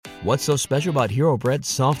What's so special about Hero Bread's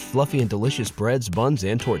soft, fluffy, and delicious breads, buns,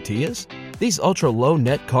 and tortillas? These ultra-low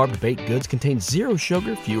net-carb baked goods contain zero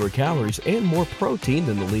sugar, fewer calories, and more protein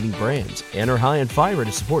than the leading brands, and are high in fiber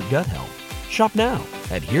to support gut health. Shop now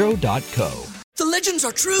at Hero.co. The legends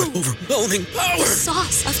are true. But overwhelming power! The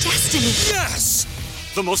sauce of destiny. Yes!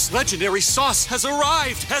 The most legendary sauce has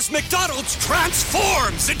arrived as McDonald's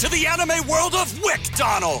transforms into the anime world of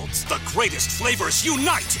WickDonald's. The greatest flavors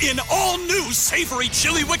unite in all new savory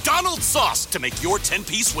chili McDonald's sauce to make your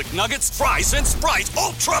 10-piece Wick Nuggets, fries, and Sprite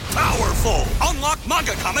ultra-powerful. Unlock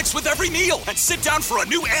manga comics with every meal and sit down for a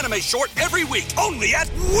new anime short every week only at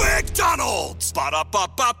WickDonald's.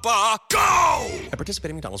 Ba-da-ba-ba-ba, go! At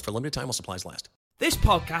participating McDonald's for a limited time while supplies last. This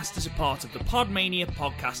podcast is a part of the Podmania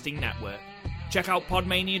Podcasting Network. Check out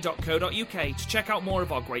podmania.co.uk to check out more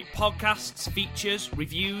of our great podcasts, features,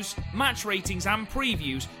 reviews, match ratings and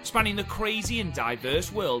previews spanning the crazy and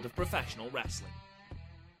diverse world of professional wrestling.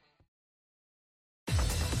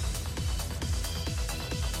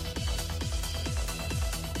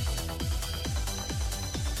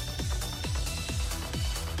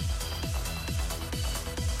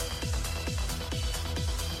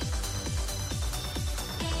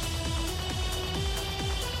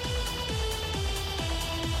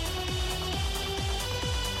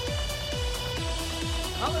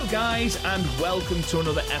 Hello guys, and welcome to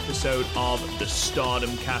another episode of the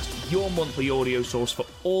Stardom Cast, your monthly audio source for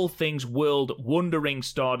all things world-wondering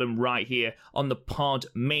stardom right here on the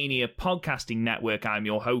Podmania Podcasting Network. I'm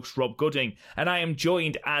your host, Rob Gooding, and I am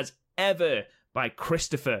joined as ever by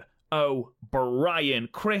Christopher O'Brien.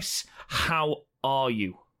 Chris, how are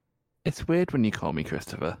you? It's weird when you call me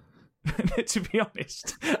Christopher. To be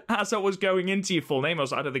honest, as I was going into your full name, I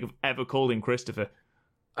don't think I've ever called him Christopher.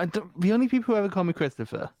 The only people who ever call me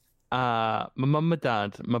Christopher are my mum, my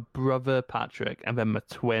dad, my brother Patrick, and then my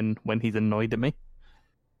twin when he's annoyed at me.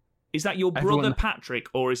 Is that your brother Patrick,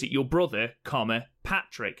 or is it your brother,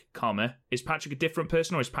 Patrick, is Patrick a different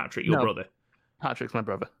person, or is Patrick your brother? Patrick's my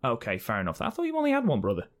brother. Okay, fair enough. I thought you only had one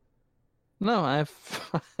brother. No,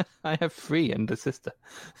 I have three and a sister.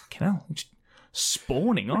 Hell, just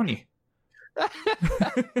spawning, aren't you?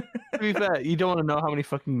 To be fair, you don't want to know how many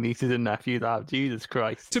fucking nieces and nephews I have. Jesus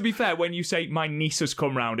Christ. To be fair, when you say my niece has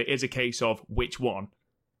come round, it is a case of which one?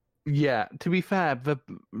 Yeah, to be fair, both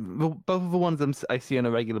of the ones I see on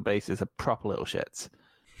a regular basis are proper little shits.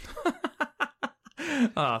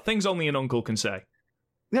 Things only an uncle can say.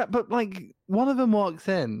 Yeah, but like, one of them walks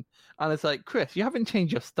in and it's like, Chris, you haven't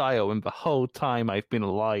changed your style in the whole time I've been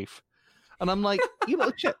alive. And I'm like, you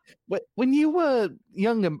know, shit. When you were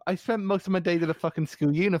younger, I spent most of my days in a fucking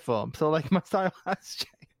school uniform, so like my style has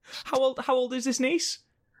changed. How old is this niece?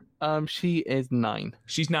 She is 9.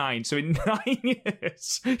 She's 9, so in 9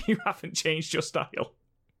 years you haven't changed your style.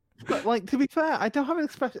 But like, to be fair, I don't have an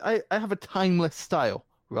expression. I have a timeless style,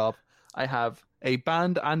 Rob. I have a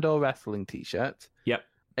band and/or wrestling T-shirt. Yep.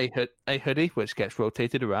 A hoodie which gets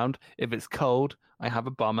rotated around. If it's cold, I have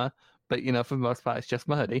a bomber. But, you know, for the most part, it's just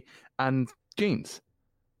my hoodie and jeans.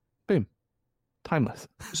 Boom. Timeless.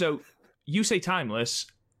 So, you say timeless,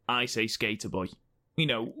 I say skater boy. You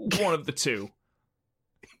know, one of the two.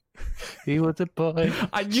 He was a boy.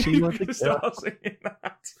 I knew you were going to start singing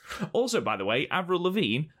that. Also, by the way, Avril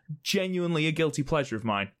Lavigne, genuinely a guilty pleasure of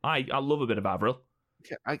mine. I love a bit of Avril.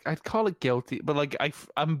 I'd call it guilty, but like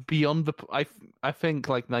I'm beyond the. I think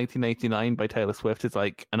like 1989 by Taylor Swift is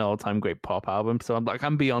like an all-time great pop album. So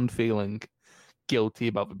I'm beyond feeling guilty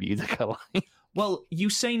about the music I like. Well, you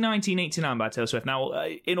say 1989 by Taylor Swift. Now,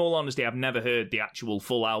 in all honesty, I've never heard the actual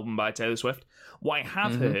full album by Taylor Swift. What I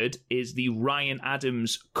have heard is the Ryan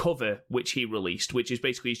Adams cover, which he released, which is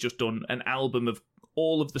basically he's just done an album of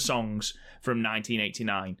all of the songs from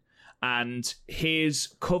 1989, and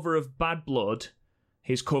his cover of Bad Blood,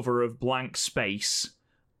 his cover of Blank Space,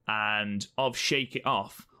 and of Shake It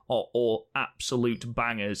Off are all absolute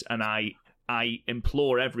bangers, and I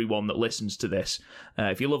implore everyone that listens to this,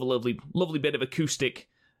 if you love a lovely bit of acoustic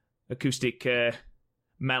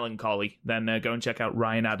melancholy, then go and check out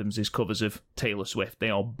Ryan Adams' covers of Taylor Swift. They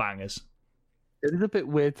are bangers. It is a bit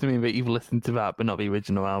weird to me that you've listened to that, but not the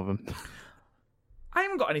original album. I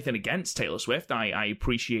haven't got anything against Taylor Swift. I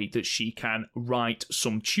appreciate that she can write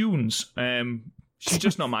some tunes. She's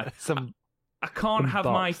just not my... I can't have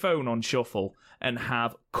my phone on shuffle and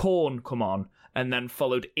have Korn come on and then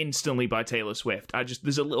followed instantly by Taylor Swift.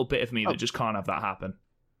 There's a little bit of me that just can't have that happen.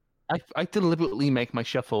 I deliberately make my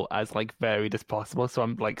shuffle as like varied as possible, so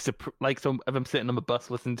I'm like so if I'm sitting on the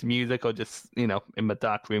bus listening to music or just, you know, in my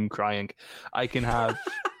dark room crying, I can have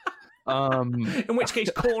in which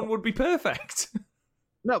case Korn would be perfect.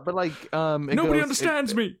 No, but like nobody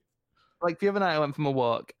understands me. like the other night I went for my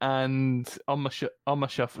walk, and on my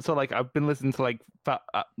shuffle. So like I've been listening to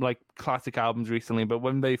like classic albums recently, but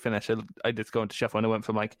when they finish, I just go into shuffle, and I went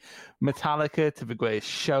from like Metallica to The Greatest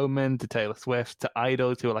Showman to Taylor Swift to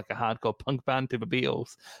Idol to like a hardcore punk band to the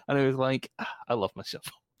Beatles, and it was like I love my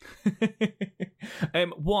shuffle.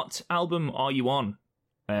 What album are you on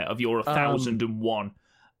of your 1001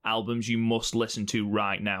 albums you must listen to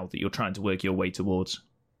right now that you're trying to work your way towards?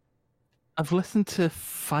 I've listened to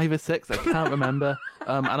 5 or 6. I can't remember,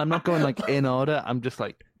 and I'm not going like in order. I'm just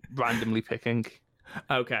like randomly picking.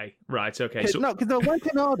 Okay, right. Okay, because I went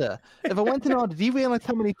in order. If I went in order, do you realize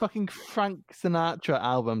how many fucking Frank Sinatra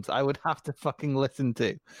albums I would have to fucking listen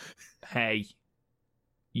to? Hey,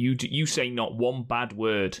 you say not one bad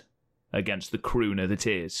word against the crooner that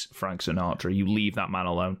is Frank Sinatra. You leave that man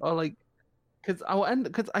alone. Or like, because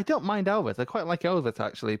I don't mind Elvis. I quite like Elvis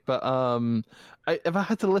actually, but if I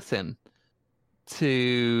had to listen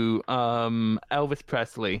to Elvis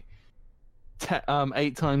Presley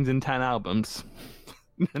 8 times in 10 albums,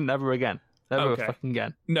 never again. Never fucking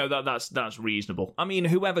again. No, that's reasonable. I mean,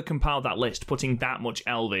 whoever compiled that list, putting that much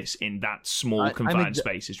Elvis in that small confined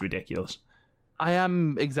space is ridiculous. I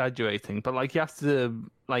am exaggerating, but like you have to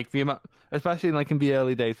like the amount, especially like in the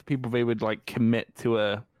early days, people they would like commit to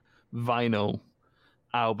a vinyl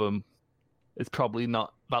album. It's probably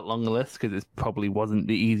not that long a list because it probably wasn't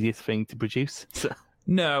the easiest thing to produce. So.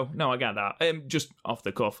 No, I get that. Just off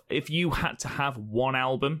the cuff, if you had to have one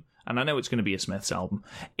album, and I know it's going to be a Smiths album,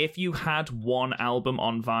 if you had one album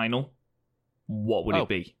on vinyl, what would it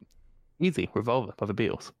be? Easy, Revolver by the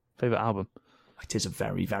Beatles. Favorite album. It is a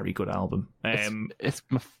very, very good album. It's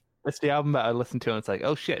the album that I listen to and it's like,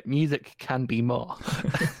 oh shit, music can be more.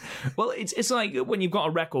 Well, it's like when you've got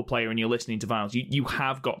a record player and you're listening to vinyls, you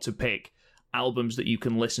have got to pick albums that you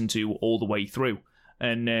can listen to all the way through.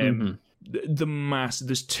 And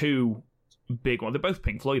there's 2 big ones. They're both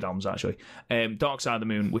Pink Floyd albums, actually. Dark Side of the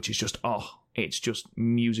Moon, which is just, it's just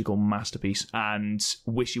musical masterpiece. And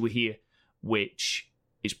Wish You Were Here, which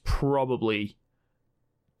is probably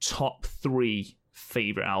top 3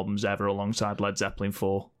 favourite albums ever alongside Led Zeppelin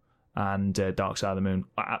 4 and Dark Side of the Moon.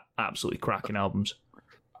 Absolutely cracking albums.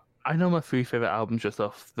 I know my 3 favourite albums just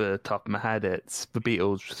off the top of my head. It's The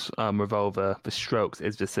Beatles, Revolver, The Strokes,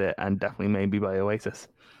 Is This It, and definitely Maybe by Oasis.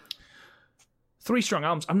 3 strong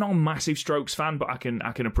albums. I'm not a massive Strokes fan, but I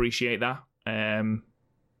can appreciate that.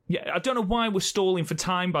 Yeah, I don't know why we're stalling for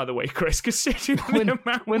time, by the way, Chris, considering the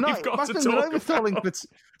amount we've got to talk about.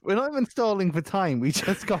 We're not even stalling for time. We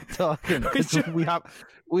just got talking.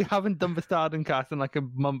 We haven't done the Stardom cast in like a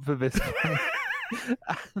month of this.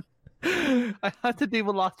 I had to do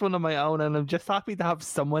the last one on my own, and I'm just happy to have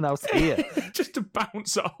someone else here. Just to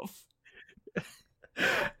bounce off.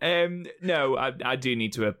 No, I do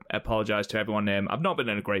need to apologise to everyone. I've not been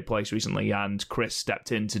in a great place recently, and Chris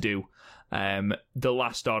stepped in to do the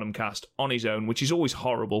last Stardom cast on his own, which is always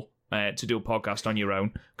horrible to do a podcast on your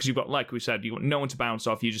own, because you've got, like we said, you've got no one to bounce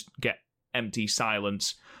off. You just get empty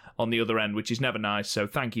silence on the other end, which is never nice. So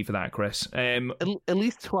thank you for that, Chris. At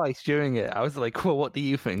least twice during it, I was like, well, what do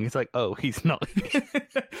you think? It's like, oh, he's not.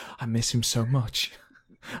 I miss him so much.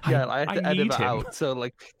 Yeah, I had to edit that out. So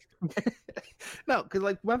like, no, because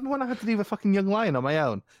like when I had to do the fucking Young Lion on my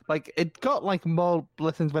own, like it got like more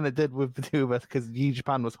listens than it did with the 2 of us because New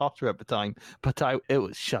Japan was hotter at the time. But it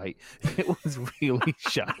was shite. It was really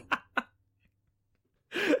shite.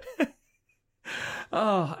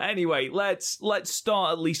 Oh, anyway, let's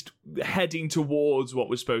start at least heading towards what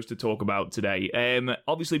we're supposed to talk about today.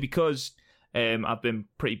 Obviously, because I've been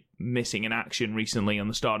pretty missing in action recently on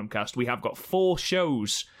the Stardom cast, we have got 4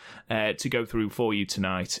 shows to go through for you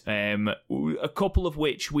tonight. A couple of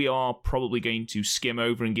which we are probably going to skim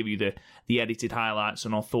over and give you the edited highlights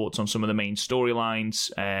and our thoughts on some of the main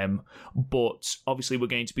storylines. But obviously, we're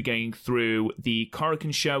going to be going through the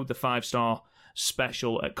Korakuen show, the 5-star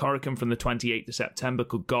special at Korakuen from the 28th of September.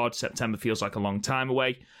 Good God, September feels like a long time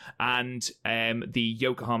away. And the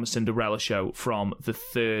Yokohama Cinderella show from the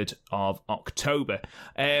 3rd of October.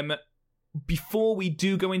 Before we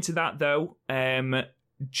do go into that, though,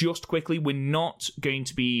 just quickly, we're not going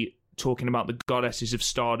to be talking about the Goddesses of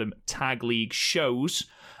Stardom Tag League shows.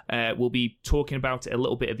 We'll be talking about it a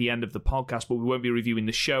little bit at the end of the podcast, but we won't be reviewing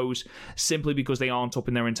the shows simply because they aren't up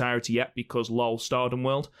in their entirety yet, because lol Stardom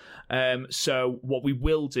World. So what we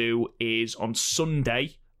will do is on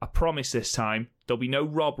Sunday, I promise this time, there'll be no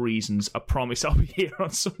Rob reasons. I promise I'll be here on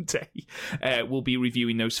Sunday. We'll be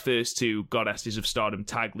reviewing those first 2 Goddesses of Stardom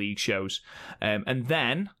Tag League shows. And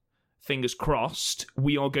then, fingers crossed,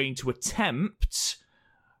 we are going to attempt...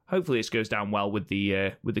 Hopefully this goes down well with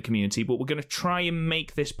the community, but we're going to try and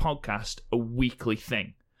make this podcast a weekly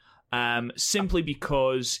thing. simply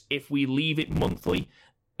because if we leave it monthly,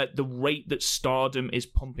 at the rate that Stardom is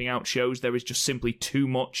pumping out shows, there is just simply too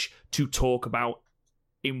much to talk about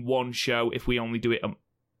in one show if we only do it,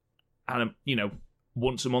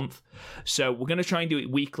 once a month. So we're going to try and do it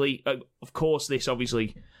weekly. Of course, this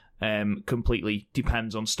obviously completely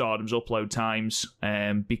depends on Stardom's upload times,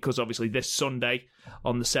 because obviously this Sunday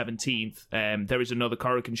on the 17th, there is another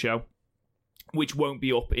Korakuen show, which won't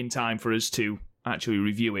be up in time for us to actually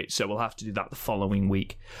review it, so we'll have to do that the following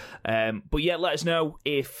week. But yeah, let us know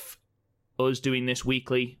if us doing this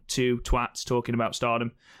weekly, two twats talking about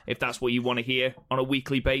Stardom, if that's what you want to hear on a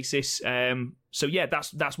weekly basis. So yeah,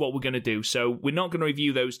 that's what we're going to do. So we're not going to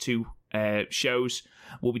review those two shows.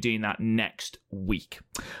 We'll be doing that next week.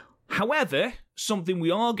 However, something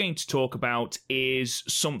we are going to talk about is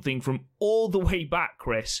something from all the way back,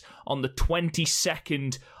 Chris, on the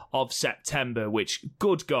 22nd of September, which,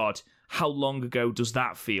 good God, how long ago does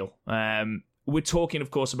that feel? We're talking,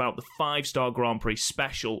 of course, about the 5-Star Grand Prix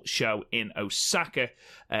special show in Osaka,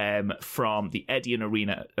 from the Edion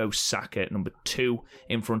Arena, Osaka, number 2,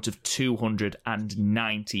 in front of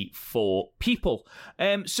 294 people.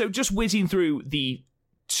 So just whizzing through the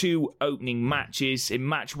 2 opening matches. In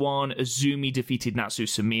match 1, Azumi defeated Natsu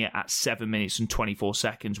Samiya at 7 minutes and 24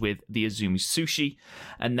 seconds with the Azumi Sushi.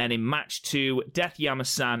 And then in match 2, Death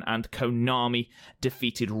Yamasan and Konami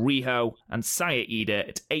defeated Riho and Saya Ida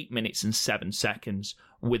at 8 minutes and 7 seconds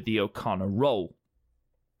with the Okana Roll.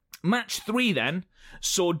 Match 3 then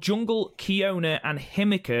saw Jungle, Kiona and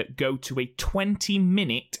Himika go to a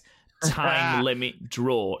 20-minute time limit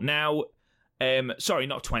draw. Now, sorry,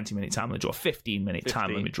 not 20-minute time limit draw, 15-minute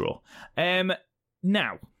time limit draw.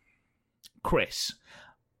 Now, Chris,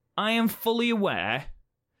 I am fully aware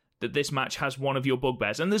that this match has one of your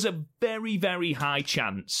bugbears, and there's a very, very high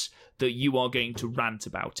chance that you are going to rant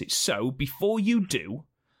about it. So, before you do,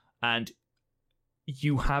 and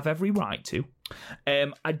you have every right to,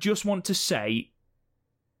 I just want to say,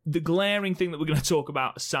 the glaring thing that we're going to talk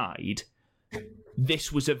about aside,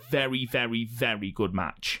 this was a very, very, very good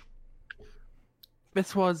match.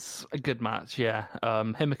 This was a good match, yeah.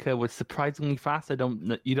 Himika was surprisingly fast. You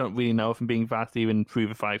don't really know from being fast even through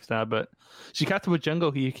the 5-star, but she got to a jungle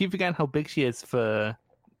who you keep forgetting how big she is for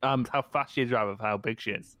how fast she is rather for how big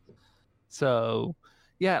she is. So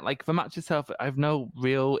yeah, like the match itself, I have no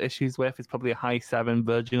real issues with. It's probably a high 7,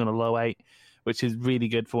 verging on a low 8, which is really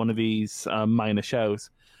good for one of these minor shows.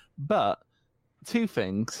 But 2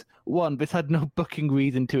 things. 1, this had no booking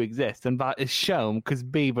reason to exist, and that is shown because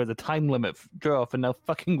B, there's a time limit draw for no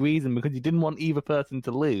fucking reason because you didn't want either person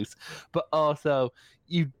to lose, but also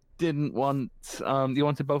you didn't want, you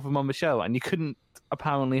wanted both of them on the show, and you couldn't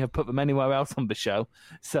apparently have put them anywhere else on the show,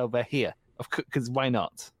 so they're here. Because why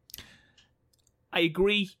not? I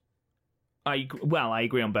agree. I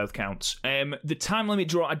agree on both counts. The time limit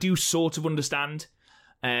draw, I do sort of understand.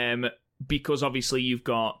 Because obviously you've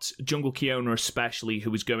got Jungle Kiona especially,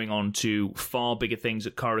 who is going on to far bigger things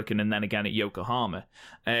at Korakuen and then again at Yokohama.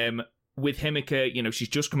 With Himika, she's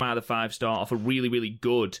just come out of the 5-star off a really, really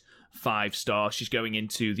good 5-star. She's going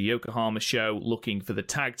into the Yokohama show looking for the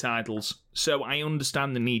tag titles. So I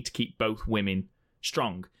understand the need to keep both women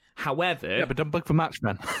strong. However... Yeah, but don't book for match,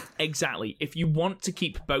 man. Exactly. If you want to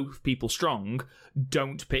keep both people strong,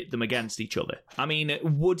 don't pit them against each other. I mean,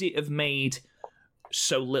 would it have made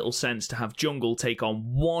so little sense to have Jungle take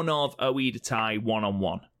on one of Oida Tai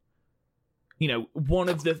one-on-one? One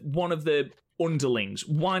of the underlings.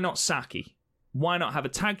 Why not Saki? Why not have a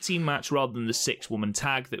tag team match rather than the 6-woman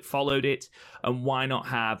tag that followed it? And why not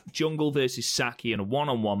have Jungle versus Saki in a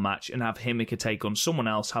one-on-one match and have Himika take on someone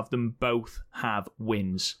else, have them both have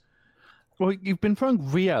wins? Well, you've been throwing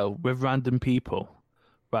Rio with random people,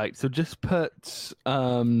 right? So just put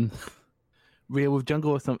Rio with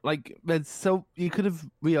Jungle or something. Like, you could have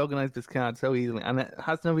reorganized this card so easily, and it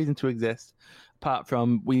has no reason to exist apart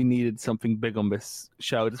from we needed something big on this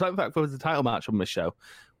show. Despite the fact there was a title match on this show,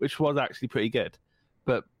 which was actually pretty good.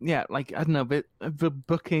 But yeah, like, I don't know, the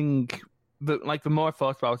booking, the more I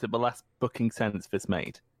thought about it, the less booking sense this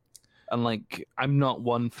made. And like, I'm not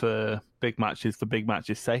one for big matches for big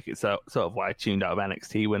matches' sake. It's sort of why I tuned out of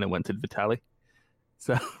NXT when it went to Vitelli.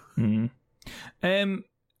 So,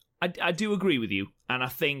 I do agree with you, and I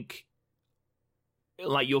think,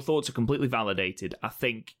 like, your thoughts are completely validated. I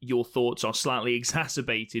think your thoughts are slightly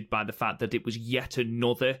exacerbated by the fact that it was yet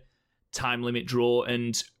another time limit draw,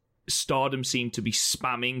 and Stardom seemed to be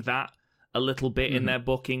spamming that a little bit in their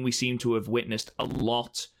booking. We seem to have witnessed a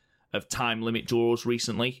lot of time limit draws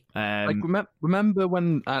recently. Remember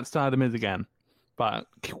when at Stardom is again, but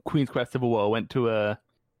Queen's Quest Civil War went to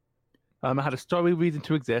had a story reason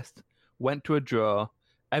to exist, went to a draw,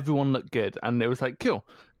 everyone looked good, and it was like, cool,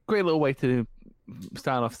 great little way to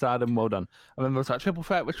start off Stardom, well done. And then there was that triple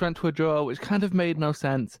threat, which went to a draw, which kind of made no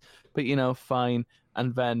sense, but fine.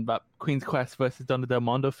 And then that Queen's Quest versus Donna Del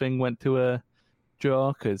Mondo thing went to a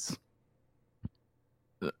draw, because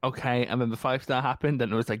okay, and then the 5-star happened,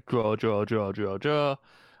 and it was like draw.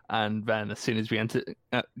 And then as soon as we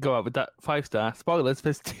go out with that 5-star, spoilers,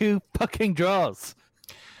 there's 2 fucking draws.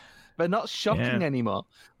 They're not shocking anymore.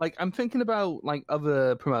 Like, I'm thinking about like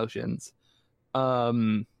other promotions.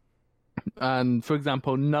 And for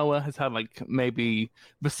example, Noah has had like maybe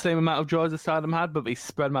the same amount of draws as Stardom had, but they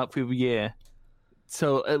spread them out through the year.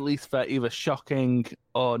 So at least they're either shocking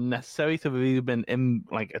or necessary. So they've either been in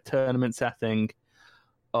like a tournament setting,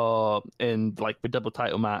 or in like the double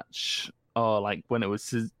title match, or like when it was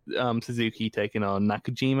Suzuki taking on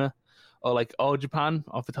Nakajima, or like All Japan.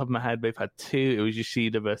 Off the top of my head, they've had 2. It was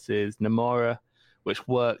Yoshida versus Nomura, which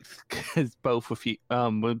worked because both were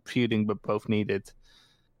feuding, but both needed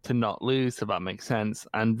to not lose, so that makes sense.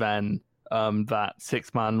 And then that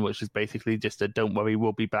 6-man, which is basically just a don't worry,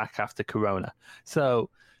 we'll be back after Corona. So,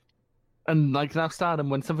 and like now Stardom,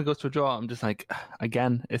 when something goes to a draw, I'm just like,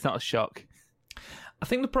 again, it's not a shock. I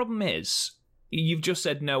think the problem is, you've just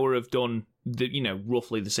said Noah have done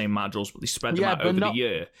roughly the same amount of draws, but they spread them out over the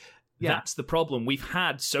year. Yeah. That's the problem. We've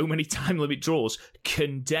had so many time limit draws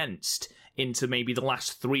condensed into maybe the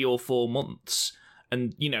last 3 or 4 months.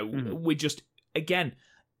 And, we're just, again,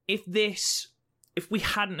 if we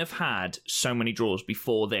hadn't have had so many draws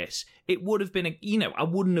before this, it would have been, I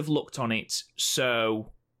wouldn't have looked on it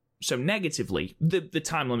so negatively. The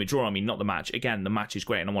time limit draw, I mean, not the match. Again, the match is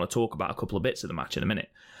great, and I want to talk about a couple of bits of the match in a minute.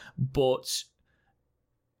 But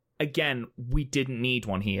again, we didn't need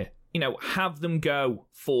one here. Have them go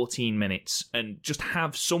 14 minutes and just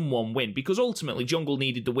have someone win, because ultimately Jungle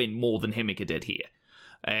needed the win more than Himeka did here.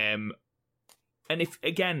 And if,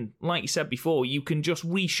 again, like you said before, you can just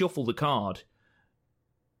reshuffle the card.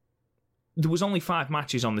 There was only 5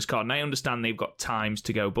 matches on this card, and I understand they've got times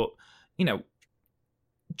to go, but,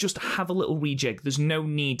 just have a little rejig. There's no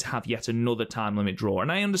need to have yet another time limit draw. And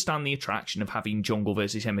I understand the attraction of having Jungle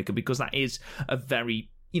versus Himeka, because that is a very,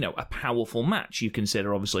 a powerful match. You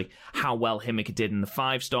consider, obviously, how well Himeka did in the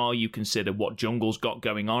 5-star. You consider what Jungle's got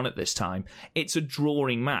going on at this time. It's a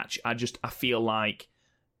drawing match. I feel like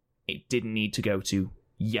it didn't need to go to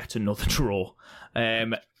yet another draw.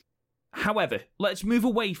 However, let's move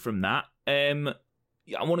away from that. I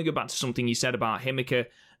want to go back to something you said about Himeka.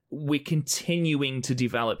 We're continuing to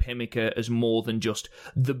develop Himeka as more than just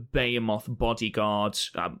the Behemoth bodyguard.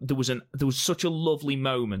 There was such a lovely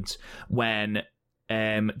moment when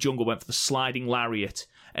Jungle went for the sliding lariat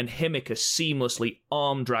and Himeka seamlessly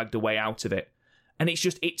arm dragged away out of it. And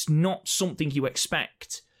it's not something you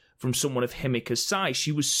expect from someone of Himeka's size.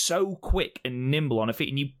 She was so quick and nimble on her feet,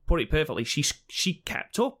 and you put it perfectly. She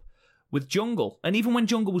kept up with Jungle. And even when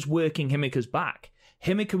Jungle was working Himeka's back,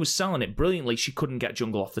 Himeka was selling it brilliantly. She couldn't get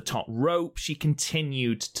Jungle off the top rope. She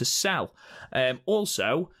continued to sell.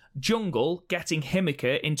 Also, Jungle getting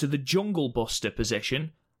Himeka into the Jungle Buster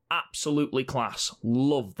position. Absolutely class.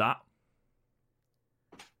 Love that.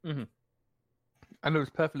 Mm-hmm. And it was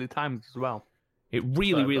perfectly timed as well. It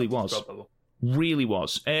really was. Really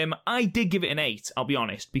was. I did give it an 8, I'll be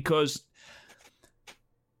honest, because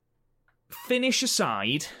finish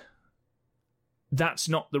aside, that's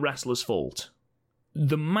not the wrestler's fault.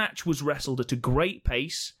 The match was wrestled at a great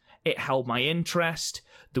pace. It held my interest.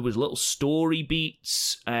 There was little story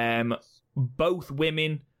beats. Both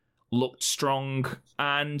women looked strong,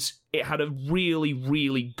 and it had a really,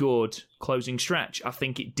 really good closing stretch. I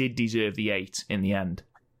think it did deserve the 8 in the end.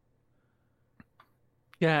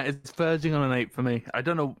 Yeah, it's verging on an 8 for me. I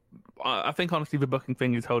don't know. I think, honestly, the booking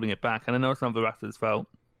thing is holding it back, and I know some of the wrestlers felt.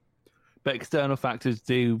 But external factors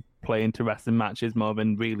do play into wrestling matches more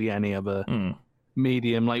than really any other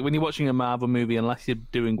medium. Like, when you're watching a Marvel movie, unless you're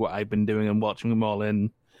doing what I've been doing and watching them all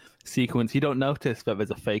in sequence, you don't notice that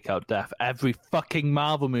there's a fake-out death every fucking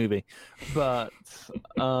Marvel movie. But,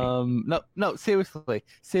 no, seriously,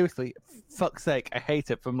 fuck's sake, I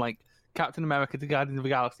hate it. From, like, Captain America to Guardians of the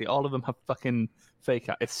Galaxy, all of them have fucking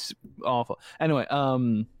fake-out. It's awful. Anyway,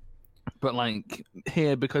 but, like,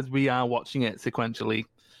 here, because we are watching it sequentially,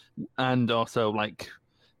 and also, like,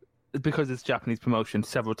 because it's Japanese promotion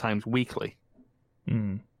several times weekly,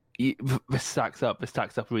 this stacks up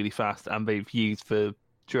really fast, and they've used the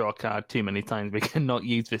draw card too many times. They cannot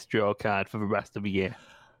use this draw card for the rest of the year.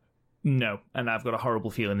 No, and I've got a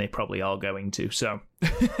horrible feeling they probably are going to. So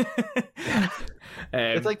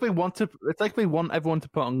it's like they want everyone to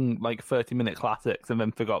put on like 30-minute classics, and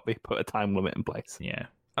then forgot they put a time limit in place. Yeah,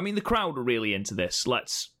 I mean the crowd are really into this.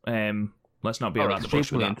 Let's Let's not be around the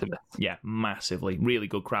bush with that. Into this. Yeah, massively. Really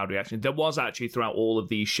good crowd reaction. There was actually throughout all of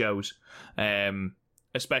these shows,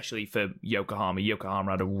 especially for Yokohama.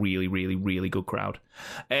 Yokohama had a really, really, really good crowd.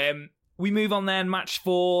 We move on then. Match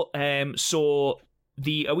 4 saw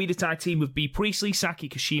the Oida tag team of Bea Priestley, Saki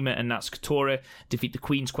Kashima, and Natsuko Tora defeat the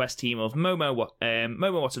Queen's Quest team of Momo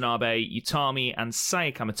Watanabe, Utami, and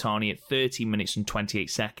Saya Kamitani at 13 minutes and 28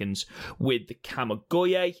 seconds with the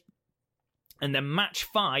Kamigoye. And then match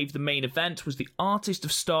 5, the main event, was the Artist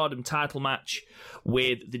of Stardom title match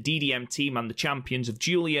with the DDM team and the champions of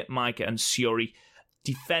Julia, Maika, and Syuri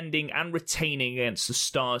defending and retaining against the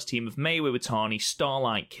Stars team of Mayu Iwatani,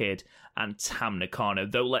 Starlight Kid, and Tam Nakano.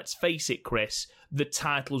 Though, let's face it, Chris, the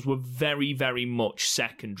titles were very, very much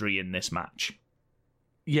secondary in this match.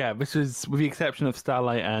 Yeah, this was, with the exception of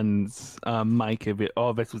Starlight and Maika,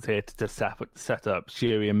 all this was here to set up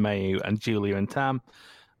Syuri and Mayu and Julia and Tam.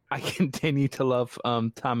 I continue to love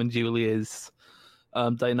Tam and Julia's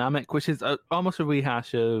dynamic, which is almost a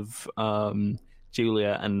rehash of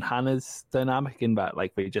Julia and Hannah's dynamic in that,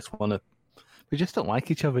 like, they just don't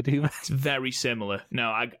like each other, do they? It's very similar. No,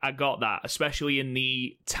 I got that, especially in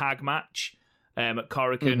the tag match at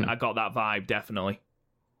Korakuen. I got that vibe, definitely.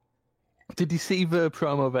 Did you see the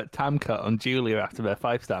promo that Tam cut on Julia after their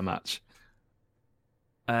 5-star match?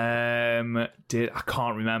 I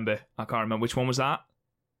can't remember. Which one was that?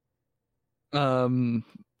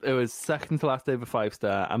 It was second to last day of a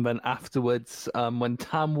 5-star, and then afterwards, when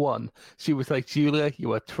Tam won, she was like, "Julia,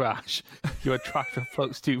 you are trash. You are trash that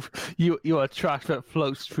floats through. You are trash that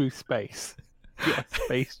floats through space. You are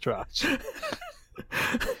space trash."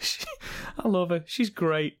 I love her. She's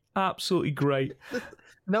great. Absolutely great.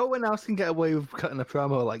 No one else can get away with cutting a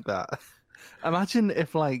promo like that. Imagine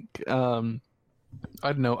if, like, I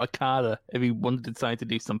don't know, Okada, if he wanted to decide to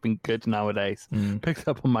do something good nowadays, picked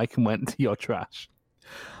up a mic and went, "You're trash."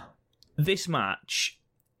 This match,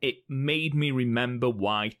 it made me remember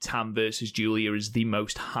why Tam versus Julia is the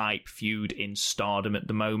most hype feud in Stardom at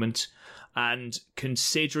the moment. And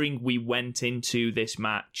considering we went into this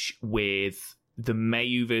match with the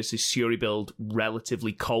Mayu versus Syuri build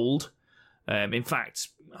relatively cold, in fact,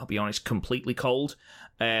 I'll be honest, completely cold,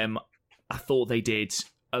 I thought they did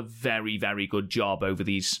a very, very good job over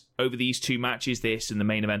these two matches, this and the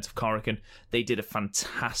main event of Korakuen. They did a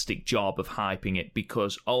fantastic job of hyping it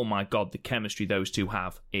because, oh my god, the chemistry those two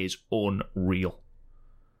have is unreal.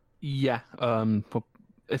 Yeah,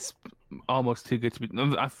 it's almost too good to be.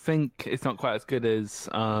 I think it's not quite as good as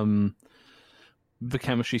the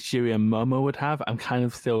chemistry Syuri and Momo would have. I'm kind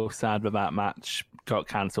of still sad that match got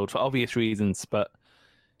cancelled for obvious reasons, but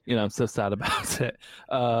I'm so sad about it.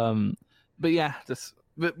 But yeah,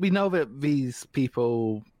 we know that these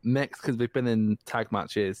people mix because we've been in tag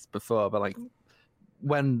matches before, but like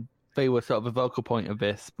when they were sort of a vocal point of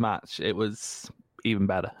this match, it was even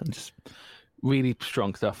better and just really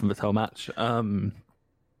strong stuff in this whole match.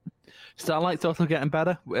 Starlight's also getting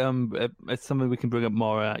better. It's something we can bring up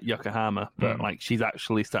more at Yokohama, but like she's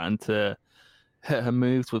actually starting to hit her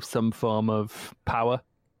moves with some form of power,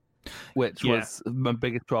 which was my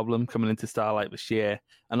biggest problem coming into Starlight this year.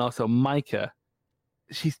 And also Maika,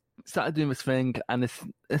 she started doing this thing, and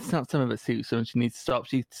it's not something that suits her, and she needs to stop.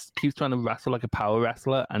 She keeps trying to wrestle like a power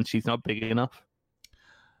wrestler, and she's not big enough.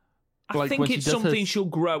 I think it's something she'll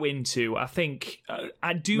grow into. I think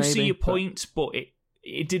I do see your point, but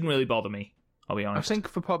it didn't really bother me, I'll be honest. I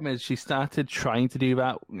think the problem is she started trying to do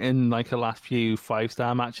that in like her last few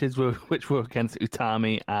 5-star matches, which were against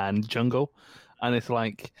Utami and Jungle, and it's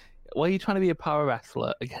like, why are you trying to be a power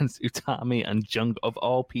wrestler against Utami and Jungle, of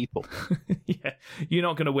all people? Yeah, you're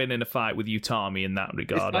not going to win in a fight with Utami in that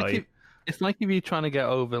regard, are you? It's like if you're trying to get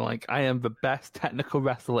over, like, I am the best technical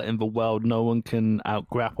wrestler in the world, no one can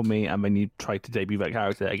out-grapple me, and then you try to debut that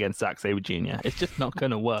character against Zack Sabre Jr. It's just not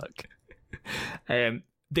going to work.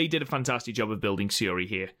 They did a fantastic job of building Syuri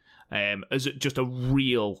here as just a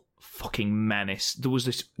real fucking menace. There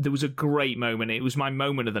was a great moment. It was my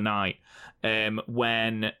moment of the night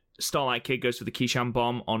when Starlight Kid goes for the Kishan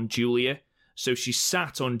bomb on Julia. So she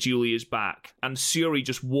sat on Julia's back, and Syuri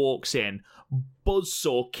just walks in,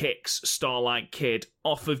 buzzsaw kicks Starlight Kid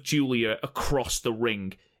off of Julia across the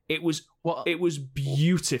ring. It was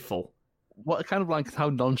beautiful. What kind of like how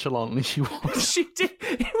nonchalantly she was. She did.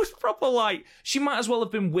 It was proper like she might as well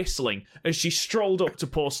have been whistling as she strolled up to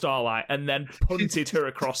poor Starlight and then punted her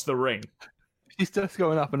across the ring. She's just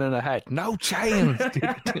going up and in her head. No chains,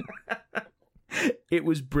 dude. It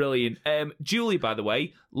was brilliant. Julie, by the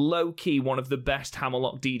way, low-key one of the best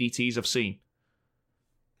hammerlock DDTs I've seen.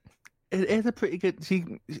 it is a pretty good.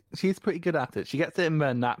 She's pretty good at it. She gets it in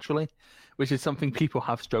there naturally, which is something people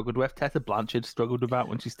have struggled with. Tessa Blanchard struggled with that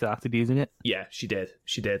when she started using it. Yeah, she did.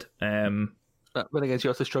 But again, she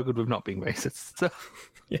also struggled with not being racist. So.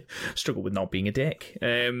 Yeah, struggled with not being a dick.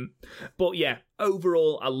 But yeah,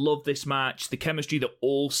 overall, I love this match. The chemistry that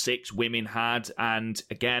all 6 women had. And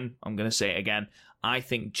again, I'm going to say it again, I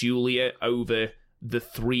think Julia over the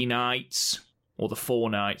 3 nights, or the 4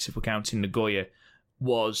 nights if we're counting Nagoya,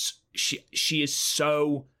 she is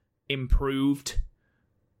so improved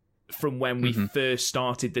from when we first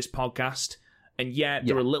started this podcast. And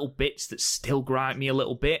there are little bits that still gripe me a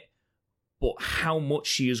little bit. But how much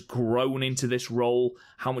she has grown into this role,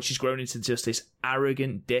 how much she's grown into just this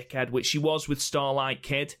arrogant dickhead, which she was with Starlight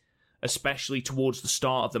Kid, especially towards the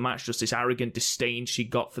start of the match, just this arrogant disdain she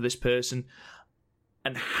got for this person.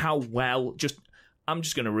 And how well, I'm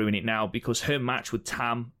just going to ruin it now, because her match with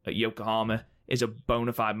Tam at Yokohama is a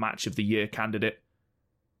bona fide match of the year candidate.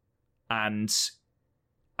 And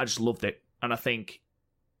I just loved it. And I think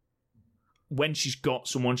when she's got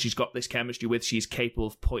someone she's got this chemistry with, she's capable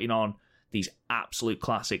of putting on these absolute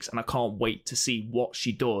classics, and I can't wait to see what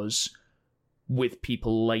she does with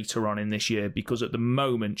people later on in this year, because at the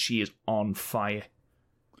moment she is on fire.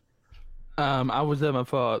 I was my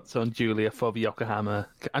thoughts on Julia for the Yokohama.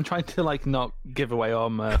 I'm trying to not give away all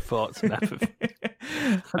my thoughts and everything.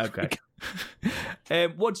 Okay.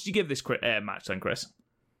 What did you give this match then, Chris?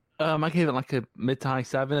 I gave it a mid to high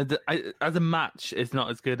 7. As a match, it's not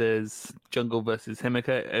as good as Jungle versus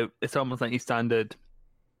Himeka. It's almost like your standard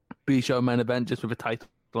B-show main event, just with a title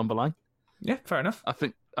on the line. Yeah, fair enough. I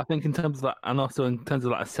think in terms of that, and also in terms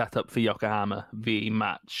of a setup for Yokohama, the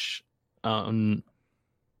match on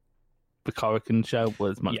the Korakuen show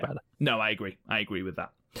was much better. No, I agree. I agree with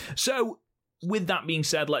that. So, with that being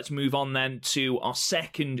said, let's move on then to our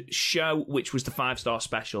second show, which was the 5-star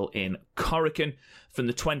special in Korakuen from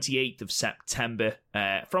the 28th of September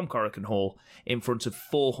from Korakuen Hall in front of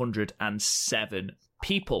 407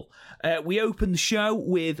 people. We opened the show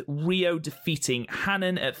with Rio defeating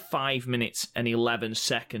Hanan at 5 minutes and 11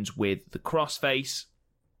 seconds with the crossface.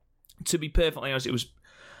 To be perfectly honest, it was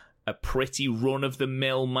a pretty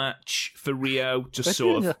run-of-the-mill match for Rio. Just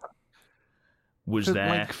sort of was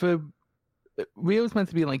there. Rio's meant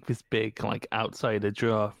to be this big outsider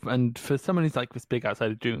draw, and for someone who's this big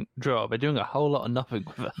outsider draw, they're doing a whole lot of nothing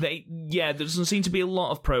with her. There doesn't seem to be a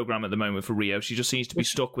lot of program at the moment for Rio. She just seems to be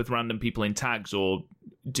stuck with random people in tags or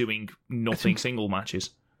doing nothing single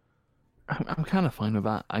matches. I'm kind of fine with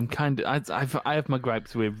that. I have my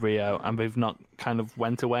gripes with Rio, and they've not kind of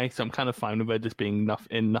went away, so I'm kind of fine with her just being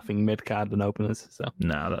in nothing mid card and openers. So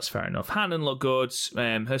no, that's fair enough. Hanan looked good.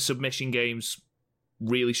 Her submission game's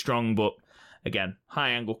really strong, but again, high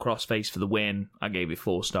angle crossface for the win. I gave it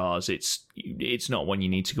 4 stars. It's not one you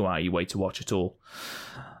need to go out of your way to watch at all.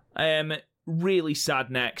 Really sad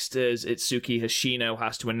next as Itsuki Hashino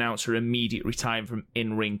has to announce her immediate retirement from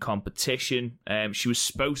in-ring competition. She was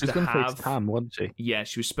supposed to have Tam, wasn't she? Yeah,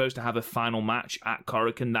 she was supposed to have a final match at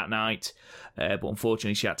Korakuen that night, but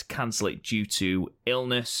unfortunately she had to cancel it due to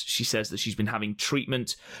illness. She says that she's been having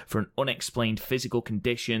treatment for an unexplained physical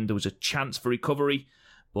condition. There was a chance for recovery,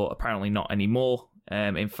 but apparently not anymore.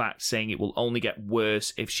 In fact, saying it will only get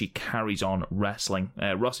worse if she carries on wrestling.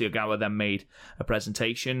 Rossi Ogawa then made a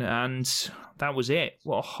presentation, and that was it.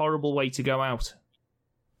 What a horrible way to go out.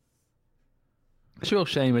 It's a real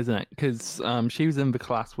shame, isn't it? Because she was in the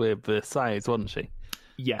class with the Sais, wasn't she?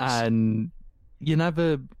 Yes. And you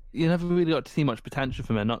never really got to see much potential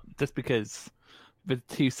from her, not just because the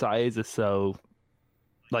 2 Sais are so,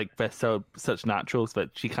 they're such naturals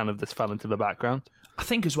that she kind of just fell into the background. I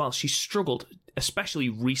think as well, she struggled, especially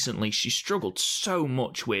recently, she struggled so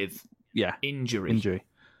much with injury.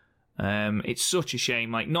 It's such a shame.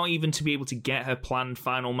 Not even to be able to get her planned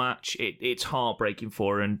final match, it's heartbreaking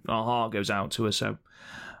for her, and our heart goes out to her. So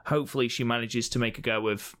hopefully she manages to make a go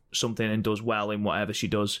of something and does well in whatever she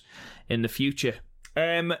does in the future.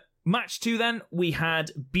 Match 2 then, we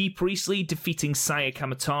had B. Priestley defeating Saya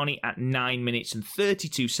Kamatani at 9 minutes and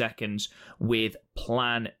 32 seconds with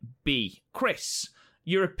Plan B. Chris,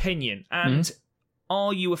 your opinion, and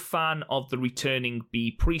are you a fan of the returning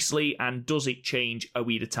B. Priestley, and does it change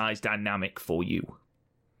Oedo Tai's dynamic for you?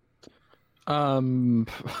 Oedo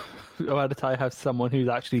Tai has someone who's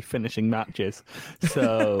actually finishing matches,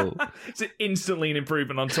 so it's instantly an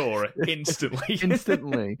improvement on Tora.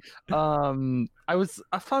 Instantly.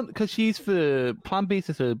 I found, because she's for Plan B is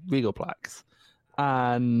for Regalplex,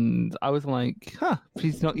 and I was like,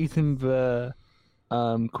 she's not using the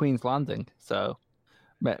Queen's Landing, so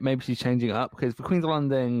maybe she's changing it up, because for Queen's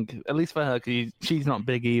Landing, at least for her, because she's not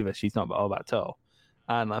big either, she's not all that tall,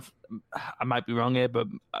 and I might be wrong here, but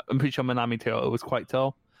I'm pretty sure Manami Toyota was quite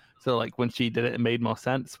tall. So like when she did it, it made more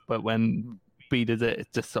sense. But when B did it, it's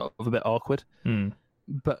just sort of a bit awkward.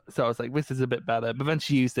 But so I was like, this is a bit better. But then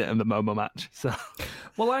she used it in the Momo match. So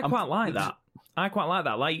well, I quite like that.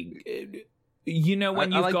 Like, you know,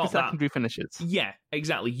 when you've like got the secondary finishes. Yeah,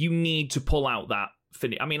 exactly. You need to pull out that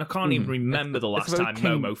finish. I mean, I can't even remember the last time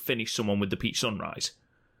Momo finished someone with the Peach Sunrise.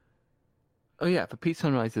 Oh yeah, but Peach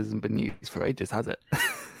Sunrise hasn't been used for ages, has it?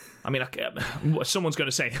 I mean, someone's going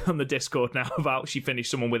to say on the Discord now about she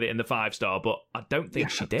finished someone with it in the 5-star, but I don't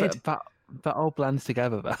think she did. That all blends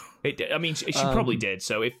together, though. I mean, she probably did.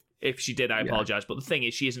 So if she did, I apologise. But the thing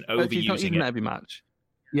is, she isn't overusing she's not using it every match.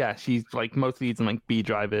 Yeah, she's like mostly using like B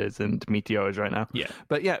drivers and meteors right now. Yeah,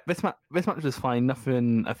 but yeah, this match was fine.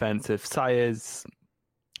 Nothing offensive. Saya's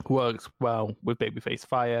works well with Babyface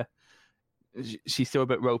Fire. She's still a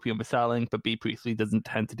bit ropey on the selling, but B Priestley doesn't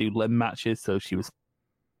tend to do limb matches, so she was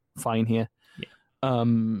fine here.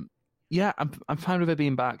 Yeah, I'm fine with her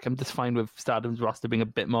being back. I'm just fine with Stardom's roster being a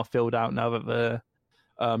bit more filled out now that the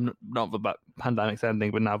not that pandemic's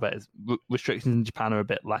ending, but now that restrictions in Japan are a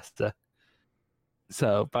bit lesser.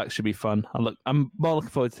 So that should be fun. I'm more looking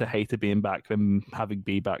forward to Hater being back than having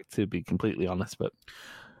B back, to be completely honest. But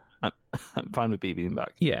I'm fine with B being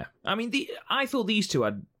back. Yeah, I mean, I thought these two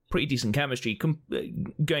had pretty decent chemistry.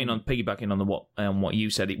 Piggybacking on what you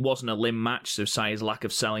said, it wasn't a limb match, so Saya's lack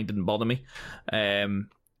of selling didn't bother me.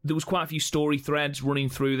 There was quite a few story threads running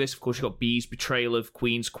through this. Of course, you've got B's betrayal of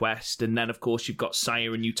Queen's Quest, and then, of course, you've got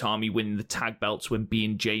Saya and Utami winning the tag belts when B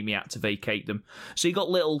and Jamie had to vacate them. So you got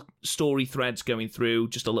little story threads going through,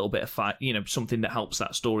 just a little bit of fight, something that helps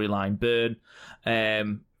that storyline burn.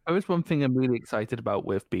 There is one thing I'm really excited about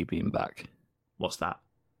with B being back. What's that?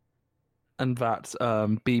 And that's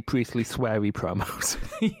B Priestley sweary promos.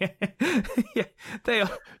 yeah,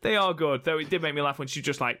 they are good. Though it did make me laugh when she was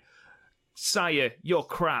just like, Saya, you're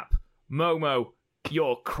crap. Momo,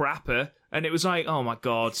 you're crapper. And it was like, oh my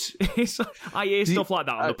god. I hear stuff like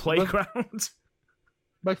that on the playground.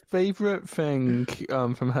 My favourite thing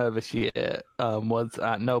from her this year was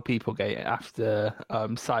at No People Gate after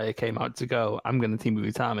Saya came out to go, I'm going to team with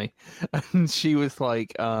Utami. And she was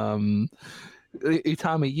like, Utami,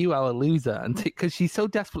 you are a loser. And because she so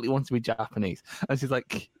desperately wants to be Japanese. And she's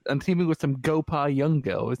like, and teaming with some Gopar young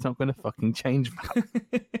girl is not going to fucking change that.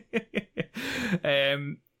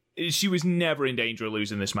 She was never in danger of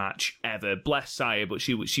losing this match, ever. Bless Saya, but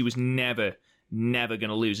she was never going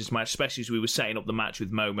to lose this match, especially as we were setting up the match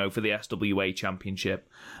with Momo for the SWA Championship.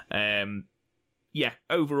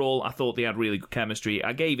 Overall, I thought they had really good chemistry.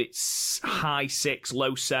 I gave it high 6,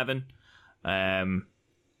 low 7. Again,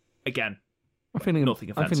 nothing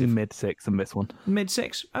offensive. I'm feeling mid 6 on this one. Mid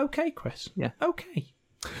 6? Okay, Chris. Yeah. Okay.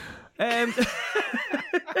 I'm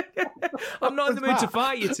not in the mood to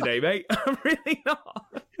fight you today, mate. I'm really not.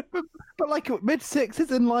 But like mid 6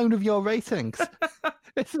 is in line with your ratings.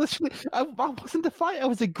 It's literally, I wasn't a fight. I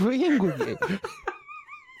was agreeing with you.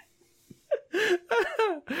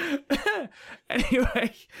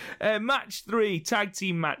 Anyway, match 3, tag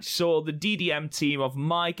team match, saw the DDM team of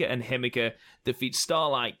Maika and Himeka defeat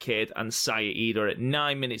Starlight Kid and Saya Iida at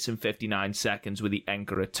 9 minutes and 59 seconds with the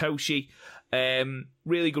Enkara Toshi.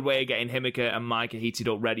 Really good way of getting Himeka and Maika heated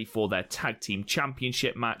up ready for their tag team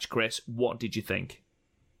championship match. Chris, what did you think?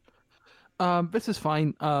 This is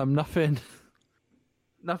fine.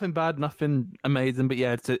 Nothing bad, nothing amazing, but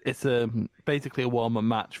yeah, it's basically a warm-up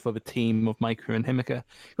match for the team of Maika and Himeka,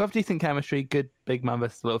 who have decent chemistry, good big man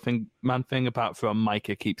versus little man thing, apart from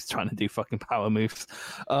Maika keeps trying to do fucking power moves.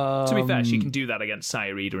 To be fair, she can do that against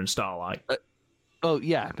Saya Iida and Starlight. Oh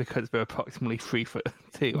yeah, because they're approximately 3'2".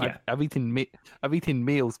 Yeah. I've eaten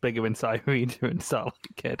meals bigger than Saya Iida and Starlight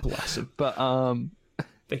Kid. Bless them. But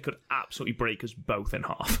they could absolutely break us both in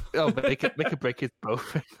half. Oh, but they could break us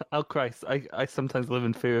both. Oh Christ, I sometimes live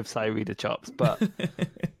in fear of Saya Iida chops, but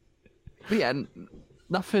yeah,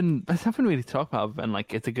 nothing. There's nothing really to talk about. And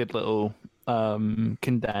like, it's a good little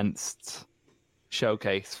condensed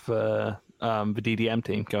showcase for the DDM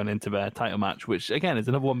team going into their title match, which again is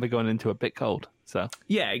another one they're going into a bit cold. So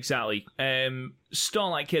yeah, exactly.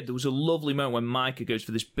 Starlight Kid, there was a lovely moment when Maika goes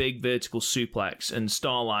for this big vertical suplex and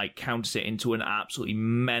Starlight counters it into an absolutely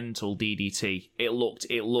mental DDT. It looked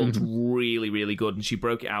really, really good, and she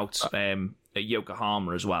broke it out at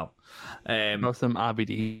Yokohama as well. Some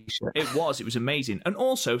RBD shit. It was amazing. And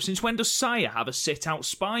also, since when does Saya have a sit-out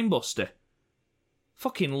spine buster?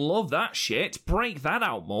 Fucking love that shit. Break that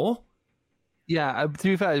out more. Yeah, to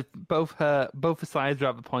be fair, both sides are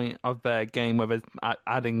at the point of their game where they're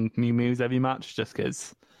adding new moves every match, just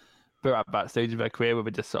because they're at that stage of their career where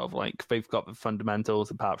they're just sort of like they've got the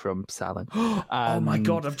fundamentals apart from selling. Oh my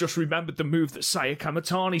god, I've just remembered the move that Saya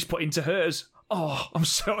Kamatani's put into hers. Oh, I'm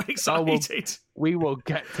so excited. We will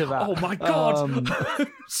get to that. Oh my god.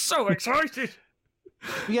 So excited.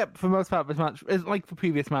 Yeah, for the most part, this match is like the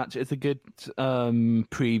previous match. It's a good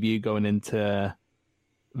preview going into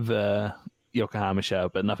the Yokohama show,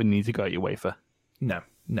 but nothing needs to go out your way for. No,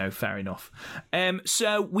 fair enough.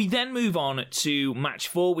 So we then move on to match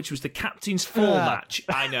 4, which was the Captain's Fall match.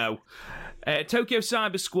 I know. Tokyo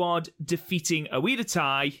Cyber Squad defeating Oida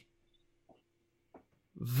Tai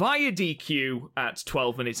via DQ at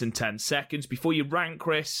 12 minutes and 10 seconds. Before you rank,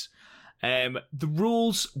 Chris, the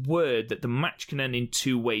rules were that the match can end in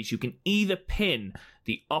 2 ways. You can either pin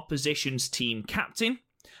the opposition's team captain,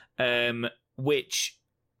 which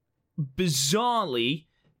bizarrely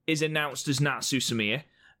is announced as Natsu Sumiya,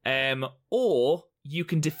 or you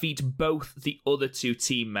can defeat both the other 2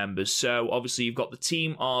 team members. So obviously you've got the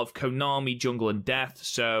team of Konami, Jungle, and Death.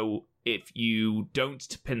 So if you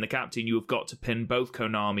don't pin the captain, you have got to pin both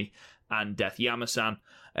Konami and Death Yamasan,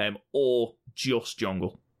 or just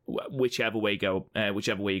Jungle, whichever way you go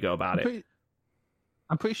about it.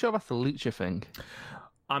 I'm pretty sure that's the Lucha thing.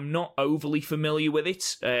 I'm not overly familiar with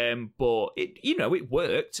it, but it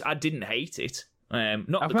worked. I didn't hate it.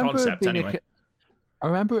 Not the concept, anyway. I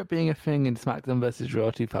remember it being a thing in SmackDown vs. Raw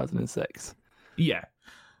 2006. Yeah.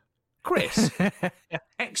 Chris,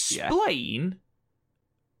 explain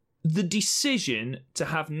the decision to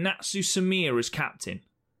have Natsu Sumiya as captain.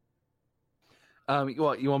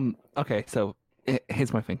 Okay, so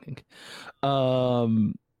here's my thinking.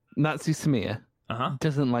 Natsu Sumiya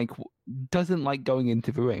doesn't like going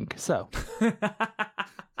into the ring, so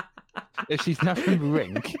if she's not in the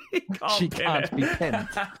ring, she can't be pinned.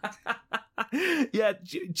 Yeah,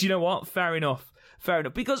 do you know what? Fair enough.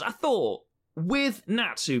 Because I thought, with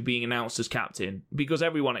Natsu being announced as captain, because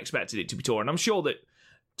everyone expected it to be Tora, and I'm sure that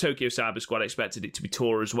Tokyo Cyber Squad expected it to be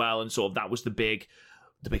Tora as well, and sort of that was the big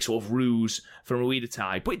sort of ruse from Oida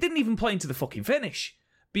Tai, but it didn't even play into the fucking finish,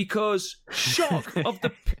 because shock of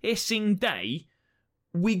the pissing day,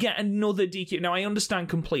 we get another DQ. Now, I understand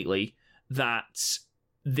completely that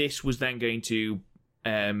this was then going to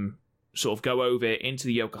sort of go over into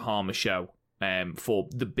the Yokohama show for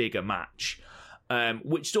the bigger match,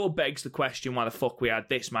 which sort of begs the question why the fuck we had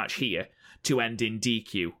this match here to end in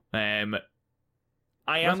DQ.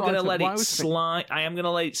 I am going to let it slide,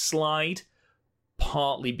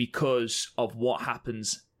 partly because of what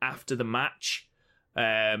happens after the match.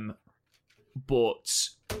 But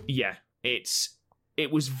yeah, it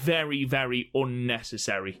was very, very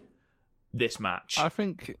unnecessary, this match. I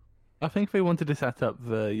think they wanted to set up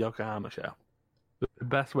the Yokohama show. The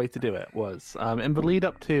best way to do it was in the lead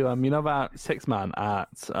up to that 6-man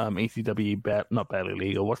at ECW, not Barely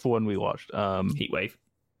Legal. What's the one we watched? Heatwave.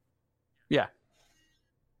 Yeah.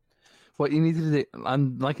 What you needed to do,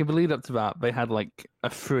 and like in the lead up to that, they had like a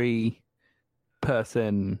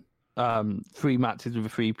 3-person, 3 matches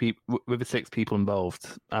with the 6 people involved,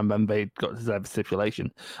 and then they got to the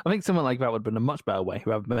stipulation. I think something like that would have been a much better way,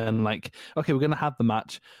 rather than like, okay, we're going to have the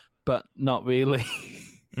match, but not really,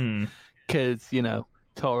 because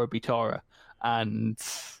Tora be Tora, and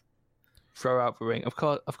throw out the ring. Of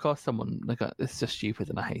course, someone like it's just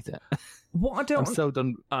stupid, and I hate it. What I don't, I'm so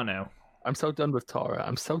done. I know. I'm so done with Tora.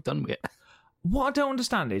 I'm so done with it. What I don't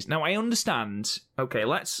understand is, now I understand, okay,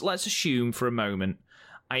 let's assume for a moment,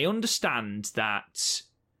 I understand that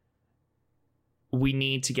we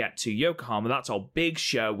need to get to Yokohama. That's our big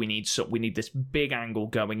show. We need this big angle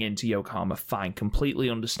going into Yokohama. Fine, completely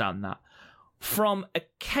understand that. From a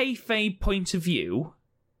kayfabe point of view,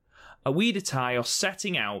 Oida Tai are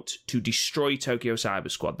setting out to destroy Tokyo Cyber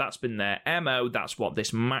Squad. That's been their MO. That's what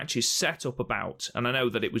this match is set up about. And I know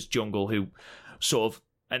that it was Jungle who sort of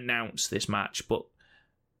announced this match, but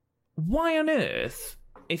why on earth,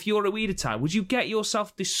 if you're Oida Tai, would you get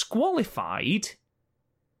yourself disqualified,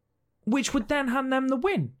 which would then hand them the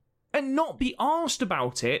win, and not be asked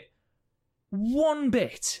about it one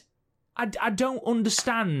bit? I don't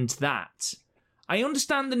understand that. I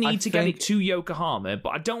understand the need to get it to Yokohama, but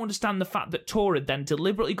I don't understand the fact that Tora then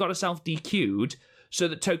deliberately got herself DQ'd so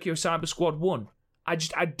that Tokyo Cyber Squad won. I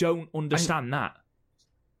don't understand that.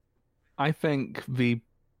 I think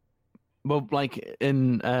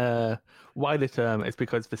in wider term, it's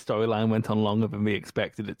because the storyline went on longer than we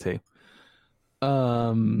expected it to.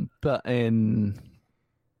 But in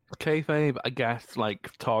kayfabe, I guess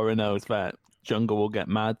like Tora knows that Jungle will get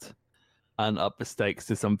mad and up the stakes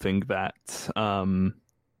to something that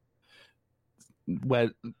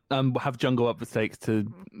where have Jungle up the stakes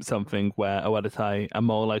to something where Oedatai are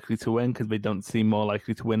more likely to win because they don't seem more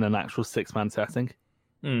likely to win an actual 6-man setting.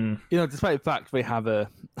 Mm. You know, despite the fact they have a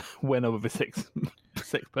win over the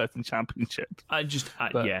six-person championship. I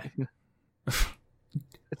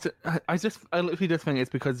literally just think it's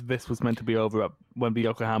because this was meant to be over when the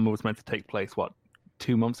Yokohama was meant to take place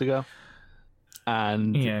 2 months ago,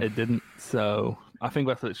 and it didn't. So I think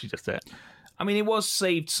that's literally just it. I mean, it was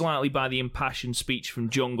saved slightly by the impassioned speech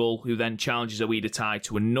from Jungle, who then challenges Oedatai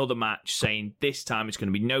to another match, saying this time it's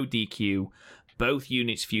going to be no DQ, both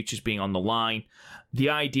units' futures being on the line. The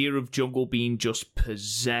idea of Jungle being just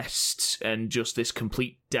possessed and just this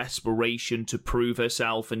complete desperation to prove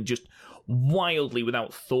herself and just wildly,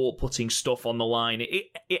 without thought, putting stuff on the line,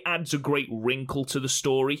 it adds a great wrinkle to the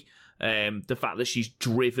story. The fact that she's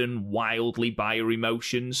driven wildly by her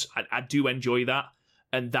emotions, I do enjoy that.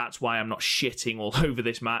 And that's why I'm not shitting all over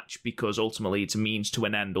this match, because ultimately it's a means to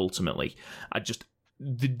an end, ultimately.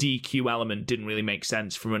 The DQ element didn't really make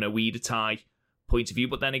sense from an Oedatai point of view,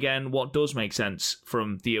 but then again, what does make sense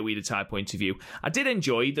from the Oedatai point of view? I did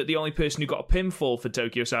enjoy that the only person who got a pinfall for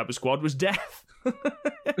Tokyo Cyber Squad was Death. Death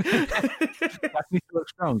needs to look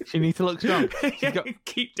strong. She needs to look strong.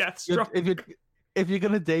 Keep Death strong. If you're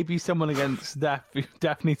going to debut someone against Death,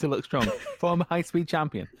 Death needs to look strong. Former high-speed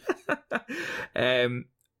champion.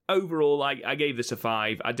 Overall, I gave this a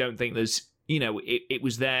 5. I don't think there's, it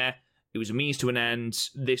was there. It was a means to an end.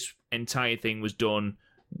 This entire thing was done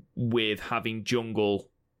with having Jungle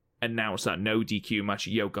announce that no DQ match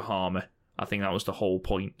at Yokohama. I think that was the whole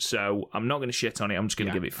point. So I'm not going to shit on it. I'm just going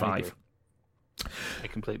to give it 5. I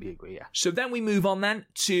completely agree, yeah. So then we move on then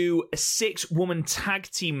to a 6-woman tag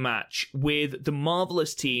team match with the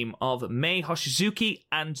marvellous team of Mei Hoshizuki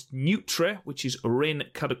and Nutra, which is Rin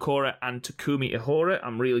Kadokura and Takumi Ihora.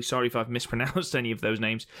 I'm really sorry if I've mispronounced any of those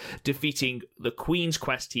names. Defeating the Queen's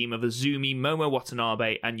Quest team of Azumi, Momo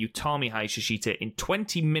Watanabe and Utami Hayashishita in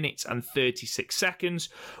 20 minutes and 36 seconds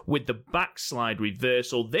with the backslide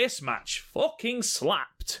reversal. This match fucking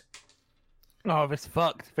slapped. Oh, this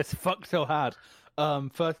fucked so hard.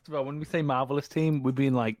 First of all, when we say marvelous team, we've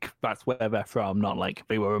been like, that's where they're from, not like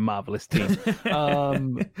they were a marvelous team.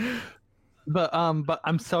 But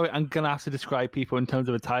I'm sorry, I'm gonna have to describe people in terms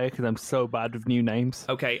of attire because I'm so bad with new names.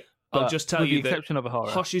 Okay, I'll just tell you that exception of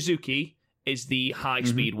Hoshizuki is the high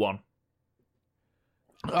speed one.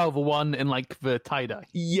 Oh, the one in like the tie-dye.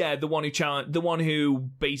 Yeah, the one who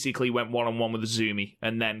basically went one-on-one with Azumi,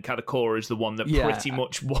 and then Kadokura is the one that pretty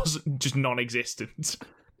much wasn't just non-existent.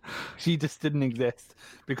 She just didn't exist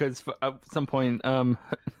because at some point,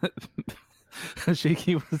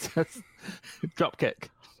 Shiki was just dropkick.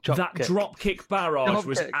 That dropkick barrage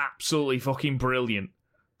was absolutely fucking brilliant.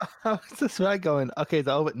 I was just going, okay, is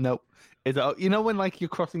that over? Nope. Is that, when like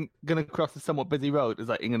you're gonna cross a somewhat busy road, is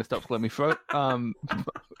like, you're gonna stop to let me through it? No.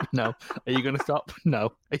 Are you gonna stop?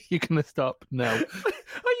 No. Are you gonna stop? No. Are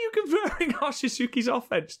you comparing Hoshizuki's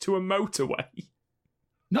offense to a motorway?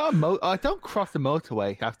 No, I don't cross a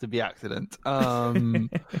motorway after the accident.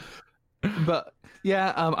 But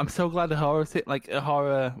yeah, I'm so glad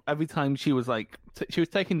Ihara, every time she was like, she was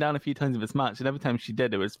taken down a few times in this match, and every time she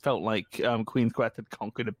did, it felt like Queen's Quest had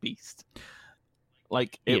conquered a beast.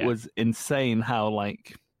 Like, it was insane how,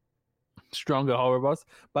 like, strong Ihara was.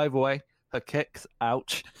 By the way, her kicks,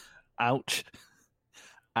 ouch,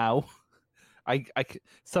 ow.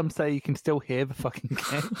 Some say you can still hear the fucking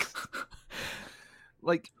kicks.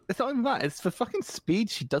 Like, it's not even that, it's the fucking speed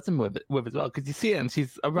she does them with as well. Because you see it, and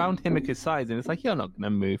she's around Himika's size, and it's like, you're not going to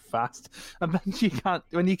move fast. And then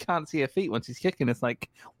when you can't see her feet when she's kicking, it's like,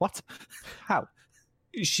 what? How?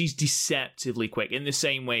 She's deceptively quick in the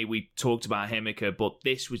same way we talked about Himika, but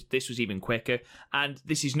this was even quicker. And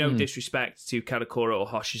this is no disrespect to Kadokura or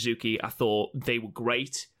Hoshizuki. I thought they were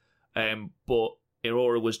great, but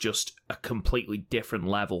Aurora was just a completely different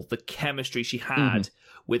level. The chemistry she had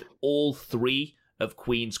with all three of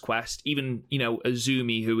Queen's Quest, even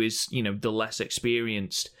Azumi, who is the less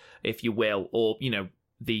experienced, if you will, or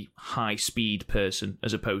the high speed person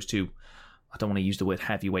as opposed to, I don't want to use the word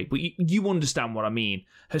heavyweight, but you understand what I mean.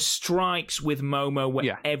 Her strikes with Momo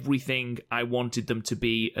were everything I wanted them to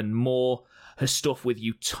be and more. Her stuff with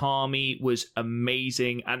Utami was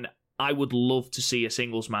amazing, and I would love to see a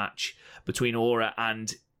singles match between Aura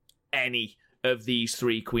and any of these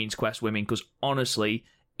three Queen's Quest women, because honestly,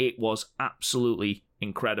 it was absolutely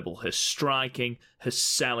incredible. Her striking, her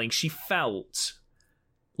selling, she felt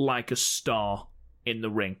like a star in the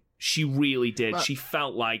ring. She really did. She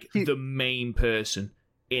felt like the main person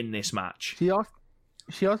in this match. She also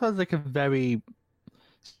has like a very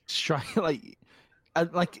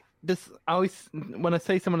like this I always when I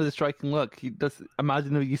say someone has a striking look, you just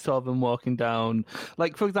imagine if you saw them walking down.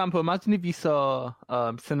 Like for example, imagine if you saw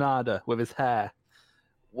Sanada with his hair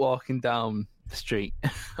walking down the street,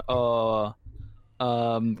 or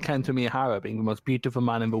Kento Miyahara being the most beautiful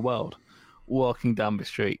man in the world walking down the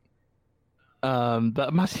street. But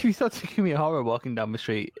imagine if you saw Takumi Miyahara walking down the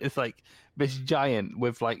street. It's like this giant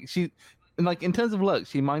with in terms of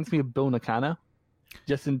looks, she reminds me of Bill Nakano.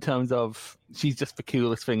 Just in terms of, she's just the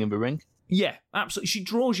coolest thing in the ring. Yeah, absolutely. She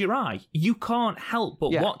draws your eye. You can't help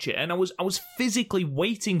but watch it. And I was physically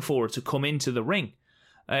waiting for her to come into the ring.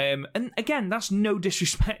 And again, that's no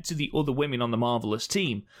disrespect to the other women on the Marvelous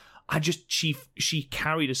team. She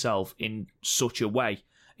carried herself in such a way.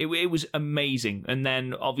 It was amazing. And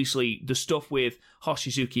then, obviously, the stuff with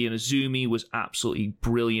Hoshizuki and Azumi was absolutely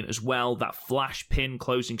brilliant as well. That flash pin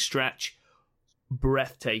closing stretch,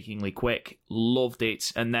 breathtakingly quick. Loved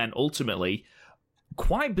it. And then, ultimately,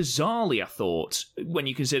 quite bizarrely, I thought, when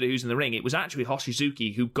you consider who's in the ring, it was actually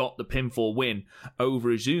Hoshizuki who got the pinfall win over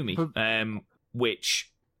Azumi,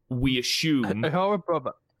 which we assume... Ihara brought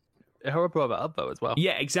that up, though, as well.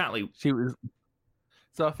 Yeah, exactly. She was...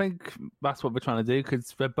 So I think that's what we're trying to do,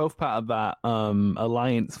 because we're both part of that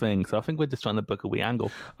alliance thing. So I think we're just trying to book a wee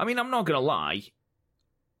angle. I mean, I'm not going to lie.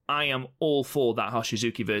 I am all for that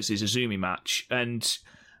Hoshizuki versus Azumi match. And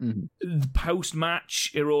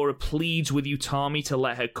post-match, Aurora pleads with Utami to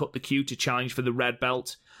let her cut the queue to challenge for the red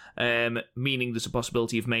belt, meaning there's a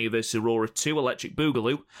possibility of Mayu versus Aurora 2, Electric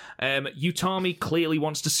Boogaloo. Utami clearly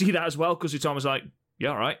wants to see that as well, because Utami's like, yeah,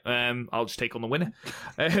 all right. I'll just take on the winner.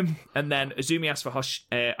 And then Azumi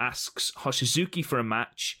asks Hoshizuki for a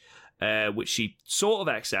match, which she sort of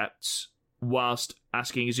accepts, whilst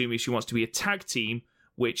asking Azumi if she wants to be a tag team,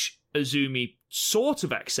 which Azumi sort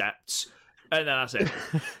of accepts, and then that's it.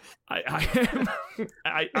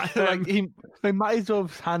 They might as well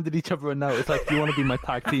have handed each other a note. It's like, do you want to be my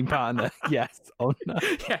tag team partner? Yes or no?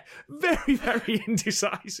 Yeah, very, very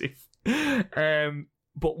indecisive.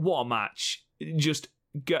 But what a match.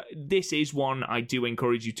 This is one I do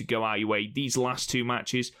encourage you to go out your way. These last two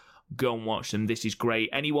matches, go and watch them. This is great.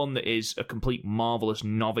 Anyone that is a complete Marvelous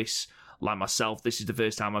novice like myself, this is the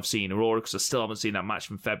first time I've seen Aurora, because I still haven't seen that match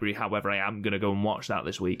from February. However, I am going to go and watch that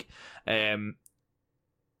this week.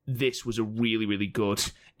 This was a really, really good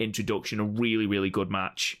introduction, a really, really good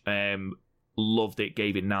match. Loved it,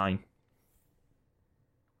 gave it 9.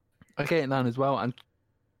 I gave it 9 as well, and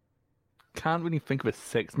can't really think of a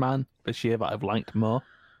 6-man this year that I've liked more.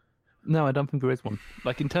 No, I don't think there is one.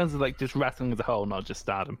 Like, in terms of just wrestling as a whole, not just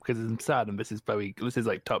Stardom, because in Stardom this is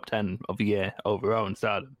like top 10 of the year overall in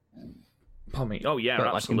Stardom. Pardon me. Oh yeah, but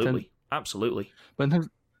absolutely, absolutely. But in terms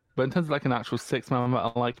of an actual 6-man that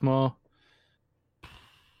I liked more,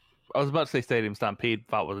 I was about to say Stadium Stampede.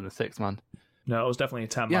 That wasn't a 6-man. No, it was definitely a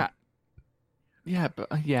 10-man.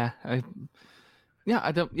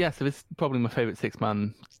 So it's probably my favorite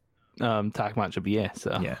 6-man tag match of the year.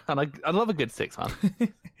 So yeah, and I love a good 6-man.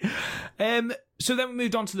 So then we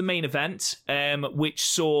moved on to the main event, which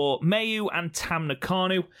saw Mayu and Tam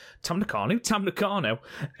Nakano. Tam Nakano. Who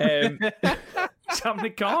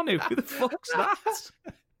the fuck's that?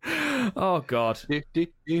 Oh God,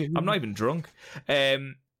 I'm not even drunk.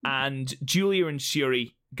 And Julia and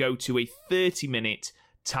Shuri go to a 30-minute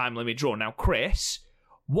time limit draw. Now, Chris,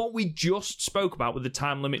 what we just spoke about with the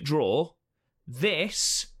time limit draw,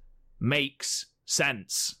 this makes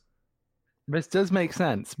sense. This does make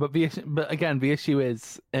sense, but again, the issue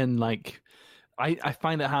is I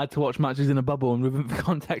find it hard to watch matches in a bubble and within the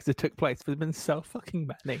context that took place. There's been so fucking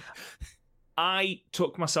many. I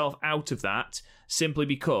took myself out of that simply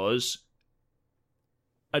because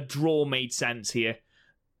a draw made sense here.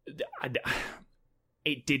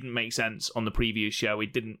 It didn't make sense on the previous show.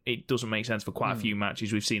 It doesn't make sense for quite a few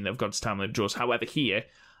matches we've seen that have gone to time limit draws. However, here,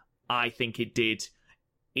 I think it did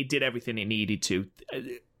everything it needed to.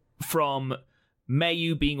 From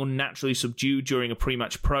Mayu being unnaturally subdued during a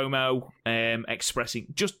pre-match promo,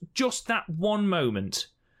 expressing just that one moment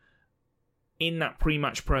in that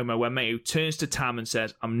pre-match promo where Mayu turns to Tam and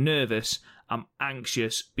says, "I'm nervous, I'm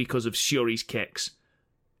anxious because of Shuri's kicks."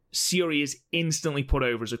 Shuri is instantly put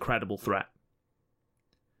over as a credible threat.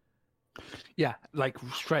 Yeah,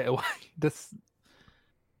 straight away. It's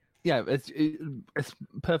a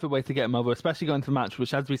perfect way to get him over, especially going to the match,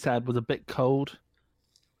 which, as we said, was a bit cold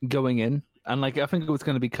going in. And I think it was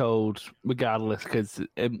going to be cold regardless, because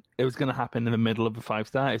it was going to happen in the middle of a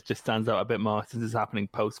 5-star. It just stands out a bit more since it's happening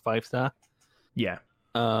post 5-star. Yeah.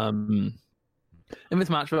 In this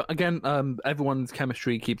match, again, everyone's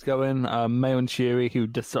chemistry keeps going. Mayo and Shuri, who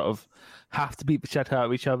just sort of have to beat the shit out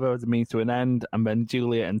of each other as a means to an end, and then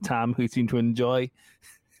Julia and Tam, who seem to enjoy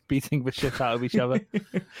beating the shit out of each other.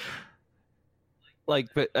 Like,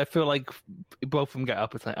 but I feel like both of them get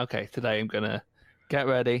up. It's like, okay, today I'm gonna get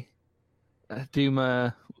ready, do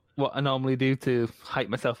what I normally do to hype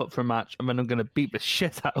myself up for a match, and then I'm gonna beat the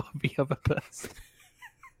shit out of the other person.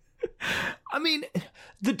 I mean,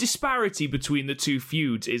 the disparity between the two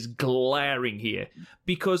feuds is glaring here,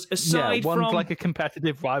 because aside one's from... like a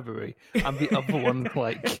competitive rivalry, and the other one's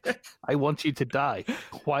like, I want you to die.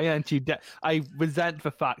 Why aren't you dead? I resent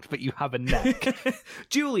the fact that you have a neck.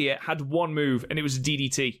 Julia had one move, and it was a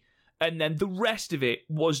DDT, and then the rest of it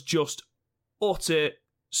was just utter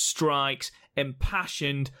strikes,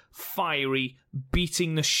 impassioned, fiery,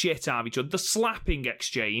 beating the shit out of each other. The slapping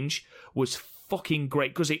exchange was fucking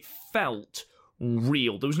great because it felt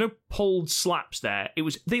real. There was no pulled slaps there.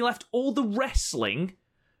 They left all the wrestling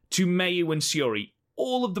to Mayu and Syuri,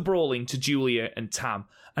 all of the brawling to Julia and Tam,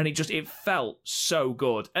 and it felt so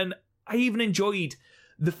good. And I even enjoyed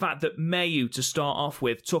the fact that Mayu, to start off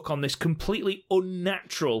with, took on this completely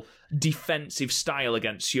unnatural defensive style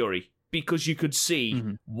against Syuri, because you could see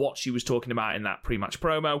what she was talking about in that pre-match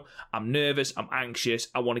promo. I'm nervous, I'm anxious,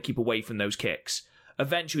 I want to keep away from those kicks.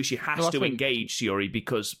 Eventually, she has to engage Syuri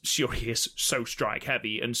because Syuri is so strike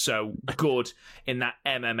heavy and so good in that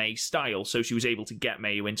MMA style. So she was able to get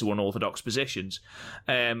Mayu into unorthodox positions.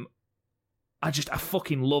 I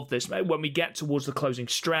fucking love this. When we get towards the closing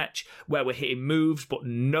stretch where we're hitting moves, but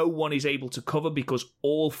no one is able to cover because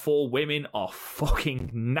all four women are fucking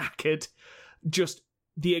knackered. Just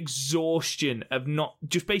the exhaustion of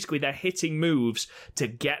basically they're hitting moves to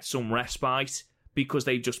get some respite because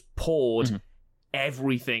they've just poured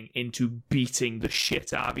everything into beating the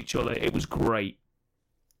shit out of each other. It was great.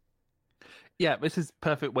 Yeah, this is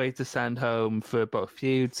perfect way to send home for both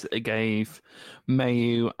feuds. It gave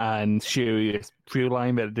Mayu and Syuri a through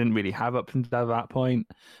line that it didn't really have up until that point.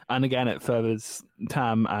 And again, it furthers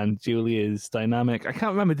Tam and Julia's dynamic. I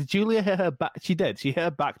can't remember, did Julia hit her back? She did. She hit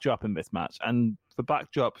her backdrop in this match. And the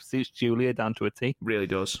backdrop suits Julia down to a T. Really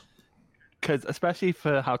does. Because especially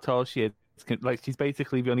for how tall she is, like she's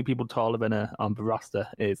basically the only people taller than her on the roster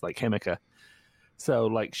is like Himika. So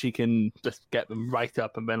like she can just get them right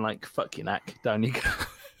up and then like fuck your neck, down you go.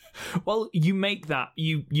 Well, you make that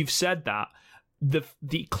you've said that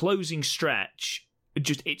the closing stretch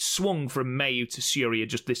it swung from Mayu to Syuri at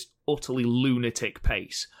just this utterly lunatic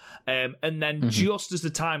pace, and then just as the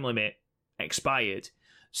time limit expired,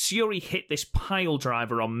 Syuri hit this pile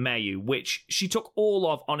driver on Mayu, which she took all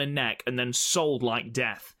of on her neck and then sold like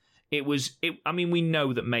death. I mean, we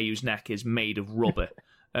know that Mayu's neck is made of rubber,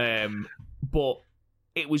 but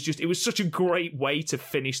it was such a great way to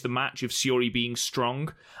finish the match of Syuri being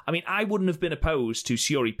strong. I mean, I wouldn't have been opposed to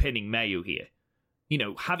Syuri pinning Mayu here. You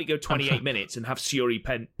know, have it go 28 minutes and have Syuri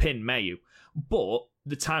pin Mayu. But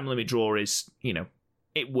the time limit draw is, you know,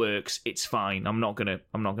 it works. It's fine. I'm not gonna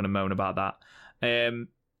moan about that.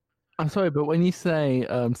 I'm sorry, but when you say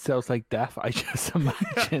sales like death, I just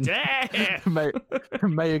imagine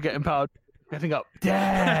Mayu getting powered, getting up.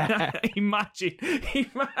 Imagine.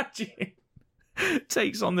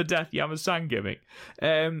 Takes on the Death Yama-san gimmick.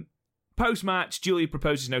 Post-match, Julia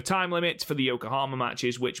proposes no time limit for the Yokohama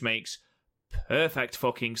matches, which makes perfect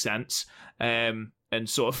fucking sense. And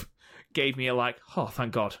sort of gave me a like, oh,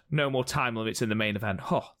 thank God, no more time limits in the main event.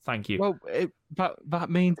 Oh, thank you. Well, that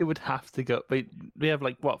means it would have to go. They have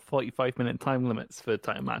like, what, 45-minute time limits for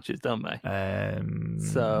time matches, don't they?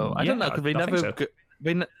 So I don't know, because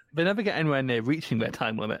they never get anywhere near reaching their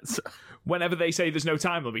time limits. Whenever they say there's no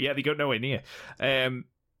time limit, they go nowhere near.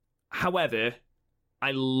 However,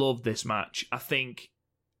 I love this match. I think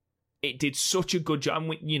it did such a good job. And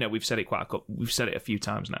we've said it we've said it a few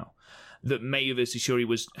times now, that Mayu versus Syuri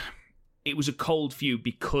was a cold feud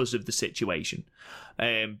because of the situation,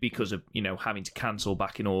 because of having to cancel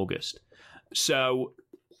back in August. So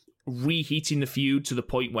reheating the feud to the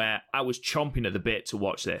point where I was chomping at the bit to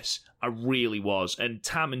watch this. I really was. And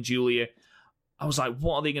Tam and Julia, I was like,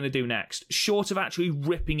 what are they going to do next? Short of actually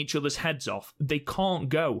ripping each other's heads off, they can't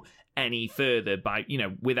go any further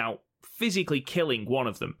without physically killing one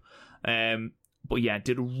of them. But yeah,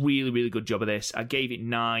 did a really, really good job of this. I gave it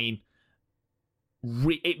 9.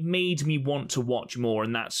 It made me want to watch more,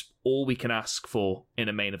 and that's all we can ask for in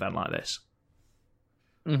a main event like this.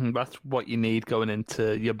 That's what you need going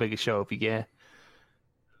into your biggest show of the year.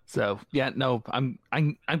 So yeah, no, I'm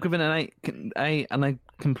giving an 8, and I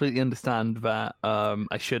completely understand that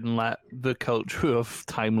I shouldn't let the culture of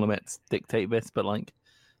time limits dictate this, but like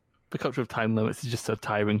the culture of time limits is just so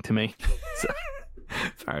tiring to me. So.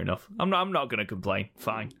 Fair enough. I'm not going to complain.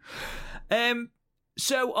 Fine.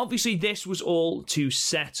 So, obviously, this was all to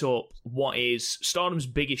set up what is Stardom's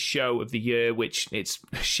biggest show of the year, which it's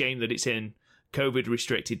a shame that it's in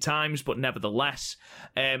COVID-restricted times, but nevertheless,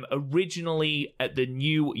 originally at the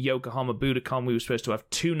new Yokohama Budokan, we were supposed to have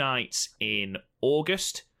 2 nights in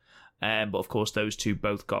August, but of course those 2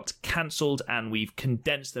 both got cancelled, and we've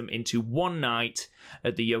condensed them into 1 night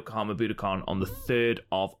at the Yokohama Budokan on the 3rd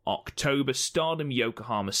of October. Stardom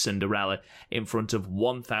Yokohama Cinderella in front of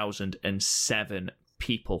 1,007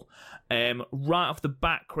 people. Right off the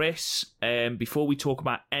bat, Chris, before we talk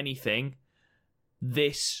about anything,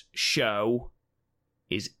 this show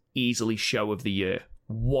is easily show of the year.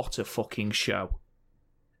 What a fucking show.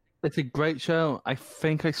 It's a great show. I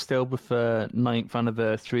think I still prefer 9th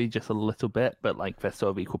Anniversary just a little bit, but like they're sort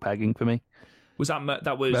of equal pegging for me. Was that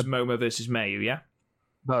Momo versus Mayu, yeah?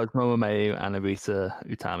 That was Momo Mayu and Arisa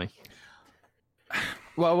Utami.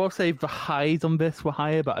 Well, I will say the highs on this were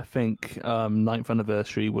higher, but I think 9th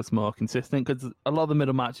Anniversary was more consistent because a lot of the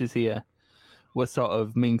middle matches here were sort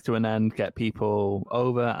of means to an end, get people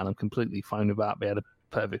over, and I'm completely fine with that. They had a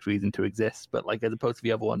perfect reason to exist, but like as opposed to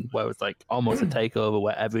the other one where it was like almost a takeover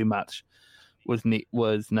where every match was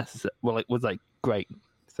necessary. Well, it was like great.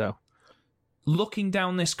 So, looking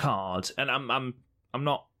down this card, and I'm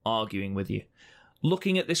not arguing with you.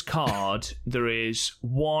 Looking at this card, there is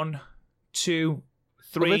 1, 2,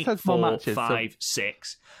 3, 4, matches, 5,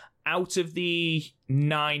 6. Out of the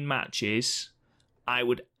 9 matches, I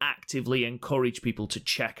would actively encourage people to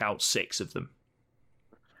check out 6 of them.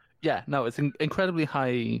 Yeah, no, it's an incredibly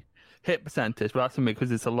high hit percentage, but that's for me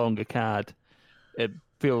because it's a longer card. It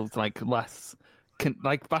feels like less.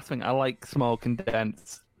 Like that's the thing. I like small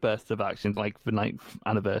condensed bursts of action, like the 9th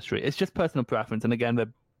Anniversary. It's just personal preference, and again,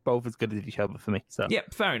 they're both as good as each other for me. So yeah,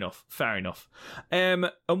 fair enough. And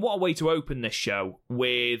what a way to open this show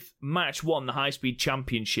with match 1, the High Speed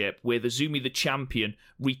Championship, with Azumi the champion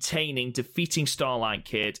defeating Starlight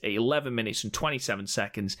Kid at 11 minutes and 27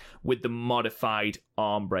 seconds with the modified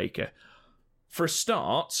arm breaker. For a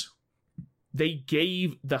start, they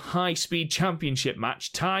gave the High Speed Championship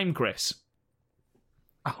match time, Chris.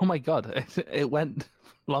 Oh my god, it went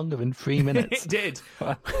longer than 3 minutes. It did.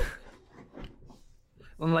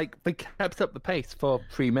 And like they kept up the pace for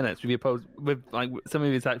 3 minutes with like some of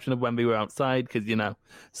the exception of when we were outside, because you know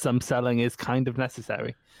some selling is kind of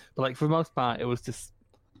necessary. But like for the most part, it was just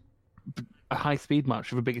a high speed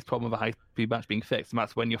match. The biggest problem with a high speed match being fixed, and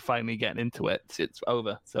that's when you're finally getting into it. It's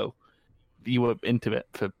over. So you were into it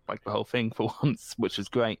for like the whole thing for once, which was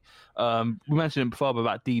great. We mentioned it before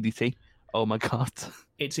about DDT. Oh my god,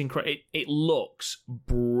 it's incredible. It looks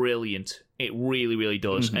brilliant. It really, really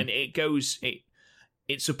does, and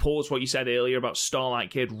it supports what you said earlier about Starlight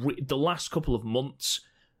Kid. The last couple of months,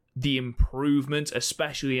 the improvement,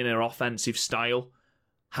 especially in her offensive style,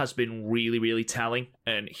 has been really, really telling.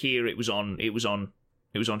 And here it was on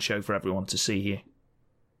show for everyone to see here.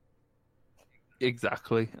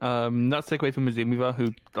 Exactly. Not to take away from Mizumiva,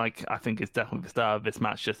 who like I think is definitely the star of this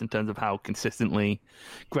match, just in terms of how consistently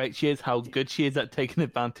great she is, how good she is at taking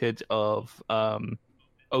advantage of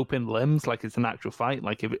open limbs, like it's an actual fight.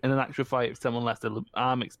 Like if in an actual fight, if someone left an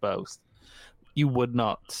arm exposed, you would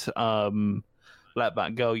not let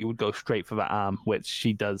that go. You would go straight for that arm, which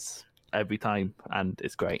she does every time, and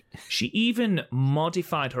it's great. She even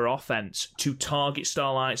modified her offense to target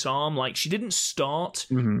Starlight's arm. Like, she didn't start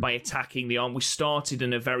by attacking the arm. We started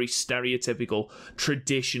in a very stereotypical,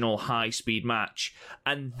 traditional high-speed match,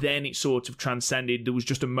 and then it sort of transcended. There was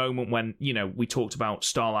just a moment when, you know, we talked about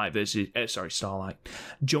Jungle versus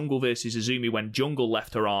Azumi, when Jungle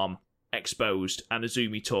left her arm exposed and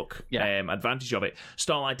Azumi took advantage of it.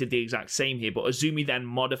 Starlight did the exact same here, but Azumi then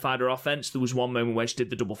modified her offense. There was one moment where she did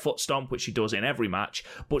the double foot stomp, which she does in every match,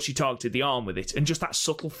 but she targeted the arm with it, and just that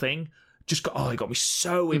subtle thing it got me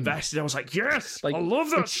so invested. I was like, yes, like, I love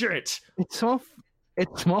that shit. It's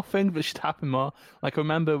small things that should happen more. Like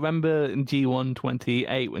remember in G1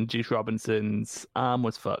 28 when Juice Robinson's arm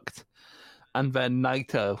was fucked, and then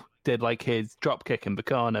Naito did like his drop kick in the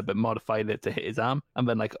corner, but modified it to hit his arm, and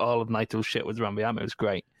then like all of Naito's shit was around the arm. It was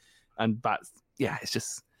great, and it's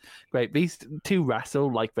just great. These two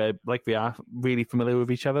wrestle like they are really familiar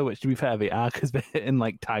with each other, which to be fair they are, because they're in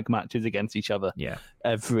like tag matches against each other. Yeah,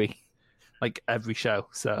 every show,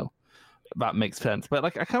 so that makes sense. But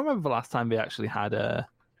like I can't remember the last time they actually had a.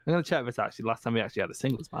 I'm gonna check this actually. Last time we actually had a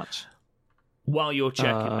singles match. While you're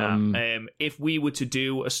checking that, if we were to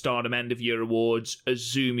do a Stardom End of Year Awards,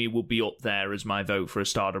 Azumi would be up there as my vote for a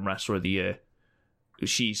Stardom Wrestler of the Year.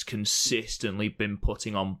 She's consistently been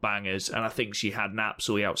putting on bangers, and I think she had an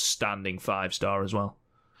absolutely outstanding 5-star as well.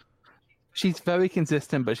 She's very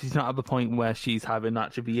consistent, but she's not at the point where she's having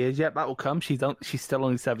match of the years yet. That will come. She's still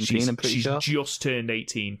only 17, I'm pretty sure. She's just turned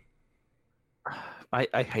 18.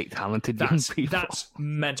 I hate talented young people. That's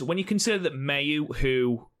mental. When you consider that Mayu,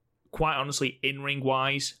 who, quite honestly, in-ring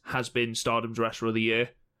wise, has been Stardom's Wrestler of the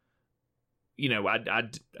Year, you know,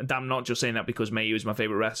 I'm not just saying that because Mayu is my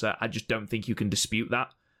favourite wrestler. I just don't think you can dispute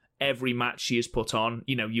that. Every match she has put on,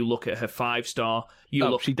 you know, you look at her 5-star.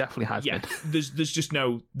 She definitely has been. There's just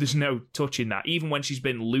no touching that. Even when she's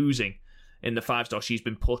been losing in the 5-star, she's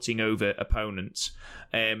been putting over opponents.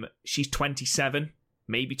 She's 27,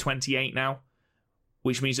 maybe 28 now,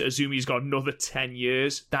 which means that Azumi's got another 10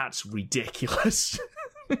 years. That's ridiculous.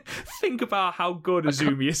 Think about how good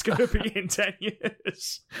Azumi is going to be in 10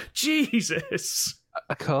 years. Jesus.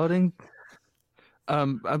 According... I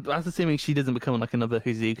was assuming she doesn't become like another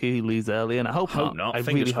Hazuki who leaves early, and I hope not. I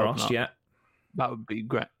Fingers really crossed, hope not. yeah. That would be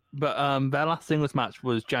great. But their last singles match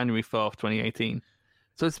was January 4th, 2018.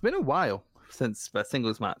 So it's been a while since their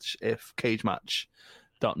singles match, if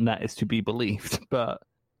cagematch.net is to be believed. But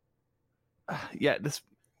yeah, this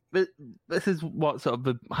is what sort of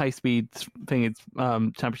the high-speed thing is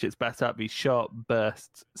championship's best at, these short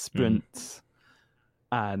burst sprints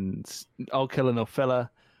and all killer, no filler.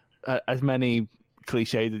 As many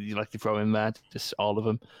cliches that you like to throw in there, just all of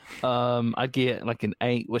them. I'd give it like an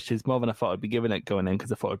 8, which is more than I thought I'd be giving it going in,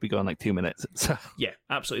 because I thought it'd be going like 2 minutes. So yeah,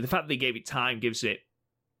 absolutely. The fact that they gave it time gives it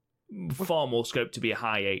far more scope to be a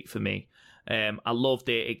high 8 for me. I loved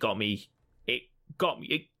it. It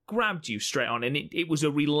grabbed you straight on, and it was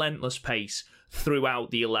a relentless pace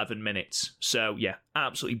throughout the 11 minutes. So yeah,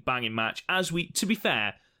 absolutely banging match. To be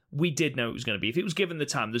fair, we did know it was going to be. If it was given the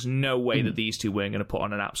time, there's no way that these two weren't going to put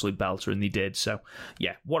on an absolute belter, and they did. So,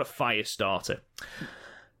 yeah, what a fire starter. I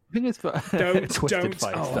think it's don't.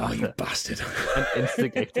 Fire oh, starter. you bastard. An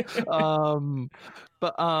instigator.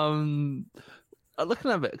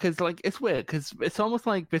 Looking at it, because like it's weird, because it's almost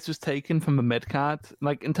like this was taken from a mid card.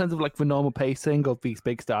 Like in terms of like the normal pacing of these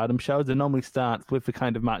big Stardom shows, it normally starts with the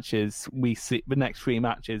kind of matches we see. The next 3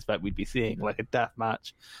 matches that we'd be seeing, like a death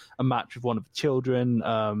match, a match with one of the children,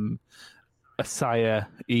 a Saya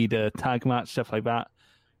Ida tag match, stuff like that,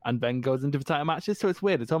 and then goes into the title matches. So it's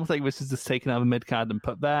weird. It's almost like this is just taken out of a mid card and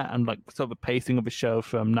put there, and like sort of the pacing of the show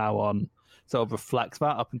from now on sort of reflects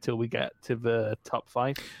that up until we get to the top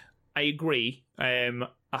 5. I agree. I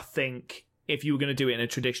think if you were going to do it in a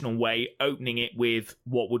traditional way, opening it with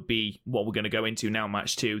what we're going to go into now,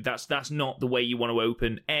 match 2, that's not the way you want to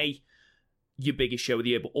open your biggest show of the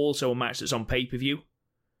year, but also a match that's on pay-per-view.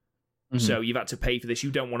 Mm-hmm. So you've had to pay for this. You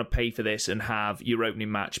don't want to pay for this and have your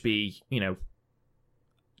opening match be, you know,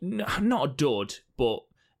 not a dud, but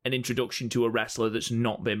an introduction to a wrestler that's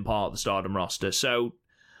not been part of the Stardom roster. So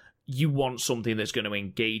you want something that's going to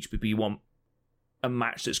engage people. You want a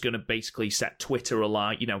match that's going to basically set Twitter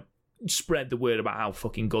alight, you know, spread the word about how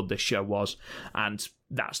fucking good this show was, and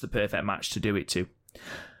that's the perfect match to do it to.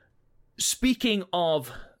 Speaking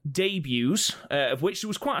of debuts, of which there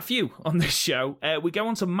was quite a few on this show, we go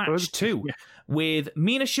on to match 2 with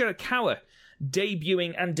Mina Shirakawa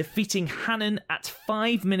debuting and defeating Hanan at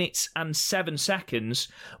 5 minutes and 7 seconds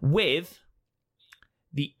with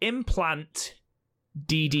the implant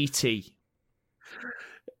DDT.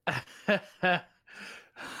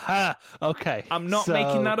 Okay. I'm not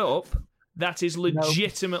making that up. That is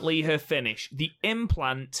legitimately her finish. The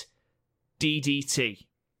implant DDT.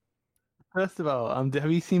 First of all,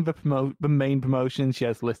 have you seen the main promotion she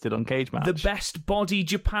has listed on Cage Match? The Best Body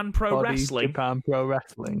Japan Pro Wrestling. Japan Pro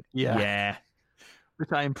Wrestling. Yeah.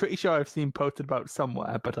 Which I am pretty sure I've seen posted about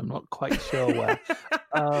somewhere, but I'm not quite sure where.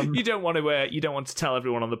 You don't want to tell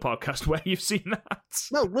everyone on the podcast where you've seen that.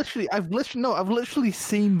 No, literally, I've literally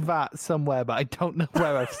seen that somewhere, but I don't know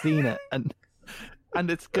where I've seen it, and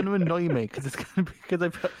it's going to annoy me because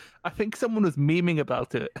I think someone was memeing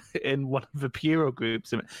about it in one of the Puro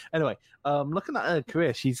groups. Anyway, looking at her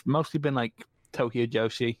career, she's mostly been like Tokyo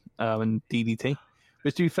Joshi and DDT.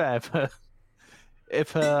 But to be fair,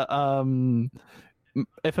 if her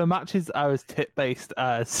matches are as tip-based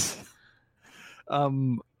as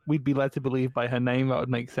we'd be led to believe by her name, that would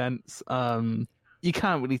make sense. You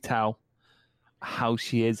can't really tell how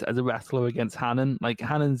she is as a wrestler against Hanan. Like,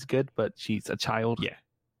 Hanan's good, but she's a child. Yeah.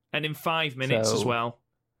 And in 5 minutes as well.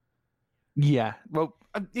 Yeah. Well,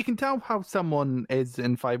 you can tell how someone is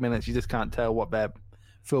in 5 minutes. You just can't tell what their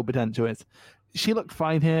full potential is. She looked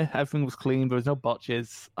fine here. Everything was clean. There was no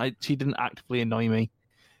botches. She didn't actively annoy me,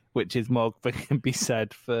 which is more than can be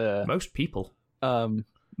said for most people. Yeah.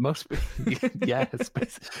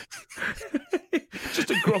 Just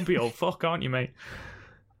a grumpy old fuck, aren't you, mate?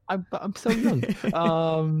 I'm so young.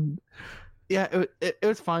 Yeah, it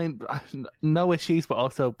was fine. No issues, but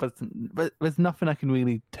also, but there's nothing I can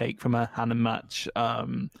really take from a Hannah match.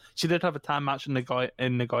 She did have a time match in Nagoya,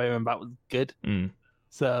 and that was good.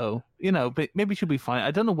 So, but maybe she'll be fine.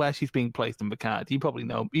 I don't know where she's being placed on the card. You probably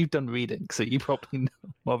know. You've done reading, so you probably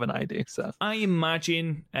know more than I do. So I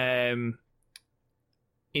imagine,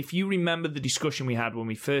 if you remember the discussion we had when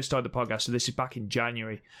we first started the podcast, so this is back in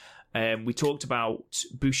January, we talked about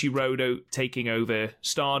Bushiroad taking over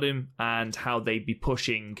Stardom and how they'd be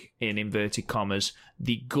pushing, in inverted commas,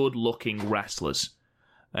 the good-looking wrestlers.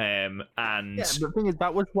 And the thing is,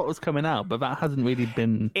 that was what was coming out, but that hasn't really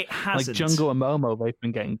been. It hasn't. Like Jungle and Momo, they've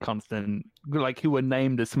been getting constant, like who were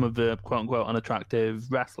named as some of the quote-unquote unattractive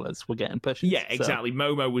wrestlers were getting pushes. Yeah, exactly.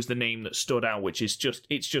 Momo was the name that stood out, which is just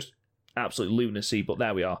absolute lunacy, but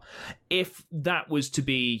there we are. If that was to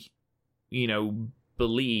be,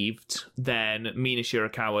 believed, then Mina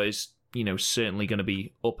Shirakawa is, certainly going to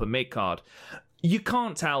be upper mid-card. You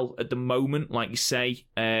can't tell at the moment, like you say.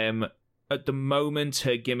 At the moment,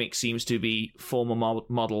 her gimmick seems to be former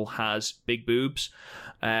model has big boobs,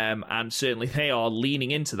 and certainly they are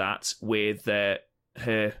leaning into that with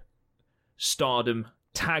her Stardom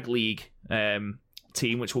Tag League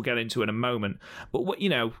team, which we'll get into in a moment. But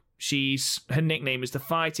her nickname is the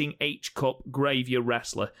Fighting H Cup Graveyard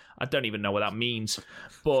Wrestler. I don't even know what that means,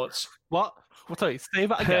 but what? Sorry, say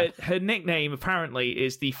that again. Her nickname apparently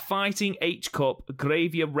is the Fighting H Cup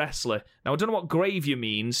Graveyard Wrestler. Now I don't know what graveyard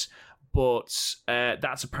means, but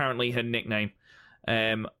that's apparently her nickname.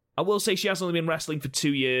 I will say she has only been wrestling for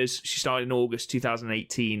 2 years. She started in August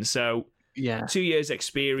 2018, so 2 years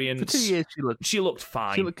experience. For 2 years, she looked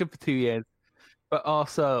fine. She looked good for 2 years. But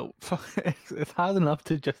also, it's hard enough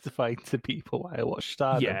to justify to people why I watch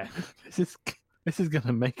Stardom. Yeah. This is going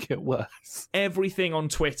to make it worse. Everything on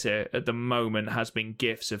Twitter at the moment has been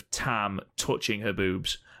gifs of Tam touching her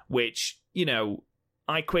boobs, which,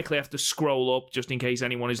 I quickly have to scroll up just in case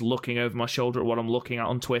anyone is looking over my shoulder at what I'm looking at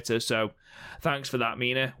on Twitter. So thanks for that,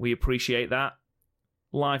 Mina. We appreciate that.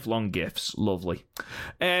 Lifelong gifts. Lovely.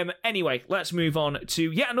 Anyway, let's move on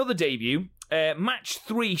to yet another debut. Match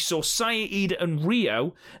 3 saw Saya Iida and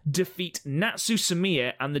Rio defeat Natsu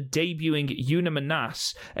Sumiya and the debuting Yuna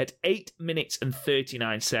Manas at 8 minutes and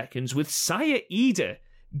 39 seconds, with Saya Iida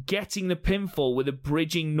getting the pinfall with a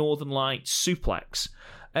bridging Northern Lights suplex.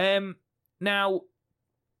 Now,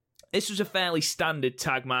 this was a fairly standard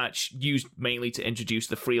tag match used mainly to introduce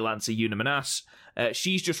the freelancer Yuna Manas.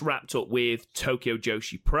 She's just wrapped up with Tokyo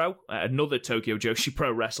Joshi Pro, another Tokyo Joshi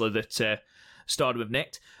Pro wrestler that Stardom have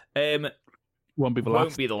nicked. Won't be the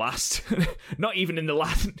last. Not even the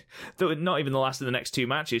last of the next 2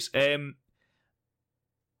 matches.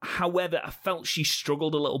 However, I felt she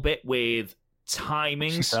struggled a little bit with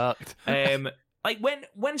timings. She sucked. Like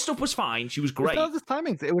when stuff was fine, she was great. It was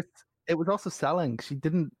timings. It was also selling. She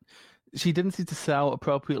didn't seem to sell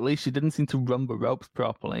appropriately. She didn't seem to run the ropes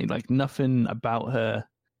properly. Like nothing about her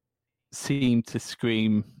seemed to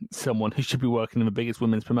scream someone who should be working in the biggest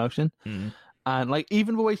women's promotion. And like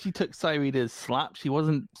even the way she took Sairida's slap, she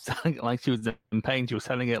wasn't selling it like she was in pain. She was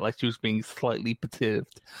selling it like she was being slightly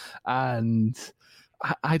perturbed. And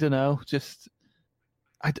I don't know, just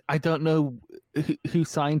I don't know who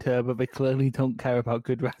signed her, but they clearly don't care about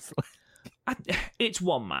good wrestling. It's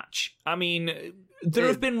one match. I mean, there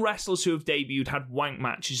have been wrestlers who have debuted, had wank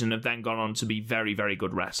matches, and have then gone on to be very, very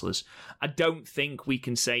good wrestlers. I don't think we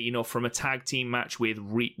can say, from a tag team match with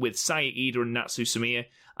Saya Iida and Natsu Sumiya,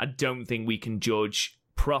 I don't think we can judge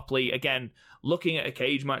properly. Again, looking at a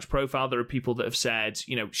cage match profile, there are people that have said,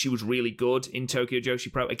 she was really good in Tokyo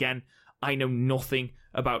Joshi Pro. Again, I know nothing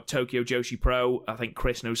about Tokyo Joshi Pro. I think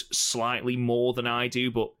Chris knows slightly more than I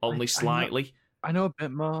do, but only slightly. I know a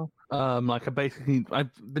bit more. I've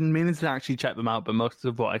been meaning to actually check them out, but most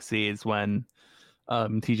of what I see is when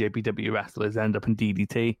TJPW wrestlers end up in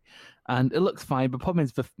DDT, and it looks fine. But the problem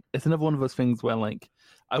is, it's another one of those things where what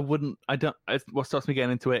stops me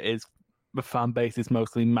getting into it is the fan base is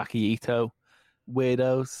mostly Maki Ito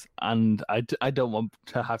weirdos, and I don't want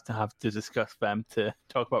to have to discuss them to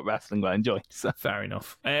talk about wrestling that I enjoy. So. Fair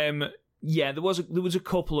enough. Yeah, there was a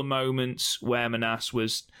couple of moments where Manas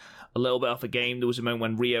was a little bit off a game. There was a moment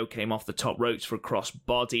when Rio came off the top ropes for a cross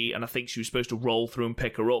body, and I think she was supposed to roll through and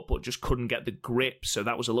pick her up, but just couldn't get the grip, so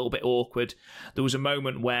that was a little bit awkward. There was a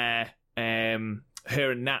moment where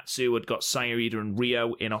her and Natsu had got Saya Iida and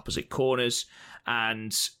Rio in opposite corners,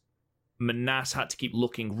 and Manas had to keep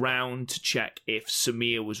looking round to check if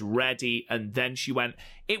Sumiya was ready, and then she went.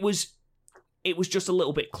 It was just a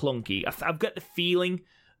little bit clunky. I've got the feeling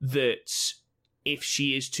that if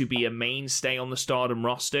she is to be a mainstay on the Stardom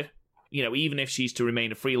roster, even if she's to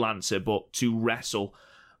remain a freelancer, but to wrestle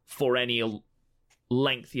for any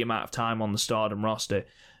lengthy amount of time on the Stardom roster,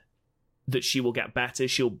 that she will get better.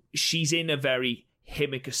 She's in a very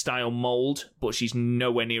Himika style mold, but she's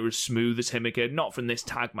nowhere near as smooth as Himika, not from this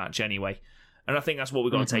tag match anyway. And I think that's what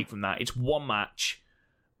we've got to take from that. It's one match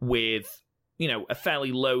with, a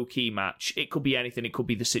fairly low key match. It could be anything. It could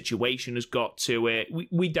be the situation has got to it.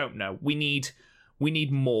 We don't know. We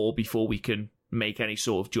need more before we can make any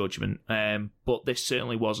sort of judgment. But this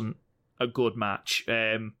certainly wasn't a good match.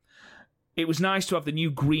 It was nice to have the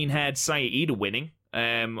new green-haired Saya Iida winning.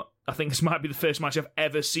 I think this might be the first match I've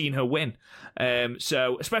ever seen her win.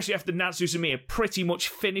 So, especially after Natsu Sumiya pretty much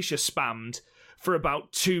finisher spammed for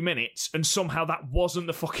about 2 minutes, and somehow that wasn't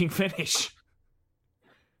the fucking finish.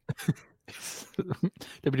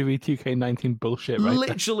 WWE 2K19 bullshit, right?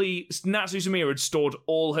 Literally, Natsu Sumiya had stored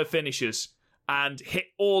all her finishers and hit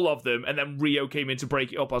all of them, and then Rio came in to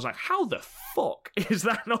break it up. I was like, how the fuck is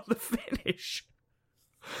that not the finish?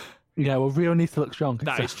 Yeah, well, Rio needs to look strong.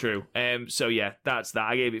 That is true. So yeah, that's that.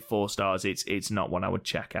 I gave it 4 stars. It's not one I would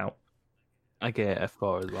check out. I gave it a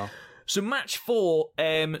 4 as well. So match 4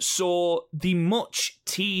 saw the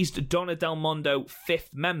much-teased Donna Del Mondo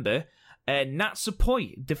 5th member,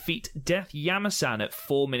 Natsupoi, defeat Death Yamasan at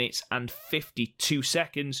 4 minutes and 52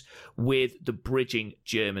 seconds with the bridging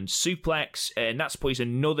German suplex. Natsupoi is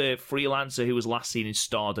another freelancer who was last seen in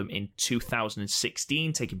Stardom in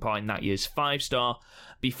 2016, taking part in that year's 5-star,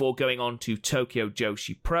 before going on to Tokyo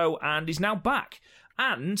Joshi Pro, and is now back.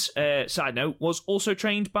 And, side note, was also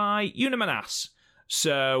trained by Unimanas.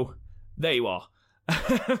 So, there you are.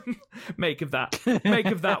 Make of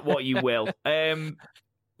that what you will.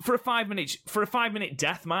 For a 5-minute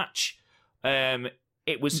death match,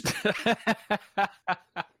 it was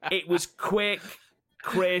quick,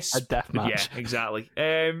 crisp. A death match. Yeah, exactly.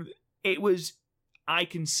 I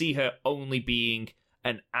can see her only being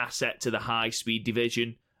an asset to the high speed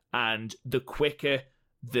division, and the quicker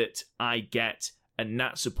that I get a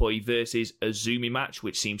Natsupoi versus Azumi match,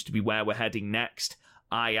 which seems to be where we're heading next,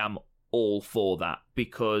 I am all for that,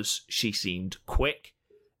 because she seemed quick.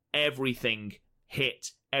 Everything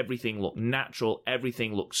hit. Everything looked natural.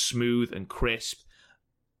 Everything looked smooth and crisp.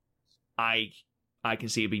 I can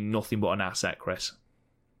see it being nothing but an asset, Chris.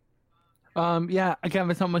 Yeah, again,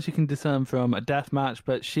 there's not much you can discern from a death match,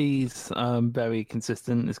 but she's very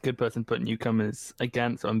consistent. It's a good person to put newcomers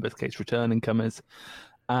against, or in this case, returning comers.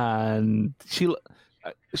 And she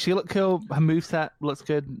looked cool. Her moveset looks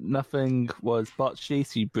good. Nothing was botchy.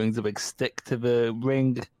 She brings a big stick to the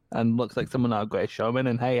ring and looks like someone out of Great Showman.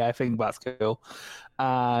 And hey, I think that's cool.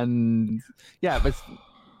 And yeah, that's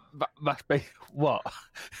what?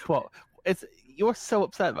 It's, you're so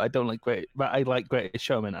upset that I don't like I like Greatest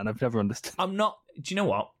Showman, and I've never understood. I'm not. Do you know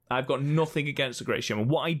what? I've got nothing against the Greatest Showman.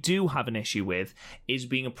 What I do have an issue with is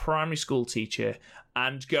being a primary school teacher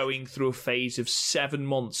and going through a phase of 7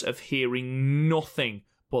 months of hearing nothing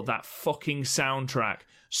but that fucking soundtrack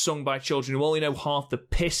sung by children who only know half the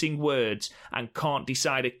pissing words and can't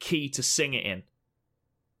decide a key to sing it in.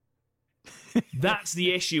 That's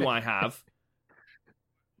the issue I have.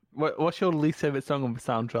 What's your least favorite song on the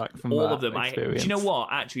soundtrack from all that of them? Do you know what?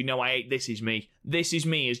 Actually, no. This is me. This is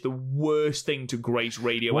me is the worst thing to grace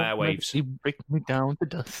radio airwaves. You break me down to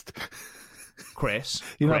dust. Chris,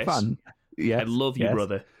 you're not a fan. Yeah, I love you,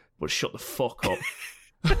 brother, but shut the fuck up.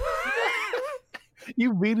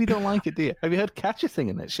 You really don't like it, do you? Have you heard Katya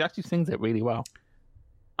singing it? She actually sings it really well.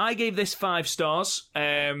 I gave this 5 stars.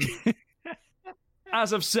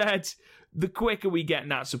 As I've said, the quicker we get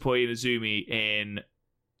Natsupoi and Azumi in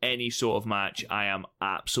any sort of match, I am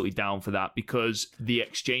absolutely down for that, because the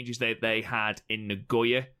exchanges that they had in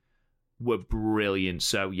Nagoya were brilliant.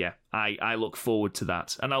 So yeah, I look forward to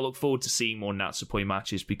that, and I look forward to seeing more Natsupoi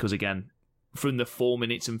matches, because again, from the 4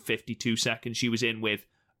 minutes and 52 seconds she was in with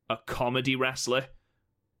a comedy wrestler,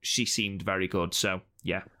 she seemed very good. So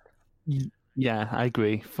yeah, I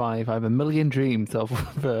agree. 5. I have a million dreams of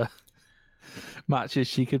the matches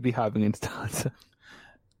she could be having in Stardom.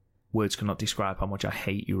 Words cannot describe how much I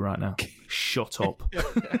hate you right now. Shut up.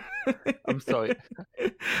 I'm sorry.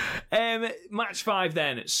 Match 5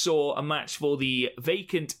 then saw a match for the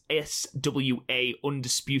vacant SWA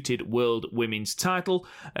Undisputed World Women's title.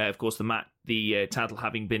 Of course, the title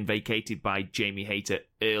having been vacated by Jamie Hayter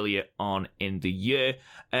earlier on in the year,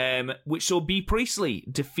 which saw Bea Priestley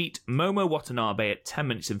defeat Momo Watanabe at 10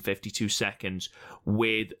 minutes and 52 seconds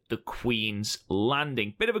with the Queen's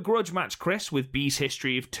Landing. Bit of a grudge match, Chris, with Bea's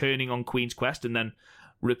history of turning on Queen's Quest and then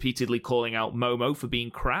repeatedly calling out Momo for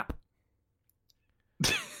being crap.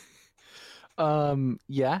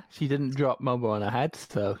 Yeah, she didn't drop Momo on her head,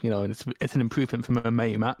 so it's an improvement from a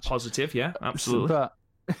May match. Positive, yeah, absolutely. But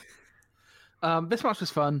this match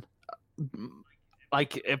was fun.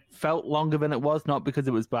 like it felt longer than it was, not because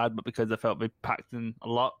it was bad, but because I felt they packed in a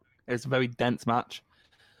lot. It was a very dense match.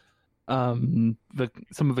 Some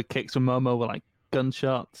of the kicks from Momo were like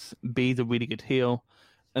gunshots. B's a really good heel.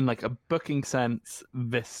 In like a booking sense,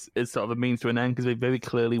 this is sort of a means to an end because they very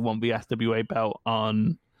clearly want the SWA belt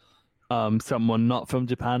on someone not from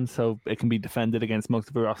Japan, so it can be defended against most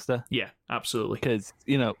of the roster. Yeah, absolutely. Because,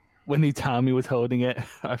 when Utami was holding it,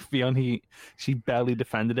 she barely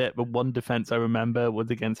defended it. But one defense I remember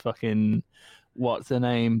was against fucking, what's her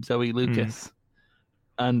name, Zoe Lucas.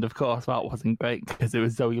 And of course, that wasn't great because it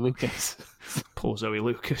was Zoe Lucas. Poor Zoe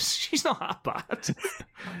Lucas. She's not that bad.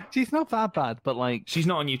 She's not that bad, but like... She's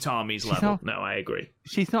not on Utami's level. No, I agree.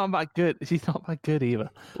 She's not that good. She's not that good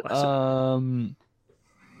either. Bless her.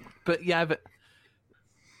 But yeah,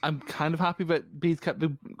 I'm kind of happy that B's kept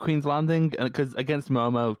the Queen's Landing, because against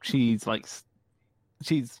Momo, she's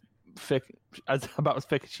thick, about as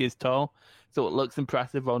thick as she is tall, so it looks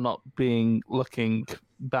impressive while not looking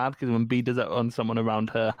bad. Because when B does it on someone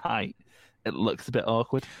around her height, it looks a bit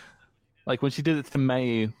awkward. Like when she did it to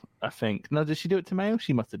Mayu, I think. No, did she do it to Mayu?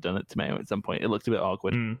 She must have done it to Mayu at some point. It looked a bit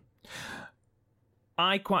awkward.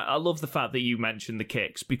 I love the fact that you mentioned the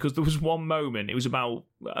kicks, because there was one moment, it was about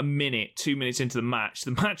 2 minutes into the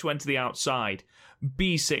match went to the outside,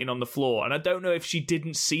 B sitting on the floor, and I don't know if she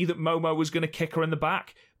didn't see that Momo was going to kick her in the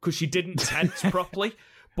back, because she didn't tense properly,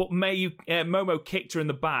 but Momo kicked her in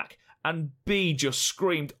the back, and B just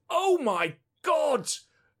screamed, "Oh my God!"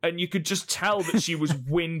 And you could just tell that she was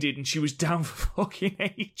winded and she was down for fucking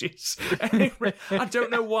ages. And I don't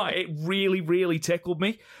know why. It really, really tickled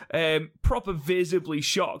me. Proper visibly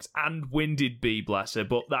shocked and winded B, bless her.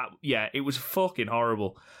 But it was fucking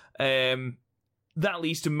horrible. That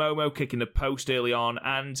leads to Momo kicking the post early on.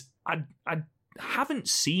 And I haven't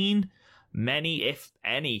seen many, if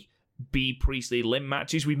any, B Priestley Lim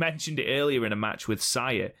matches. We mentioned it earlier in a match with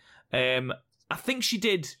Saya. I think she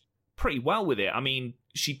did pretty well with it. I mean,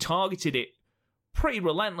 she targeted it pretty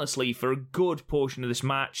relentlessly for a good portion of this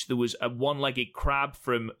match. There was a one-legged crab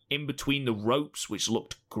from in between the ropes, which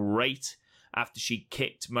looked great after she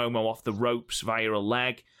kicked Momo off the ropes via a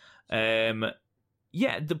leg. They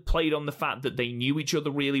played on the fact that they knew each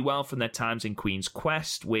other really well from their times in Queen's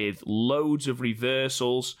Quest, with loads of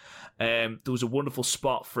reversals. There was a wonderful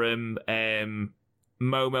spot from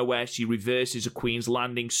Momo where she reverses a Queen's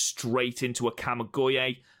Landing straight into a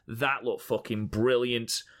Kamagoye. That looked fucking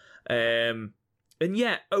brilliant.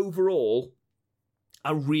 Overall,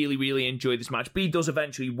 I really, really enjoyed this match. B does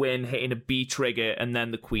eventually win, hitting a B trigger and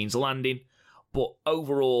then the Queen's Landing. But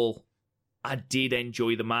overall, I did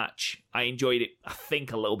enjoy the match. I enjoyed it, I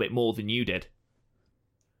think, a little bit more than you did.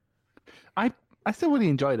 I still really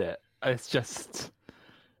enjoyed it. It's just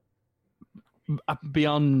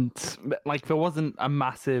beyond, like, there wasn't a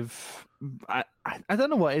massive... I don't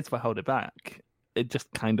know what it is that held it back. It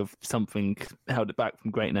just kind of something held it back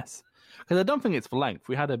from greatness. Because I don't think it's for length.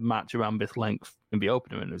 We had a match around this length in the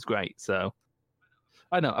opener and it was great. So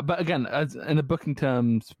I know, but again, as in the booking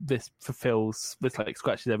terms, this like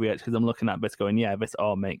scratches every itch, because I'm looking at this going, yeah, this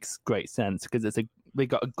all makes great sense, because they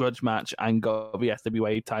got a grudge match and got the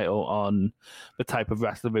SWA title on the type of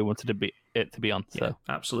wrestler they wanted it to be on. So yeah,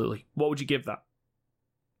 absolutely. What would you give that?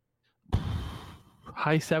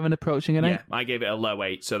 High 7 approaching an 8. Yeah, I gave it a low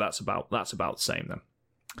 8, so that's about the same then.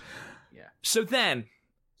 Yeah. So then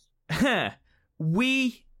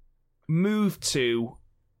we move to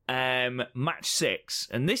match 6,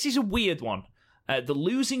 and this is a weird one. The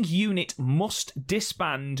losing unit must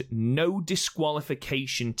disband no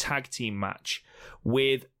disqualification tag team match,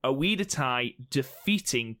 with Oedo Tai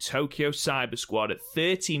defeating Tokyo Cyber Squad at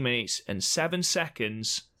 13 minutes and 7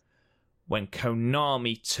 seconds when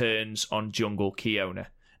Konami turns on Jungle Kiona.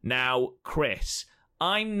 Now, Chris,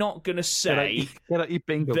 I'm not going to say get out your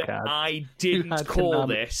bingo that card. I didn't call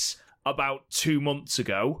this about 2 months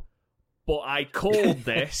ago, but I called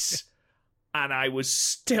this and I was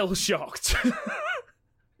still shocked.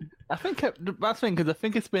 I think that's the thing, because I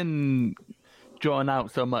think it's been drawn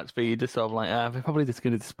out so much that you just sort of like, they're probably just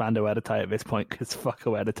going to disband Oedo Tai at this point, because fuck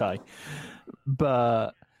Oedo Tai.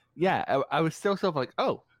 But yeah, I was still sort of like,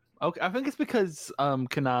 oh, okay. I think it's because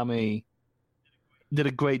Konami did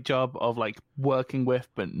a great job of like working with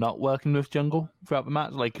but not working with Jungle throughout the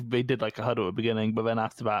match. Like they did like a huddle at the beginning, but then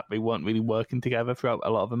after that they weren't really working together throughout a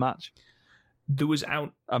lot of the match. There was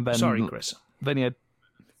out. And then, sorry, Chris. Then you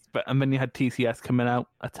had TCS coming out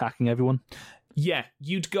attacking everyone. Yeah,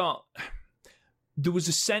 there was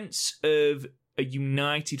a sense of a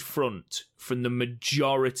united front from the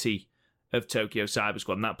majority of Tokyo Cyber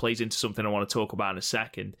Squad, and that plays into something I want to talk about in a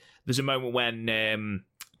second. There's a moment when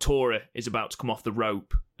Tora is about to come off the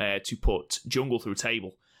rope to put Jungle through a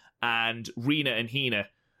table. And Rina and Hina,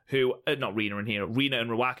 Rina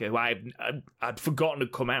and Ruaka, who I'd forgotten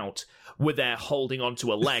had come out, were there holding onto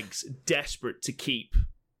her legs, desperate to keep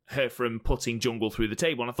her from putting Jungle through the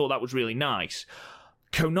table. And I thought that was really nice.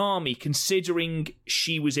 Konami, considering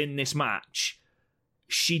she was in this match,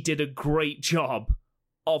 she did a great job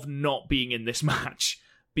of not being in this match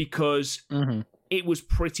because it was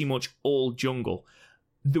pretty much all Jungle.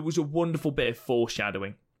 There was a wonderful bit of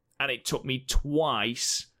foreshadowing, and it took me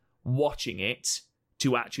twice watching it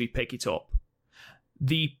to actually pick it up.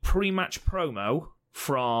 The pre-match promo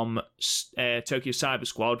from Tokyo Cyber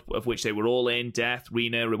Squad, of which they were all in, Death,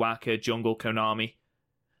 Rina, Ruaka, Jungle, Konami,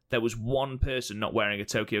 there was one person not wearing a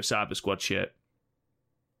Tokyo Cyber Squad shirt.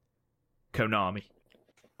 Konami.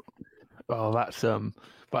 Oh, that's some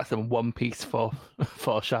One Piece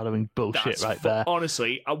foreshadowing bullshit there.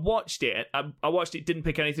 Honestly, I watched it. I watched it, didn't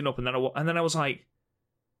pick anything up, and then I was like,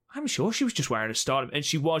 I'm sure she was just wearing a Stardom, and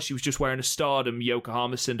she was just wearing a Stardom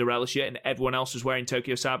Yokohama Cinderella shirt, and everyone else was wearing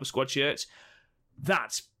Tokyo Cyber Squad shirts.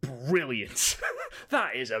 That's brilliant.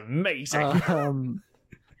 That is amazing.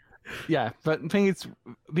 Yeah, but the thing is,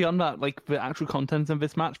 beyond that, like the actual content of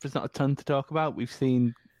this match, there's not a ton to talk about. We've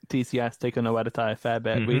seen TCS take on Nagoya a fair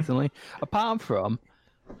bit recently, apart from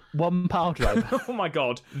one pile driver. Oh my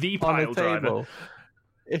god, the pile driver.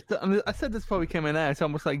 I said this before we came in there. It's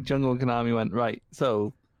almost like Jungle and Konami went, right,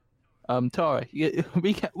 so Tori,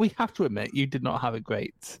 we have to admit you did not have a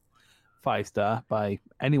great 5-star by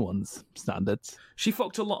anyone's standards. She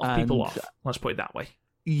fucked a lot of people off. Let's put it that way.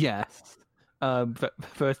 Yes.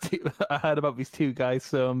 First, I heard about these two guys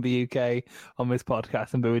from the UK on this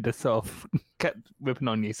podcast, and they were just sort of kept ripping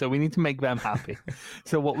on you. So we need to make them happy.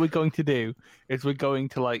 So what we're going to do is we're going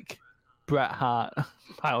to like Bret Hart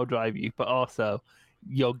pile drive you, but also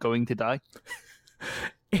you're going to die.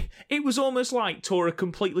 It was almost like Tora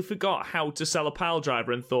completely forgot how to sell a pile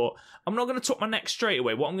driver and thought, I'm not going to tuck my neck straight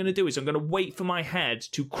away. What I'm going to do is I'm going to wait for my head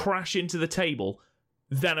to crash into the table,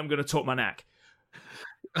 then I'm going to tuck my neck.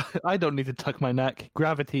 I don't need to tuck my neck.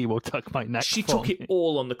 Gravity will tuck my neck. She took it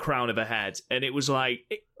all on the crown of her head, and it was like,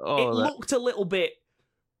 it looked a little bit...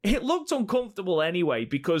 It looked uncomfortable anyway,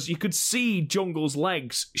 because you could see Jungle's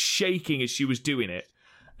legs shaking as she was doing it.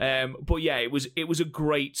 But yeah, it was a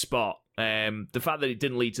great spot. The fact that it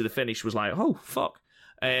didn't lead to the finish was like, oh, fuck.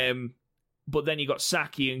 But then you got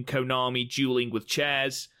Saki and Konami dueling with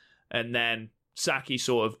chairs, and then Saki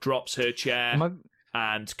sort of drops her chair,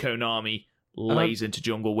 and Konami lays into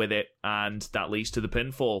Jungle with it, and that leads to the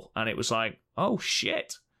pinfall. And it was like, oh,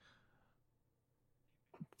 shit.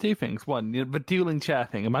 Two things. One, the dueling chair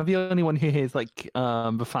thing. Am I the only one who hears like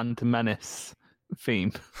the Phantom Menace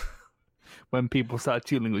theme? When people start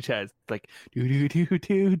dueling with chairs, it's like do do do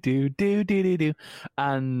do do do do do.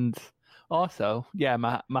 And also, yeah,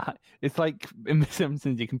 my it's like in The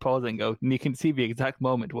Simpsons, you can pause it and go, and you can see the exact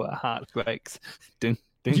moment where a heart breaks. Ding,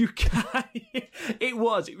 ding. You can. It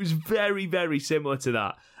was very, very similar to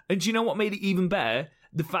that. And do you know what made it even better?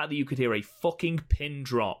 The fact that you could hear a fucking pin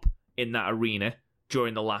drop in that arena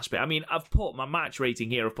during the last bit. I mean, I've put my match rating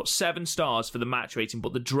here. I've put 7 stars for the match rating,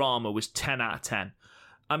 but the drama was 10 out of 10.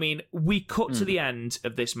 I mean, we cut to the end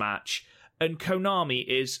of this match, and Konami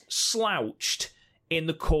is slouched in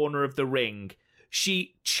the corner of the ring.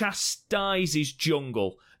 She chastises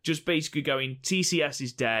Jungle, just basically going, TCS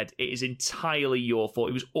is dead. It is entirely your fault.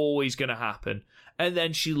 It was always going to happen. And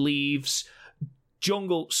then she leaves.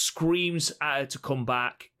 Jungle screams at her to come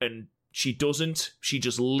back, and she doesn't. She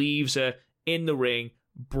just leaves her in the ring,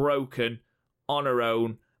 broken, on her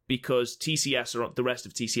own, because the rest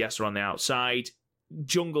of TCS are on the outside.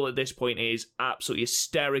 Jungle at this point is absolutely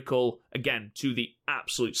hysterical, again, to the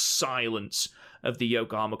absolute silence of the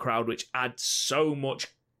Yokohama crowd, which adds so much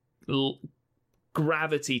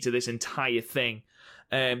gravity to this entire thing.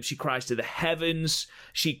 She cries to the heavens.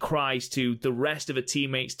 She cries to the rest of her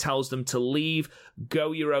teammates, tells them to leave,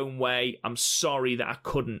 go your own way. I'm sorry that I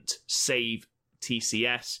couldn't save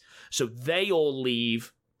TCS. So they all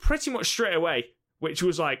leave pretty much straight away, which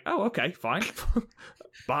was like, oh, okay, fine.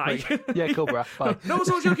 Bye. Yeah, cool, bro. Bye. No, I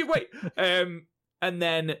was joking. Wait. And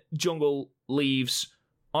then Jungle leaves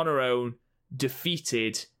on her own,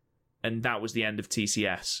 defeated, and that was the end of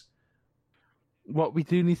TCS. What we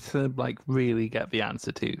do need to like really get the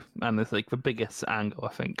answer to, and it's like the biggest angle I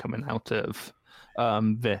think coming out of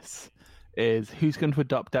this is who's going to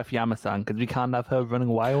adopt Def Yama-san, because we can't have her running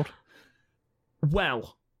wild.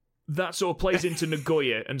 Well, that sort of plays into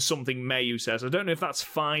Nagoya and something Mayu says. I don't know if that's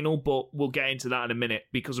final, but we'll get into that in a minute,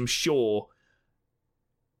 because I'm sure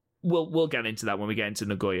we'll get into that when we get into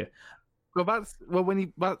Nagoya. Well,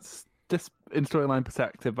 that's this in storyline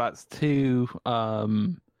perspective. That's two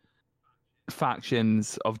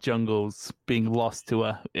factions of jungles being lost to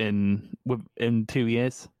her in 2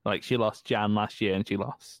 years. Like she lost Jan last year and she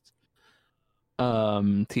lost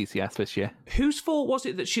TCS this year. Whose fault was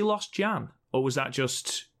it that she lost Jan? Or was that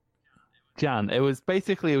just... Jan. It was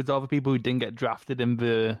all the people who didn't get drafted in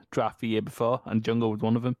the draft the year before, and Jungle was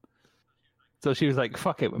one of them. So she was like,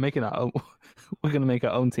 fuck it, we're going to make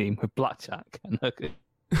our own team with Blackjack and Hookers.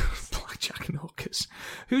 Blackjack and Hookers.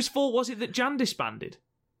 Whose fault was it that Jan disbanded?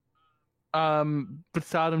 The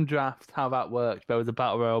Stardom draft, how that worked, there was a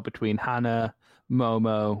battle royal between Hannah,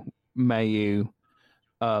 Momo, Mayu,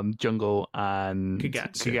 Jungle, and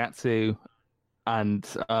Kagetsu. And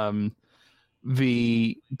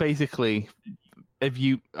basically, if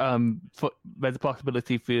you there's a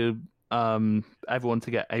possibility for everyone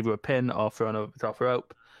to get either a pin or thrown over the top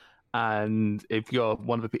rope. And if you're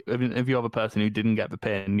the person who didn't get the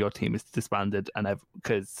pin, your team is disbanded, and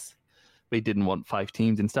because they didn't want 5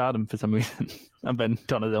 teams in Stardom for some reason. And then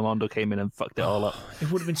Donna Del Mondo came in and fucked it all up. It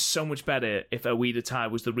would have been so much better if Oida Tai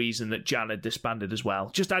was the reason that Jan had disbanded as well.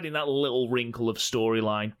 Just adding that little wrinkle of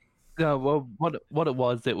storyline. No, well, what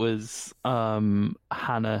it was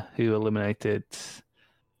Hannah who eliminated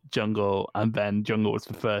Jungle, and then Jungle was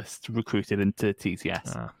the first recruited into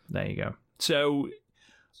TCS. There you go. So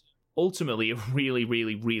ultimately, a really,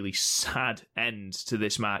 really, really sad end to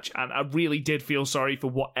this match. And I really did feel sorry for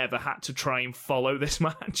whatever had to try and follow this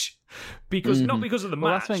match. Because not because of the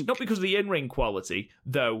match, not because of the in-ring quality,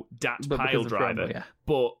 though Dat pile driver,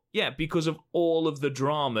 but because of all of the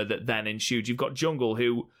drama that then ensued. You've got Jungle,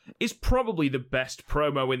 who is probably the best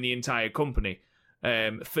promo in the entire company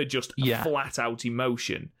for just flat-out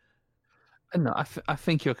emotion. No, I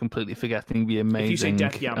think you're completely forgetting the amazing... If you say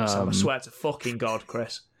Death Yams, I swear to fucking God,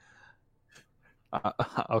 Chris.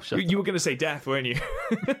 I'll shut you were going to say death, weren't you?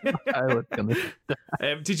 I was going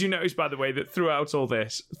to. Did you notice, by the way, that throughout all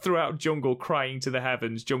this, throughout Jungle crying to the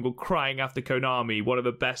heavens, Jungle crying after Konami, one of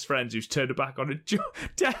her best friends who's turned her back on her,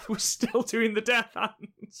 Death was still doing the death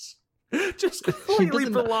hands. Just completely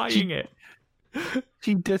belying it.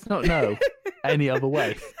 She does not know any other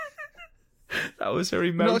way. That was her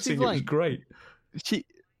emoting. It was great.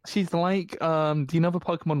 She's like, do you know the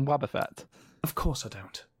Pokemon Wobbuffet? Of course I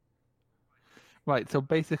don't. Right, so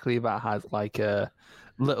basically that has like a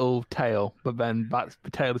little tail, but then that's the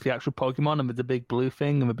tail of the actual Pokemon, and there's a big blue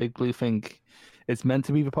thing, and the big blue thing is meant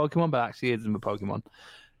to be the Pokemon, but actually isn't the Pokemon.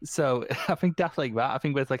 So I think that's like that. I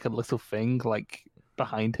think there's like a little thing like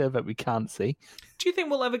behind her that we can't see. Do you think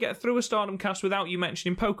we'll ever get through a Stardom cast without you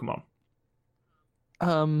mentioning Pokemon?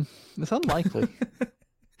 It's unlikely.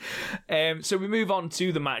 So we move on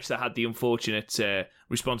to the match that had the unfortunate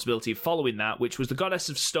responsibility of following that, which was the Goddess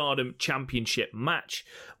of Stardom Championship match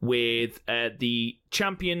with the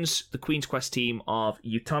champions, the Queen's Quest team of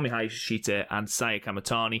Utami Hayashishita and Saya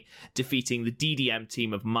Kamatani, defeating the DDM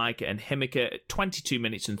team of Maika and Himeka at 22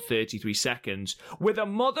 minutes and 33 seconds with a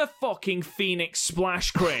motherfucking Phoenix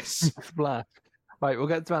Splash, Chris. Splash. Right, we'll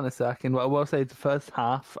get to that in a second. What I will say is the first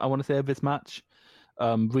half, I want to say, of this match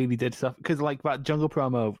really did stuff, because like that Jungle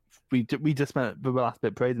promo, we just spent the last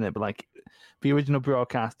bit praising it, but like the original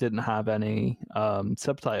broadcast didn't have any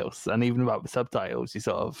subtitles, and even about the subtitles, you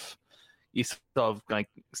sort of like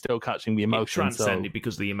still catching the emotion. It transcended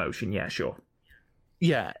because of the emotion. Yeah, sure.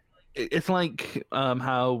 Yeah, it's like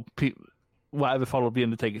how whatever followed the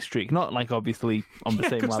Undertaker streak, not like obviously on the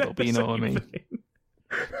same level, but you know what I mean.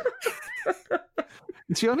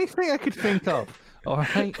 It's the only thing I could think of. All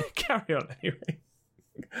right, carry on anyway.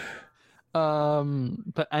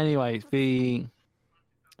 But anyway, the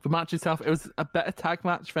match itself, it was a better tag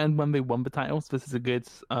match than when they won the titles. This is a good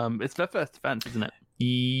it's their first defense, isn't it?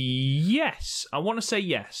 Yes, I want to say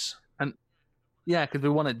yes. And yeah, because they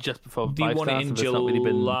won it just before they won it in so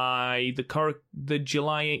July, the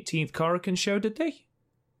July 18th Korakuen show, did they?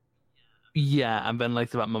 Yeah, and then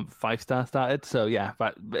later that month 5 Star started. So yeah,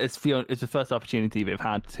 but it's the first opportunity they've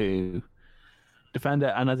had to defend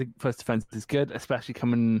it, and I think first defense is good, especially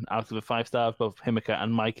coming out of the 5 Star, both Himeka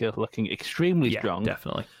and Maika looking extremely strong.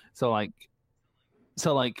 Definitely. So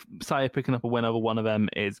Saya picking up a win over one of them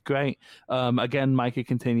is great. Again, Maika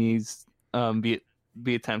continues the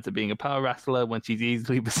attempt at being a power wrestler when she's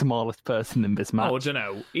easily the smallest person in this match. Oh, I don't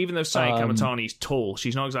know. Even though Saya Kamatani's tall,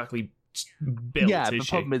 she's not exactly built. Yeah, the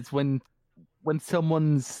problem is when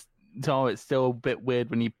someone's it's still a bit weird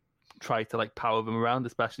when you try to like power them around,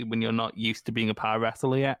 especially when you're not used to being a power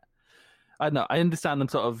wrestler yet. I don't know. I understand them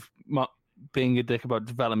sort of being a dick about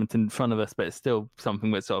development in front of us, but it's still something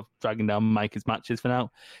that's sort of dragging down Maika's matches for now.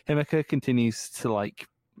 Himeka continues to like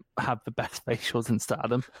have the best facials in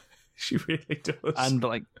Stardom. She really does. And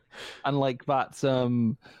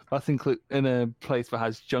that's include in a place that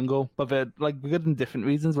has jungle, but they're like good in different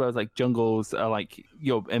reasons. Whereas like jungles are like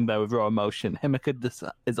you're in there with raw emotion. Himika just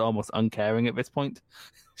is almost uncaring at this point.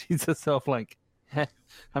 She's just sort of like, "Heh,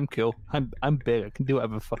 I'm cool. I'm big. I can do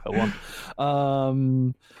whatever the fuck I want."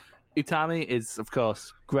 Utami is of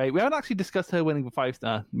course great. We haven't actually discussed her winning the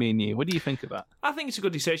 5-star. Me and you. What do you think of that? I think it's a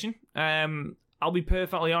good decision. I'll be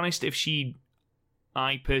perfectly honest.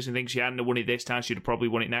 I personally think she hadn't won it this time, she'd have probably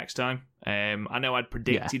won it next time. I know I'd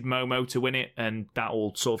predicted Momo to win it, and that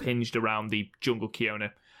all sort of hinged around the Jungle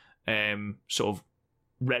Kiona sort of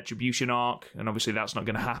retribution arc, and obviously that's not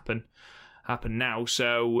going to happen now.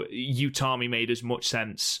 So Utami made as much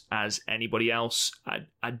sense as anybody else.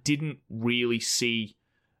 I didn't really see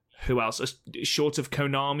who else, short of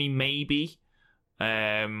Konami maybe.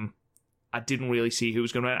 I didn't really see who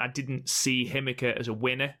was going to win. I didn't see Himika as a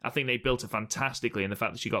winner. I think they built her fantastically, and the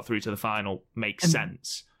fact that she got through to the final makes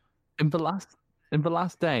sense. In the last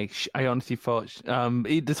day, I honestly thought,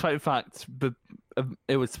 despite the fact that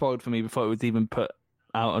it was spoiled for me before it was even put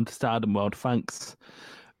out onto Stardom World, thanks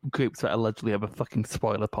groups that allegedly have a fucking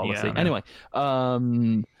spoiler policy. Yeah, anyway,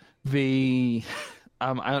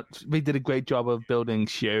 we did a great job of building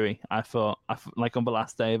Shuri. I thought, like on the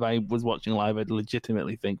last day, if I was watching live, I'd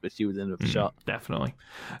legitimately think that she was in with a shot. Definitely.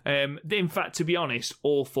 In fact, to be honest,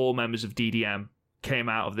 all 4 members of DDM came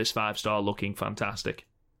out of this 5-star looking fantastic.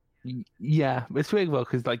 Yeah, it's really well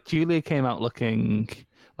because like Julia came out looking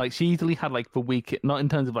like she easily had like the weak, not in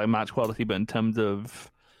terms of like match quality, but in terms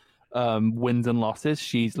of wins and losses.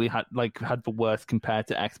 She easily had the worst compared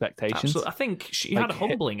to expectations. Absolutely. I think she had a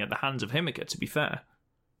humbling at the hands of Himika, to be fair.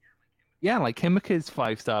 Yeah, like Himika's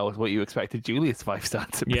 5-star was what you expected Julia's 5-star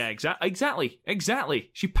to be. Yeah, exactly.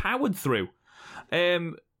 She powered through.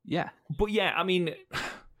 Yeah. But yeah, I mean,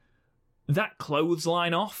 that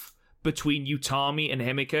clothesline off between Utami and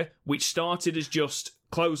Himika, which started as just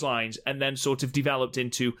clotheslines and then sort of developed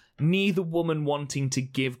into neither woman wanting to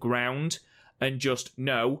give ground and just,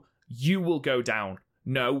 no, you will go down.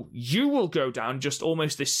 No, you will go down. Just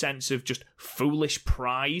almost this sense of just foolish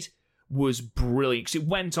pride was brilliant because it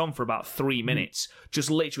went on for about 3 minutes, just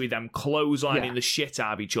literally them clotheslining the shit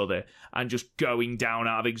out of each other and just going down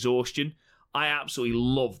out of exhaustion. I absolutely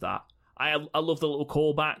love that. I love the little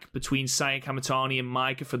callback between Saya Kamitani and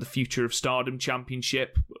Maika for the Future of Stardom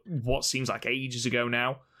Championship, what seems like ages ago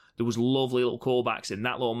now. There was lovely little callbacks in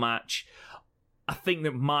that little match. I think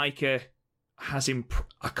that Maika has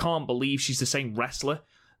I can't believe she's the same wrestler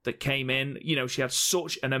that came in. You know, she had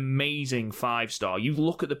such an amazing 5-star. You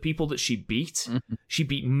look at the people that she beat. Mm-hmm. She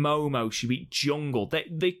beat Momo. She beat Jungle.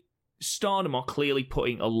 They Stardom are clearly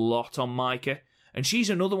putting a lot on Maika. And she's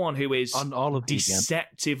another one who is on all of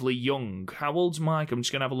deceptively young. How old's Maika? I'm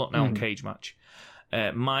just going to have a look now on Cage Match.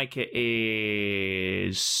 Maika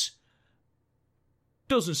is...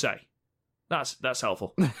 Doesn't say. That's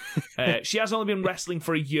helpful. She has only been wrestling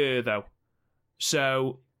for a year, though.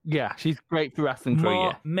 So... Yeah, she's great for wrestling for a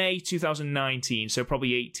year. May 2019, so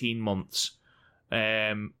probably 18 months.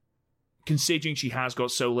 Considering she has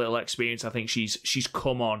got so little experience, I think she's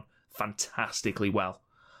come on fantastically well.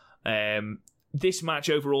 This match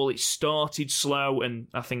overall, it started slow, and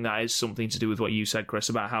I think that is something to do with what you said, Chris,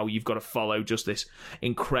 about how you've got to follow just this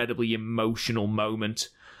incredibly emotional moment.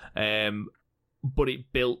 But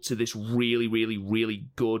it built to this really, really, really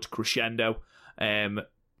good crescendo.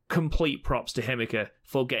 Complete props to Himika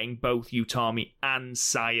for getting both Utami and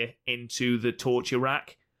Saya into the torture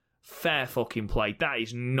rack. Fair fucking play. That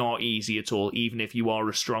is not easy at all, even if you are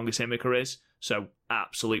as strong as Himika is. So,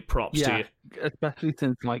 absolute props to you. Especially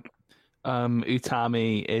since,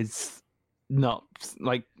 Utami is not...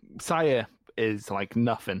 Saya is,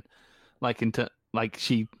 nothing.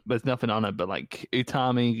 There's nothing on her, but,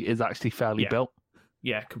 Utami is actually fairly built.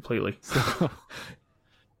 Yeah, completely. So,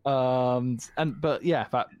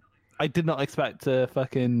 I did not expect to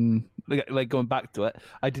fucking going back to it.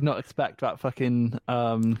 I did not expect that fucking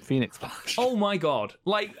Phoenix Splash. Oh my god!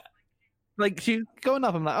 She's going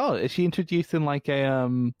up. I'm like, oh, is she introducing a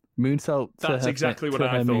moonsault? That's exactly what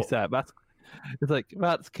I thought.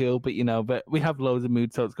 That's cool, but we have loads of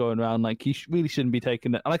moonsaults going around. You really shouldn't be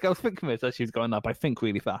taking it. I was thinking this as she was going up. I think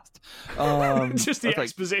really fast. Just the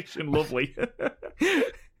exposition, lovely.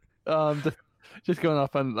 Just going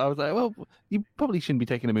off, and I was like, well, you probably shouldn't be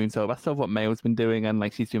taking a moonsault. That's sort of what Mayo's been doing, and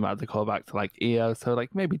she's been about to call back to EO, so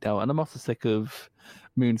maybe don't. And I'm also sick of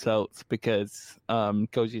moonsaults because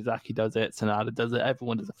Koji Izaki does it, Sanada does it,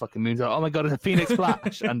 everyone does a fucking moonsault. Oh my god, it's a Phoenix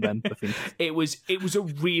Splash, and then the Phoenix. It was a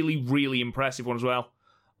really, really impressive one as well.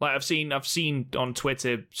 I've seen on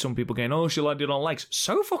Twitter some people going, oh, she landed on legs.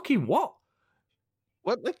 So fucking what?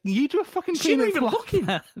 What? Like, you do a fucking She didn't peanut even flop, looking.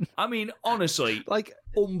 man. I mean, honestly, Like,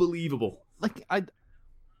 unbelievable. like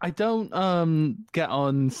I don't get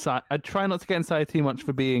on. I try not to get inside too much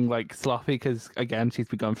for being like sloppy because again, she's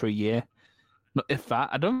been gone for a year. Not if that.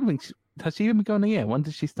 I don't think has she even been gone a year. When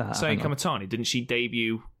did she start? Saying Kamatani, didn't she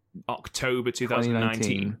debut October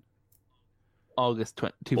 2019? August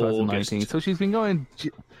 2019. August. So she's been going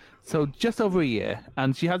just over a year,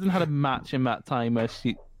 and she hasn't had a match in that time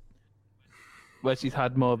where she's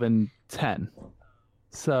had more than 10.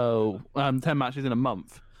 So 10 matches in a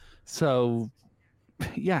month. So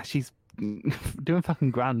yeah, she's doing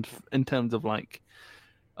fucking grand in terms of like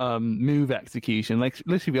move execution. Like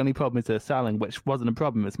literally, the only problem is her selling, which wasn't a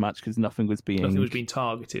problem in this match because nothing was being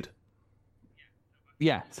targeted.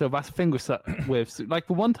 Yeah, so that's the thing with like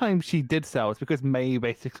the one time she did sell, it's because May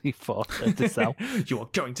basically forced her to sell. You are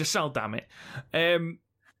going to sell, damn it.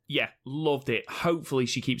 Yeah, loved it. Hopefully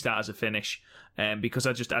she keeps that as a finish. Because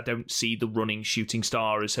I don't see the running shooting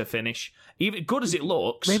star as her finish. Even good as it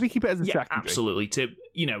looks. Maybe keep it as a secondary. Absolutely.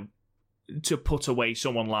 To put away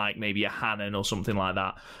someone like maybe a Hannon or something like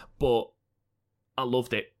that. But I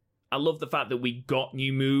loved it. I love the fact that we got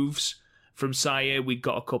new moves from Saya. We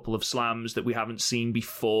got a couple of slams that we haven't seen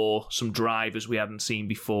before, some drivers we hadn't seen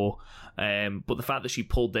before. But the fact that she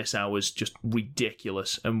pulled this out was just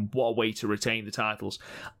ridiculous. And what a way to retain the titles.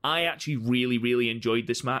 I actually really, really enjoyed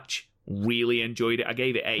this match. Really enjoyed it. I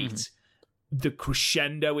gave it 8. Mm-hmm. The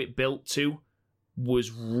crescendo it built to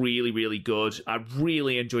was really, really good. I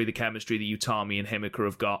really enjoy the chemistry that Utami and Himika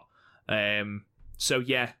have got. So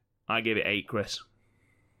yeah, I gave it 8, Chris.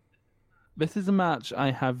 This is a match I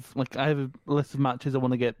have a list of matches I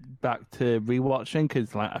want to get back to rewatching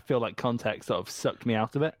because like I feel like context sort of sucked me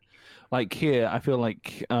out of it. Like here, I feel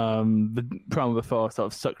like the promo before sort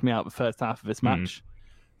of sucked me out the first half of this match.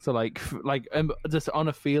 So like just on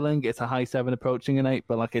a feeling, it's a high 7 approaching an 8,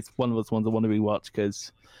 but like it's one of those ones I want to rewatch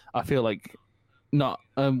because I feel like not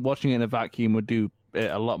watching it in a vacuum would do it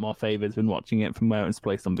a lot more favors than watching it from where it's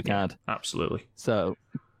placed on the card. Absolutely. So,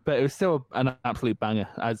 but it was still an absolute banger,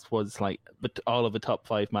 as was like all of the top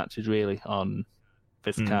 5 matches really on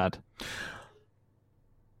this card.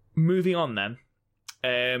 Moving on then.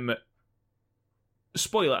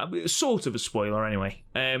 Spoiler, sort of a spoiler anyway.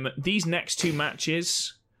 These next 2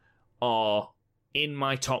 matches are in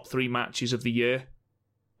my top 3 matches of the year.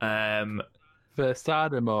 For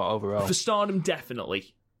Stardom or overall? For Stardom,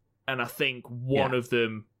 definitely. And I think one of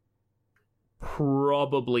them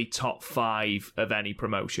probably top 5 of any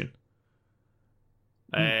promotion.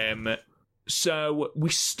 So we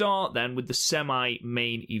start then with the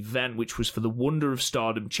semi-main event, which was for the Wonder of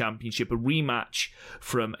Stardom Championship, a rematch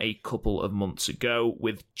from a couple of months ago,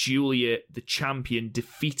 with Julia, the champion,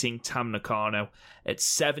 defeating Tam Nakano at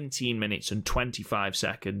 17 minutes and 25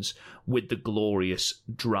 seconds with the glorious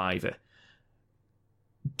driver.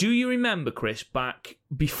 Do you remember, Chris, back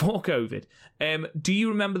before COVID, do you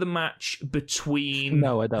remember the match between...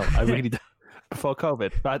 No, I don't. I really don't. Before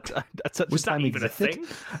COVID, but was that even a thing?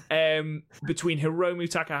 Between Hiromu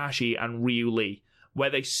Takahashi and Ryu Lee, where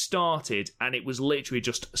they started and it was literally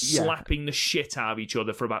just slapping the shit out of each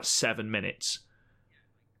other for about 7 minutes.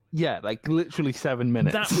 Yeah, like literally 7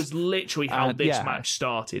 minutes. That was literally how this match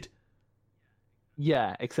started.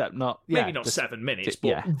 Yeah, except not... Maybe not 7 minutes,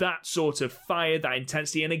 but that sort of fire, that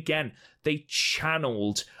intensity. And again, they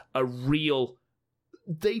channeled a real...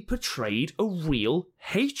 They portrayed a real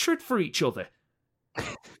hatred for each other.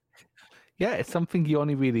 Yeah, it's something you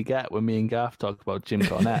only really get when me and Garth talk about Jim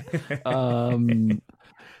Cornette.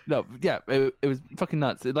 No, yeah, it was fucking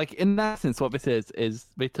nuts. Like, in essence, what this is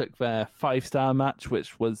they took their 5-star match,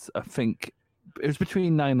 which was, I think, it was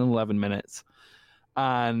between 9 and 11 minutes,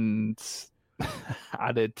 and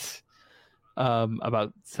added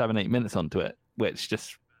about 7-8 minutes onto it, which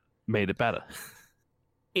just made it better.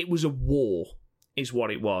 It was a war, is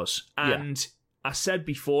what it was. And I said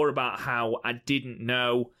before about how I didn't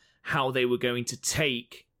know how they were going to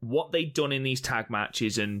take what they'd done in these tag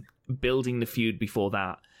matches and building the feud before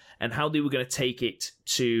that, and how they were going to take it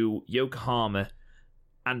to Yokohama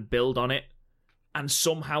and build on it. And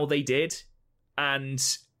somehow they did. And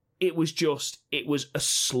it was a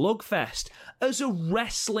slugfest. As a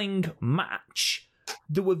wrestling match,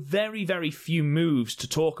 there were very, very few moves to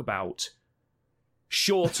talk about,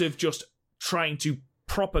 short of just trying to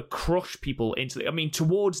proper crush people into the... I mean,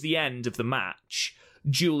 towards the end of the match,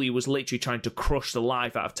 Julie was literally trying to crush the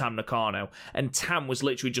life out of Tam Nakano, and Tam was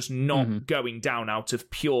literally just not going down out of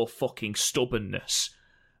pure fucking stubbornness.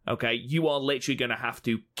 Okay, you are literally going to have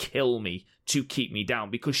to kill me to keep me down,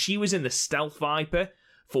 because she was in the Stealth Viper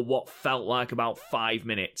for what felt like about 5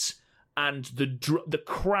 minutes, and the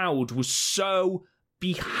crowd was so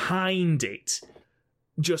behind it,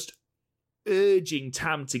 just urging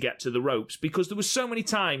Tam to get to the ropes, because there were so many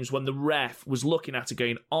times when the ref was looking at her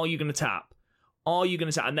going, are you going to tap? Are you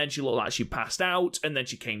going to tap? And then she looked like she passed out, and then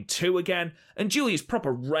she came to again, and Julia's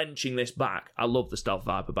proper wrenching this back. I love the Stealth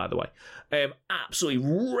Viper, by the way.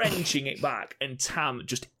 Absolutely wrenching it back, and Tam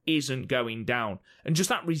just isn't going down. And just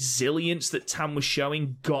that resilience that Tam was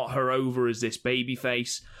showing got her over as this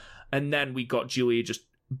babyface. And then we got Julia just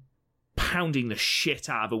pounding the shit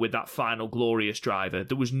out of her with that final glorious driver.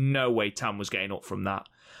 There was no way Tam was getting up from that.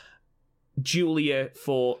 Julia,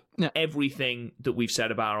 for everything that we've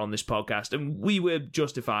said about her on this podcast, and we were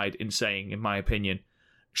justified in saying, in my opinion,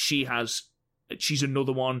 she's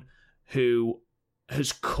another one who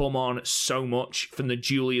has come on so much from the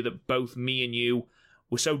Julia that both me and you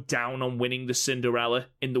were so down on winning the Cinderella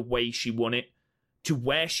in the way she won it, to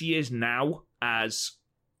where she is now as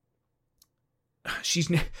she's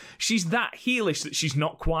that heelish that she's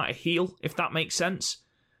not quite a heel, if that makes sense.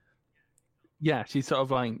 Yeah, she's sort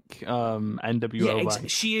of like NWO. Yeah,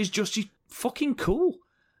 she's fucking cool.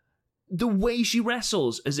 The way she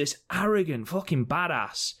wrestles as this arrogant fucking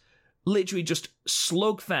badass, literally just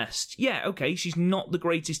slugfest. Yeah, okay, she's not the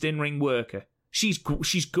greatest in-ring worker. She's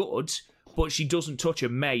good, but she doesn't touch a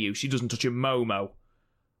Mayu. She doesn't touch a Momo.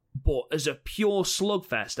 But as a pure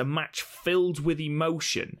slugfest, a match filled with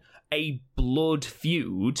emotion, a blood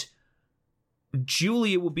feud,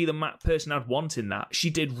 Julia would be the person I'd want in that. She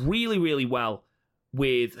did really, really well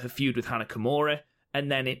with her feud with Hana Kimura, and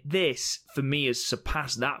then this, for me, has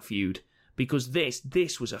surpassed that feud, because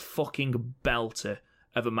this was a fucking belter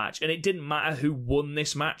of a match. And it didn't matter who won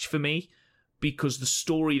this match for me, because the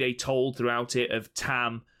story they told throughout it of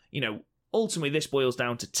Tam, ultimately this boils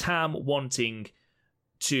down to Tam wanting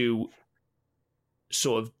to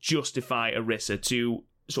sort of justify Arisa, to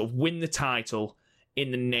sort of win the title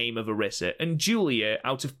in the name of Arisa, and Julia,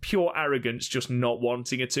 out of pure arrogance, just not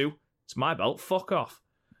wanting her to. It's my belt, fuck off.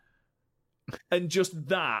 And just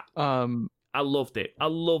that, I loved it. I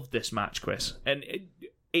loved this match, Chris. And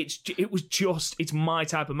it's my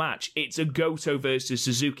type of match. It's a Goto versus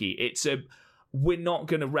Suzuki. We're not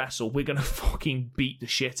going to wrestle, we're going to fucking beat the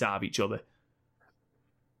shit out of each other.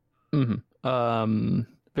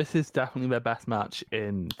 This is definitely their best match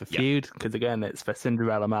in the feud, because again, it's the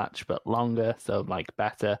Cinderella match, but longer, so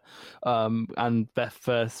better. And their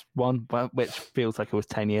first one, which feels like it was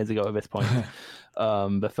 10 years ago at this point,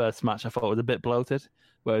 the first match I thought was a bit bloated,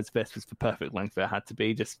 whereas this was the perfect length it had to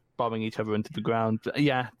be, just bombing each other into the ground. But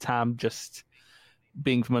yeah, Tam just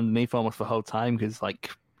being from underneath almost the whole time, because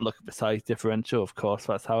look at the size differential, of course,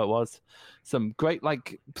 that's how it was. Some great,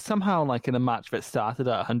 somehow in a match that started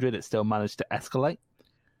at 100, it still managed to escalate,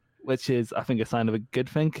 which is, I think, a sign of a good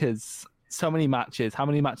thing, because so many matches, how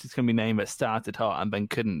many matches can we name that started hot and then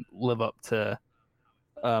couldn't live up to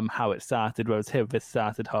how it started, whereas here, this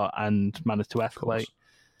started hot and managed to escalate.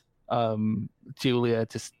 Julia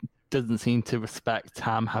just doesn't seem to respect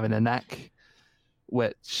Tam having a neck,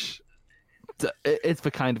 which is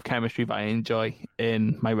the kind of chemistry that I enjoy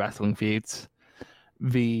in my wrestling feuds.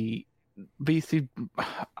 I'm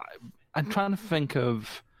trying to think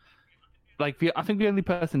of... I think the only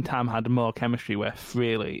person Tam had more chemistry with,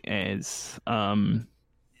 really, is Arisa.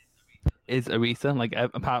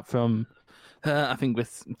 Apart from her, I think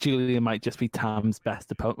with Julia might just be Tam's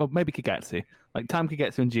best opponent. Well, maybe Kagetsu. Tam,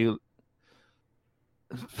 Kagetsu, and Julia.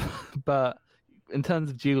 But in terms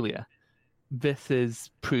of Julia, this is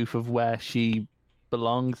proof of where she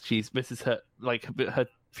belongs. This is her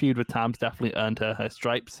feud with Tam's definitely earned her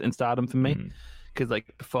stripes in Stardom for me. Because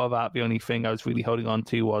before that, the only thing I was really holding on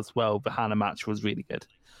to was, the Hana match was really good.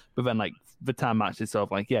 But then the Tam match is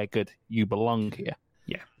sort of yeah, good, you belong here.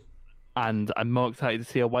 Yeah. And I'm more excited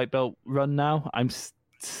to see a white belt run now. I'm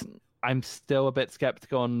still a bit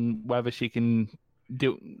skeptical on whether she can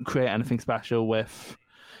create anything special with,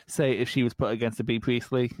 say, if she was put against a B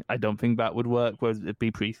Priestley. I don't think that would work. Whereas if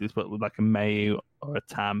B Priestley was put with a Mayu or a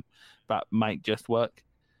Tam, that might just work.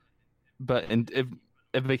 But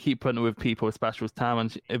if they keep putting her with people as special as Tam,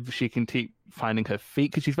 and if she can keep finding her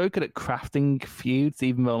feet, because she's very good at crafting feuds,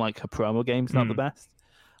 even though her promo game's not the best.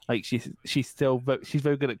 She's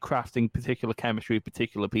very good at crafting particular chemistry with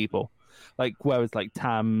particular people. Whereas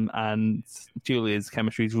Tam and Julia's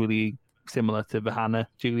chemistry is really similar to the Hana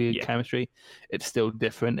Julia chemistry. It's still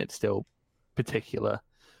different. It's still particular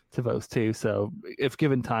to those two. So if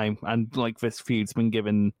given time, and this feud's been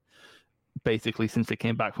given basically since they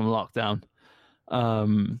came back from lockdown,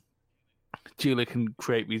 Julia can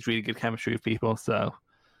create these really good chemistry with people. So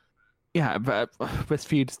yeah, but this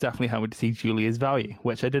feud is definitely helping to see Julia's value,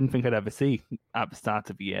 which I didn't think I'd ever see at the start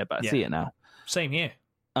of the year, but I see it now. Same here.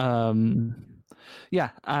 Yeah,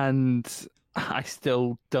 and I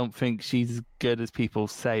still don't think she's as good as people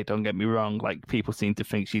say. Don't get me wrong. Like, people seem to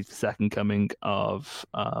think she's the second coming of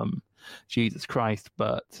Jesus Christ,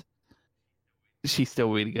 but she's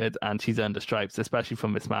still really good, and she's earned the stripes, especially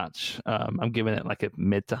from this match. I'm giving it like a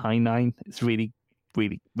mid to high 9. It's really,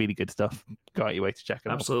 really, really good stuff. Go out your way to check it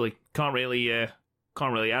out. Absolutely. Can't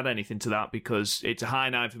really add anything to that because it's a high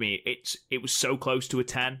 9 for me. It was so close to a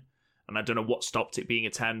 10, and I don't know what stopped it being a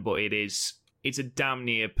 10, but it's a damn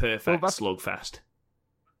near perfect slugfest.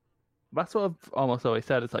 That's what I've almost always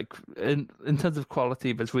said. It's like, in terms of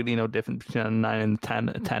quality, there's really no difference between a 9 and a 10.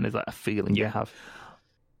 A 10 is like a feeling you have.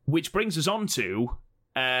 Which brings us on to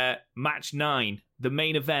match 9, the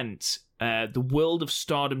main event, the World of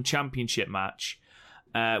Stardom Championship match,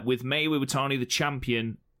 with Mayu Iwatani, the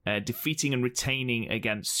champion, defeating and retaining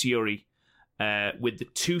against Syuri with the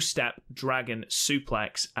 2-step dragon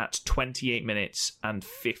suplex at 28 minutes and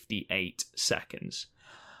 58 seconds.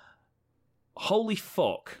 Holy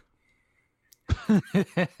fuck.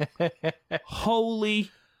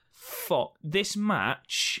 Holy fuck. This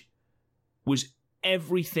match was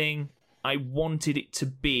everything I wanted it to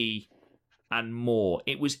be and more.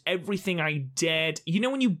 It was everything I dared. You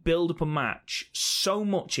know when you build up a match so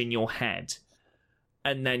much in your head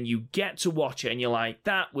and then you get to watch it and you're like,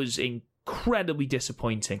 that was incredibly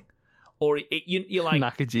disappointing. Or you're like...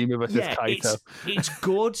 Nakajima versus Kaito. It's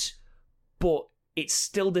good, but it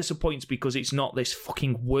still disappoints because it's not this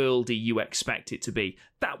fucking worldy you expect it to be.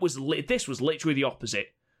 This was literally the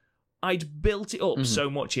opposite. I'd built it up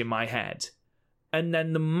so much in my head. And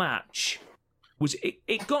then the match was...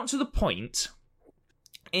 It got to the point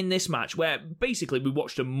in this match where basically we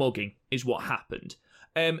watched a mugging is what happened.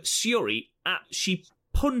 Syuri, she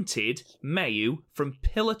punted Mayu from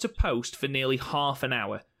pillar to post for nearly half an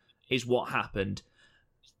hour is what happened.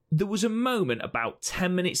 There was a moment about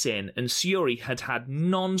 10 minutes in and Syuri had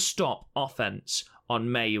non-stop offense on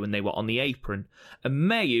Mayu and they were on the apron.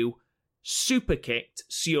 And Mayu super kicked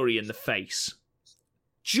Syuri in the face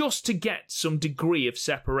just to get some degree of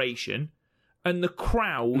separation, and the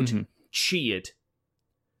crowd cheered.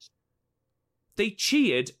 They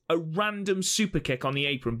cheered a random super kick on the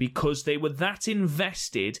apron because they were that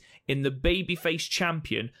invested in the babyface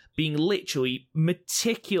champion being literally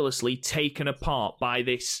meticulously taken apart by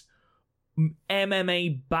this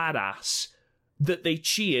MMA badass that they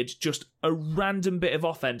cheered just a random bit of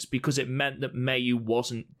offense because it meant that Mayu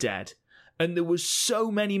wasn't dead. And there was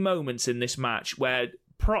so many moments in this match where,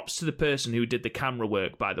 props to the person who did the camera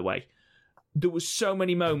work, by the way, there was so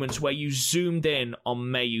many moments where you zoomed in on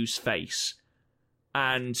Mayu's face.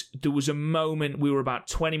 And there was a moment, we were about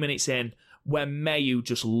 20 minutes in, where Mayu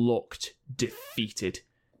just looked defeated.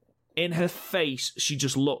 In her face, she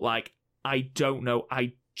just looked like, I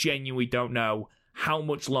genuinely don't know how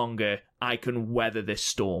much longer I can weather this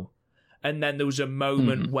storm. And then there was a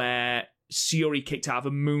moment where Syuri kicked out of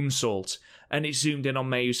a moonsault, and it zoomed in on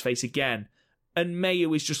Mayu's face again. And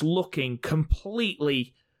Mayu is just looking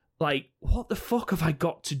completely like, what the fuck have I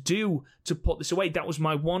got to do to put this away? That was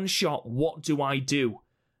my one shot. What do I do?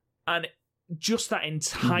 And just that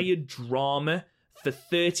entire drama for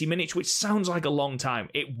 30 minutes, which sounds like a long time.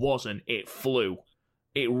 It wasn't. It flew.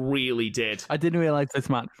 It really did. I legit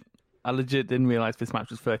didn't realize this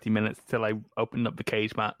match was 30 minutes until I opened up the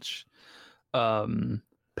cage match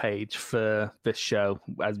page for this show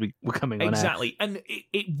as we were coming on air. Exactly. And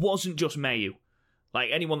it wasn't just Mayu. Like,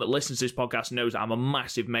 anyone that listens to this podcast knows that I'm a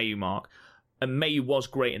massive Mayu mark. And Mayu was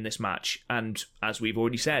great in this match. And as we've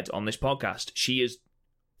already said on this podcast, she is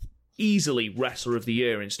easily Wrestler of the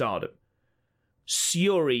Year in Stardom.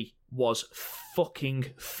 Syuri was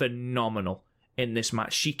fucking phenomenal in this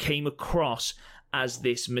match. She came across as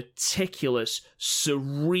this meticulous,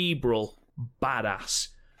 cerebral badass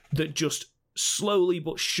that just slowly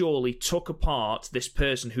but surely took apart this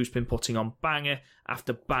person who's been putting on banger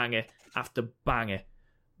after banger after banger.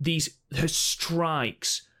 Her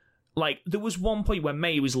strikes. Like, there was one point where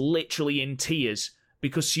May was literally in tears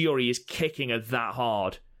because Syuri is kicking her that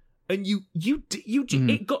hard. And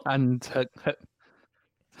it got... And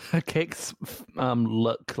her kicks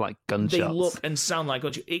look like gunshots. They look and sound like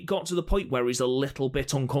gunshots. It got to the point where it's a little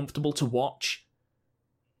bit uncomfortable to watch.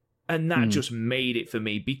 And that just made it for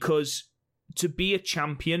me, because to be a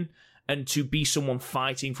champion and to be someone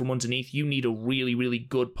fighting from underneath, you need a really, really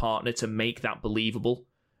good partner to make that believable.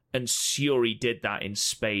 And Syuri did that in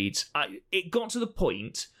spades. It got to the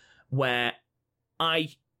point where I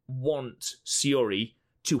want Syuri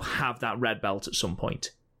to have that red belt at some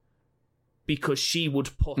point, because she would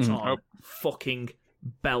put on fucking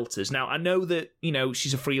belters. Now, I know that,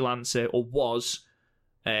 she's a freelancer, or was,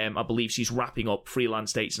 I believe she's wrapping up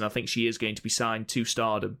freelance dates, and I think she is going to be signed to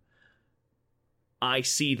Stardom. I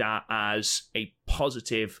see that as a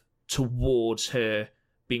positive towards her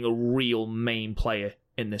being a real main player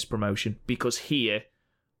in this promotion, because here,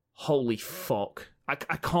 holy fuck, I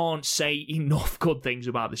can't say enough good things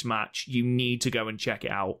about this match. You need to go and check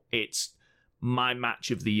it out. It's my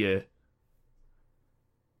match of the year.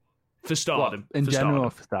 For Stardom. In general,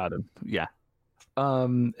 for Stardom, yeah.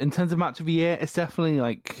 In terms of match of the year, it's definitely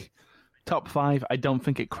like top 5. I don't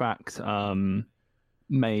think it cracks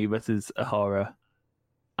May versus Ahura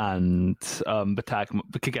and the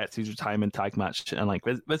Kagetsu's retirement tag match. And like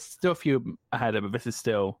there's still a few ahead of it, but this is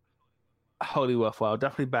still wholly worthwhile.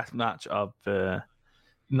 Definitely best match of the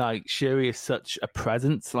night. Shuri is such a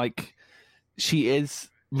presence. Like, she is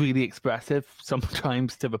really expressive,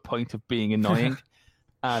 sometimes to the point of being annoying.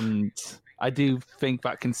 And I do think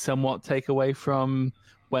that can somewhat take away from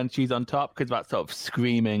when she's on top, because that sort of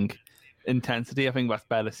screaming intensity, I think that's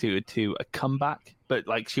better suited to a comeback. But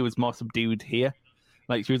like, she was more subdued here.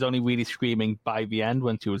 Like, she was only really screaming by the end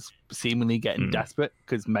when she was seemingly getting desperate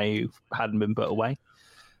because May hadn't been put away.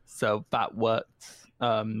 So that worked.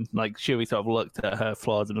 Like, Shuri sort of looked at her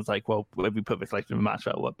flaws and was like, well, if we put this later in the match,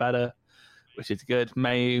 that'll work better, which is good.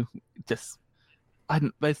 May just...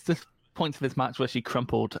 there's just points of this match where she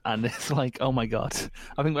crumpled, and it's like, oh my god.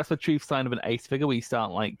 I think that's the true sign of an ace figure, where you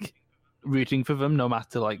start, like, rooting for them no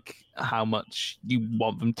matter, like, how much you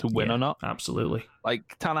want them to win or not. Absolutely.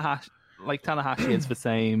 Like, Tanahashi is the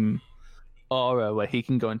same aura where he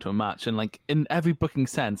can go into a match, and like in every booking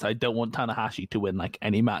sense, I don't want Tanahashi to win like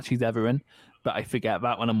any match he's ever in, but I forget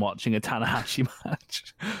that when I'm watching a Tanahashi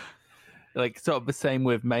match. Like, sort of the same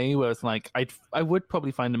with May, where it's like I would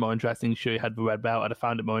probably find it more interesting if she had the red belt. I'd have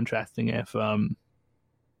found it more interesting if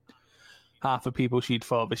half the people she'd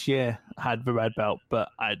fought this year had the red belt, but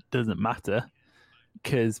it doesn't matter,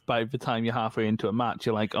 because by the time you're halfway into a match,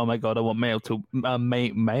 you're like, oh my god, I want May to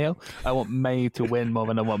win more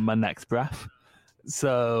than I want my next breath.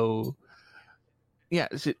 So yeah,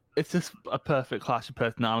 it's just a perfect clash of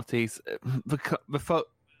personalities.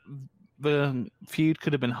 The feud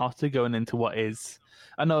could have been hotter going into what is,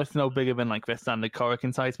 I know it's no bigger than like their standard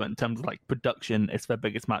Korakuen size, but in terms of like production, it's their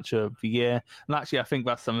biggest match of the year. And actually, I think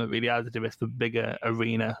that's something that really added to this. The bigger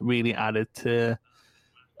arena really added to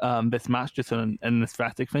this match, just an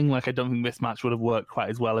aesthetic thing. Like, I don't think this match would have worked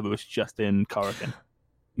quite as well if it was just in Korakuen.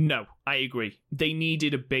 No, I agree. They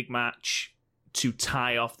needed a big match to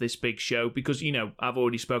tie off this big show, because, you know, I've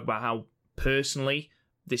already spoke about how personally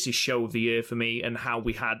this is show of the year for me, and how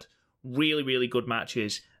we had really, really good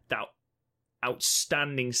matches, that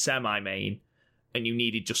outstanding semi-main, and you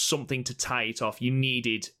needed just something to tie it off. You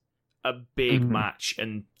needed a big match,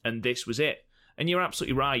 and this was it. And you're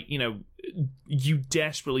absolutely right. You know, you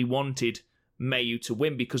desperately wanted Mayu to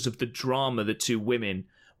win because of the drama the two women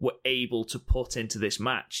were able to put into this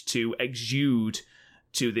match, to exude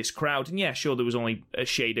to this crowd. And yeah, sure, there was only a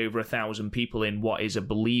shade over 1,000 people in what is, I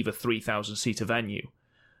believe, a 3,000-seater venue.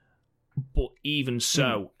 But even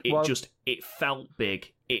so, it felt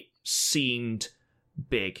big. It seemed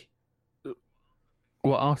big.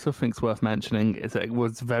 What I also think's worth mentioning is that it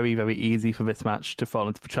was very, very easy for this match to fall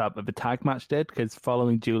into the trap that the tag match did, because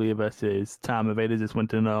following Julia versus Tama, they just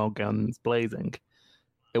went in all guns blazing.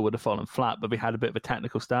 It would have fallen flat, but they had a bit of a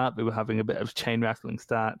technical start. They were having a bit of chain wrestling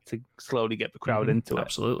start to slowly get the crowd into it.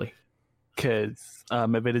 Absolutely. Because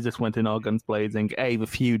if it just went in all guns blazing, A, the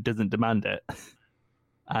feud doesn't demand it,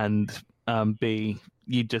 and B,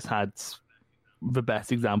 you just had the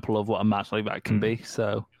best example of what a match like that can be.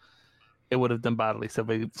 So it would have done badly. So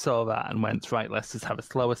we saw that and went, right, let's just have a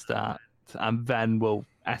slower start, and then we'll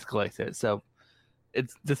escalate it. So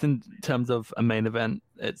it's just, in terms of a main event,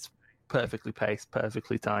 it's perfectly paced,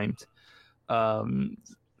 perfectly timed. I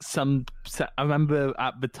remember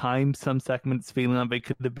at the time some segments feeling like they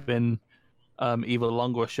could have been either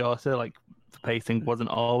longer or shorter. Like, the pacing wasn't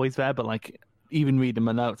always there, but like, even reading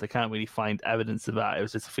my notes, I can't really find evidence of that. It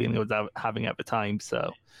was just a feeling I was having at the time.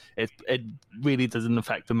 So it really doesn't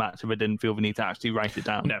affect the match if I didn't feel the need to actually write it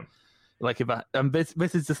down. No. Like, if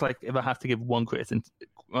this is just like, if I have to give one criticism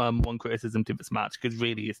to this match, because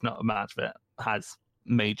really it's not a match that has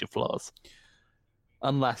major flaws,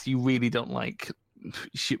 unless you really don't like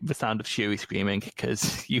the sound of Shuri screaming,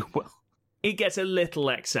 because you will. It gets a little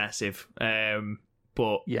excessive,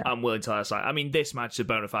 but yeah. I'm willing to let aside. I mean, this match is a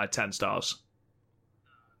bona fide 10 stars.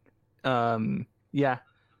 Yeah,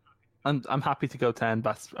 I'm happy to go 10.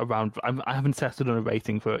 That's around. I haven't settled on a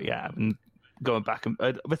rating for it yet. I'm going back, and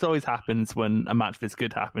this always happens when a match this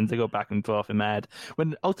good happens. I go back and forth in my head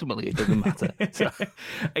when ultimately it doesn't matter. So.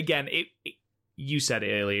 Again, you said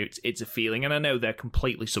it earlier, it's a feeling, and I know they're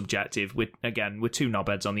completely subjective. We're two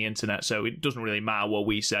knobheads on the internet, so it doesn't really matter what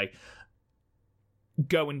we say.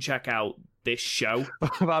 Go and check out this show.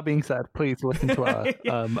 That being said, please listen to our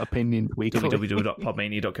opinions weekly.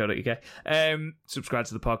 www.podmania.co.uk. Subscribe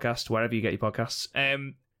to the podcast wherever you get your podcasts.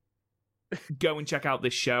 Go and check out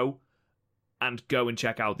this show, and go and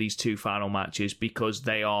check out these two final matches, because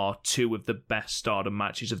they are two of the best Stardom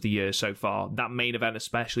matches of the year so far. That main event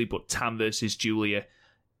especially, but Tam versus Julia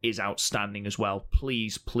is outstanding as well.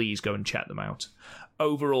 Please go and check them out.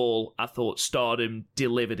 Overall, I thought Stardom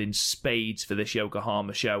delivered in spades for this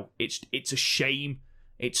Yokohama show. It's a shame.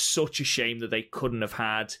 It's such a shame that they couldn't have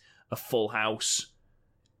had a full house.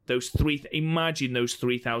 Imagine those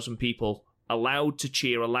 3,000 people allowed to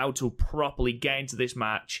cheer, allowed to properly get into this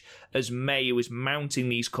match as Mayu is mounting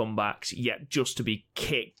these comebacks, yet just to be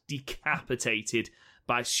kicked, decapitated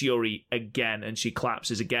by Shuri again, and she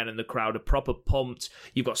collapses again, and the crowd are proper pumped.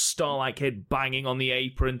 You've got Starlight Kid banging on the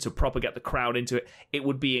apron to proper get the crowd into it. It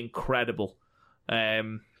would be incredible.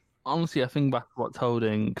 Honestly, I think that's what's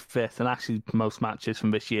holding this, and actually most matches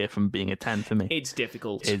from this year, from being a 10 for me. It's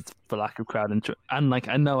difficult. Is for lack of crowd interest. And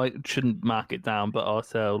I know I shouldn't mark it down, but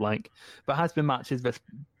also there has been matches that's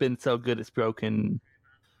been so good it's broken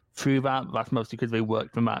through that. That's mostly because they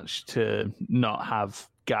worked the match to not have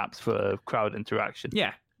gaps for crowd interaction.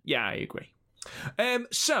 Yeah, I agree.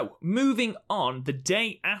 So, moving on, the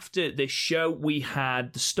day after this show, we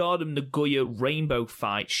had the Stardom Nagoya Rainbow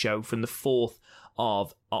Fight show from the 4th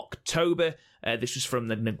of October. This was from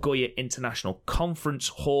the Nagoya International Conference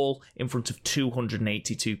Hall in front of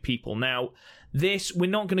 282 people. Now, we're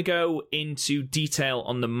not going to go into detail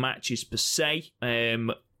on the matches per se.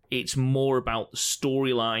 It's more about the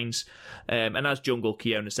storylines. And as Jungle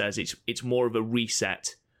Kiona says, it's more of a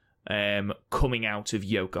reset coming out of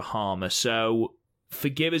Yokohama. So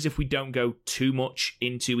forgive us if we don't go too much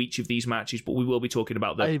into each of these matches, but we will be talking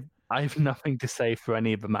about them. I have nothing to say for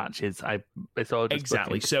any of the matches. It's all just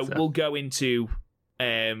exactly. So we'll go into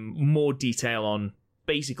more detail on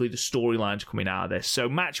basically the storylines coming out of this. So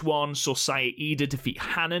match 1 saw Saya Iida defeat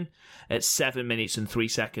Hanan at 7 minutes and 3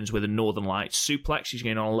 seconds with a Northern Lights suplex. She's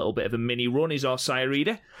going on a little bit of a mini run, is our Saya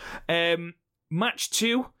Iida. Match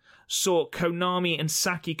 2 saw Konami and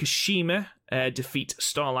Saki Kashima defeat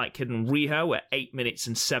Starlight Kid and Riho at 8 minutes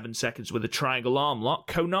and 7 seconds with a triangle arm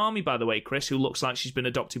lock. Konami, by the way, Chris, who looks like she's been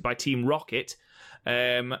adopted by Team Rocket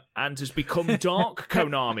and has become Dark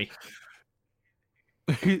Konami.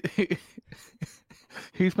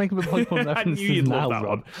 Who's making the Pokemon references? I knew you'd now, love that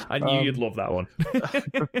Rob? one. I knew you'd love that one.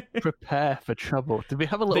 Prepare for trouble. Did we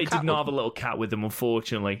have a little cat? They did not have a little cat with them,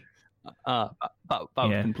 unfortunately. That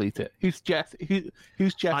would complete it. Who's Jess?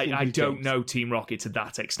 Who's Jess? I don't know Team Rocket to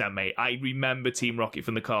that extent, mate. I remember Team Rocket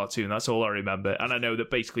from the cartoon. That's all I remember. And I know that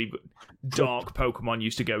basically Dark Pokemon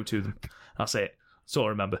used to go to them. That's it. That's all I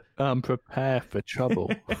remember. Prepare for trouble.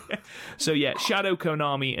 So yeah, Shadow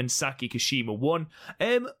Konami and Saki Kashima won.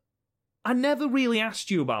 I never really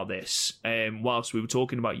asked you about this whilst we were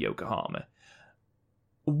talking about Yokohama.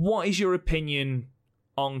 What is your opinion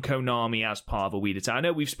on Konami as part of a Wii Data? I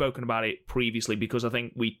know we've spoken about it previously because I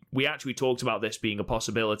think we actually talked about this being a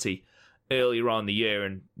possibility earlier on in the year,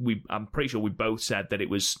 and I'm pretty sure we both said that it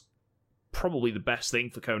was probably the best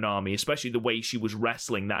thing for Konami, especially the way she was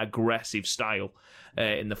wrestling, that aggressive style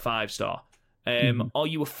in the 5-star. Are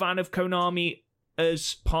you a fan of Konami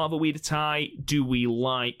as part of a Wii Data? Do we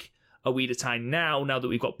like a Wii Data now that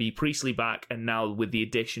we've got B. Priestley back, and now with the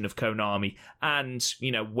addition of Konami, and,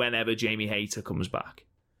 whenever Jamie Hayter comes back?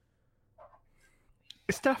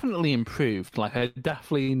 It's definitely improved.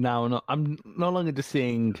 I'm no longer just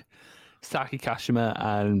seeing Saki Kashima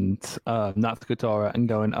and Natsuko Tora and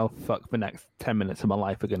going, oh fuck, the next 10 minutes of my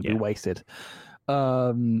life are going to be wasted.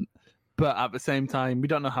 But at the same time, we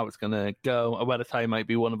don't know how it's going to go. A Wii Data might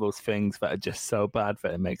be one of those things that are just so bad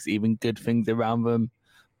that it makes even good things around them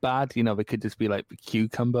bad. They could just be like the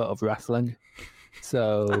cucumber of wrestling.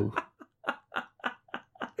 So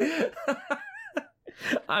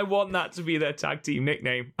I want that to be their tag team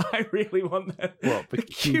nickname. I really want that. What, the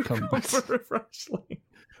cucumbers of wrestling?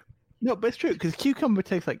 No, but it's true, because cucumber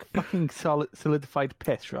tastes like fucking solidified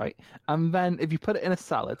piss, right? And then if you put it in a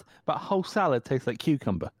salad, that whole salad tastes like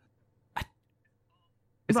cucumber.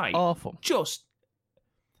 It's awful. Just,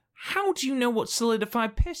 how do you know what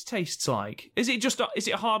solidified piss tastes like? Is it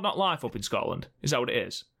a hard knock life up in Scotland? Is that what it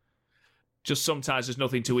is? Just sometimes there's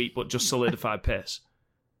nothing to eat but just solidified piss.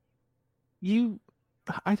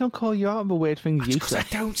 I don't call you out on the weird things you say. I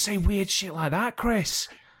don't say weird shit like that, Chris.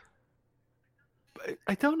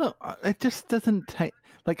 I don't know. It just doesn't take...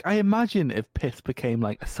 I imagine if piss became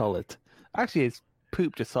like a solid. Actually, it's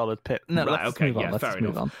pooped a solid pip. No, right, let's okay, move on. yeah, Let's fair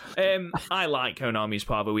move enough. on. I like Konami as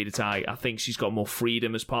part of a Ueda Tai. I think she's got more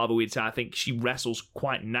freedom as part of a Ueda Tai. I think she wrestles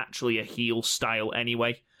quite naturally a heel style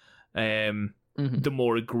anyway. The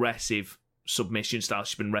more aggressive submission style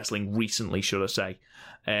she's been wrestling recently, should I say,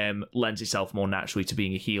 lends itself more naturally to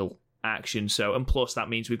being a heel action. So, and plus that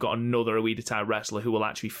means we've got another Ueda Tai wrestler who will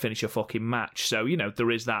actually finish a fucking match. So,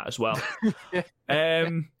 there is that as well.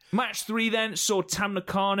 Match 3 then saw Tam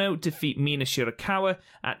Nakano defeat Mina Shirakawa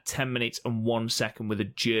at 10 minutes and 1 second with a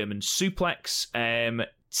German suplex.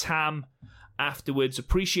 Tam afterwards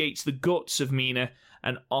appreciates the guts of Mina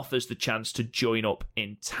and offers the chance to join up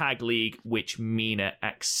in Tag League, which Mina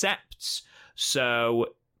accepts. So,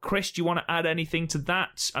 Chris, do you want to add anything to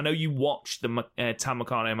that? I know you watched the Tam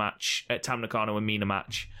Nakano and Mina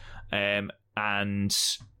match, and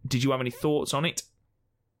did you have any thoughts on it?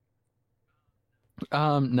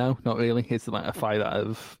 No, not really. It's like a 5 out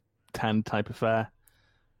of 10 type affair.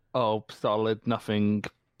 Oh, solid, nothing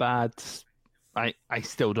bad. I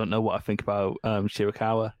still don't know what I think about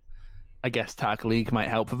Shirakawa. I guess Tag League might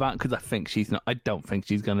help with that because I don't think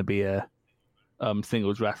she's going to be a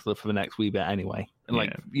singles wrestler for the next wee bit anyway.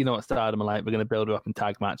 And you know what Stardom are like, we're going to build her up in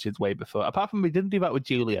tag matches way before. Apart from we didn't do that with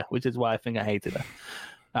Julia, which is why I think I hated her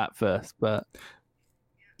at first. But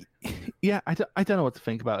yeah, I don't know what to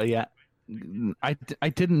think about her yet. I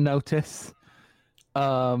didn't notice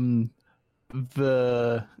the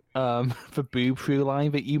boob through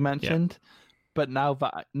line that you mentioned, but now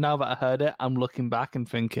that I heard it, I'm looking back and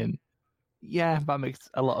thinking, yeah, that makes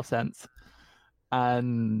a lot of sense.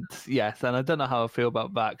 And yes, and I don't know how I feel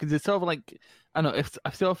about that because it's sort of like I don't know if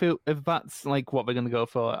that's like what they're gonna go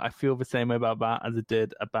for. I feel the same way about that as I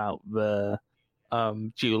did about the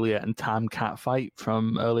Julia and Tam cat fight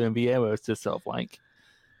from earlier in the year, where it's just sort of like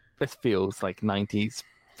this feels like 90s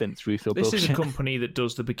Vince Russo bullshit. This is a company that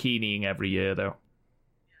does the bikiniing every year, though.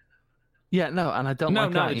 Yeah, no, and I don't.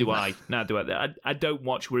 Neither do I. I don't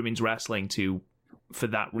watch women's wrestling for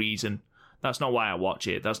that reason. That's not why I watch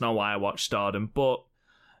it. That's not why I watch Stardom. But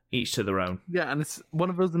each to their own. Yeah, and it's one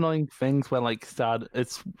of those annoying things where like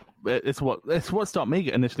it's what stopped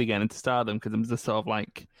me initially getting into Stardom because I'm just sort of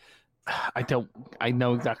like I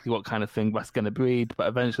know exactly what kind of thing that's going to breed, but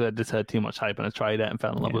eventually I just heard too much hype and I tried it and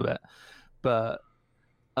fell in love with it. But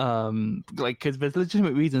because there's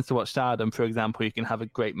legitimate reasons to watch Stardom. For example, you can have a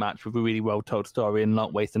great match with a really well told story and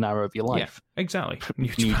not waste an hour of your life. Yeah, exactly.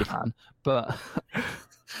 New Japan. But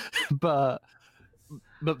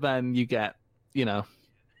then you get,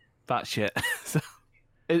 that shit. So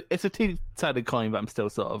it's a two-sided coin, but I'm still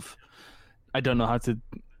sort of, I don't know how to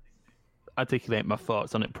articulate my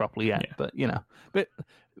thoughts on it properly yet. Yeah. But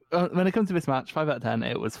when it comes to this match, 5 out of 10,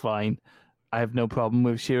 it was fine. I have no problem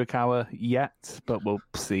with Shirakawa yet, but we'll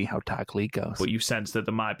see how Tag League goes. But you sense that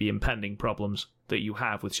there might be impending problems that you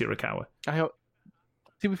have with Shirakawa. To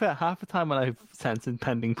be fair, half the time when I sense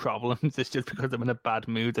impending problems, it's just because I'm in a bad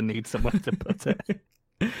mood and need somewhere to put it.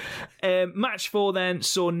 Match 4 then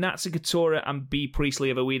saw Natsuko Tora and B. Priestley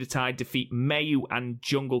of Ueda Tai defeat Mayu and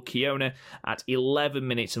Jungle Kiona at 11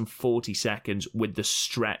 minutes and 40 seconds with the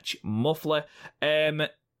stretch muffler.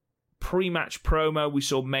 Pre-match promo, we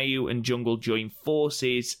saw Mayu and Jungle join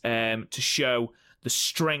forces to show the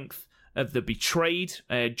strength of the betrayed.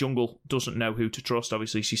 Jungle doesn't know who to trust.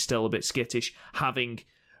 Obviously, she's still a bit skittish, having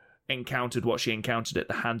encountered what she encountered at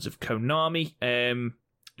the hands of Konami.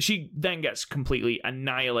 She then gets completely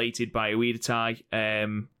annihilated by Ueda Tai,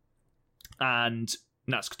 and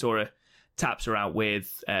Natsuko Tora taps her out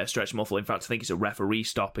with stretch muffle. In fact, I think it's a referee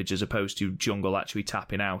stoppage as opposed to Jungle actually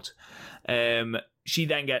tapping out. She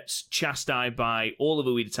then gets chastised by all of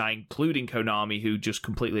Ueda Tai, including Konami, who just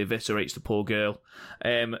completely eviscerates the poor girl.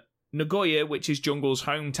 Nagoya, which is Jungle's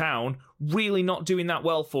hometown, really not doing that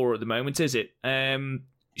well for her at the moment, is it?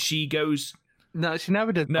 She goes... No, she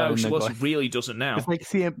never did. No, she really doesn't now. It's like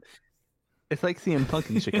CM Punk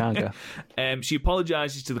in Chicago. She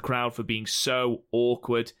apologizes to the crowd for being so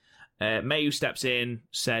awkward. Mayu steps in,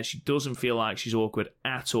 says she doesn't feel like she's awkward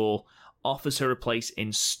at all, offers her a place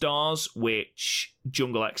in Stars, which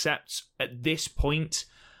Jungle accepts. At this point,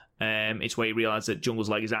 it's where you realise that Jungle's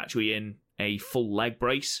leg is actually in a full leg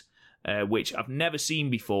brace, which I've never seen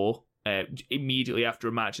before, immediately after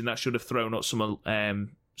a match, and that should have thrown up some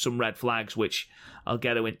red flags, which I'll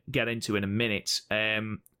get into in a minute.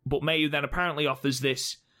 But Mayu then apparently offers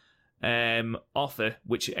this offer,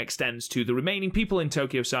 which extends to the remaining people in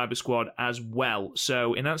Tokyo Cyber Squad as well.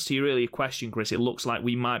 So, in answer to your earlier question, Chris, it looks like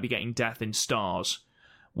we might be getting Death in Stars,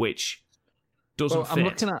 which doesn't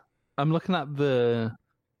fit. I'm looking at the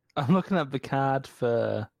card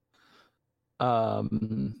for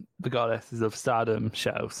the Goddesses of Stardom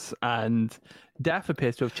shows, and Death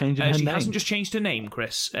appears to have changed her she name. hasn't just changed her name,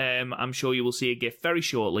 Chris. I'm sure you will see a gif very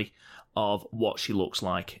shortly of what she looks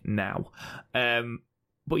like now.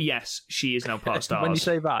 But yes, she is now part of Stars. When you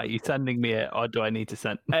say that, are you sending me it, or do I need to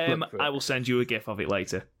send? I will send you a gif of it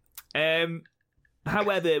later.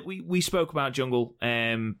 However, we spoke about Jungle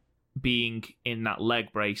being in that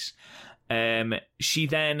leg brace. She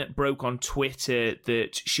then broke on Twitter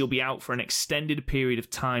that she'll be out for an extended period of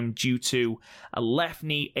time due to a left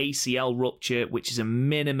knee ACL rupture, which is a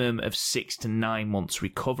minimum of 6 to 9 months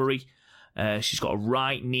recovery. She's got a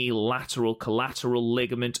right knee lateral collateral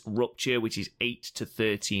ligament rupture, which is 8 to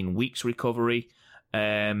 13 weeks recovery.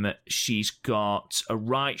 She's got a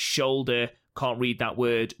right shoulder, can't read that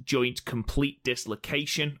word, joint complete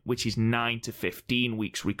dislocation, which is 9 to 15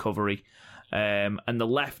 weeks recovery. And the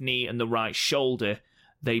left knee and the right shoulder,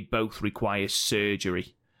 they both require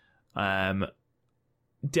surgery.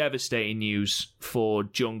 Devastating news for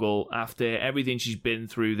Jungle after everything she's been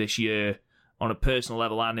through this year on a personal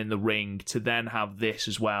level and in the ring, to then have this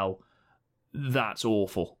as well. That's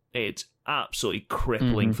awful. It's absolutely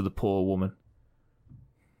crippling for the poor woman.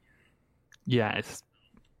 Yeah,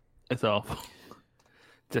 it's awful.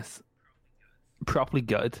 Just properly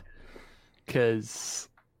good, because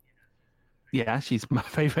yeah, she's my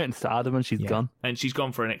favourite in Stardom, and she's gone. And she's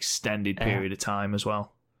gone for an extended period of time as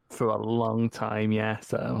well. For a long time, yeah.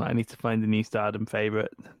 So I need to find a new Stardom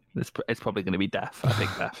favourite. It's probably going to be Death. I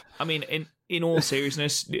think Death. I mean, in all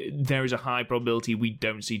seriousness, there is a high probability we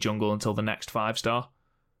don't see Jungle until the next 5-star.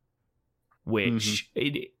 Which,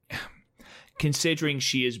 considering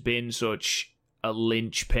she has been such a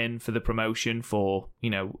linchpin for the promotion for,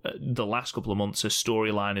 the last couple of months, her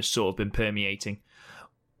storyline has sort of been permeating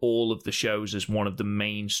all of the shows as one of the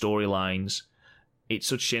main storylines. It's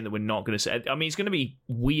such a shame that we're not going to see... I mean, it's going to be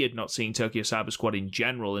weird not seeing Tokyo Cyber Squad in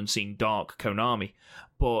general and seeing Dark Konami,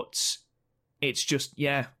 but it's just,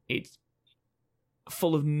 it's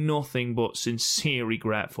full of nothing but sincere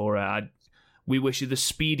regret for her. We wish her the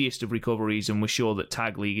speediest of recoveries, and we're sure that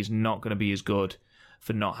Tag League is not going to be as good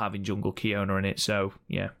for not having Jungle Kiona in it. So,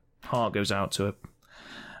 heart goes out to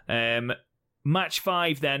her. Match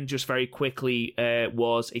 5 then, just very quickly,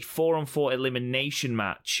 was a 4-on-4 elimination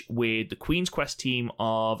match with the Queen's Quest team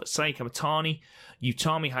of Saya Kamitani,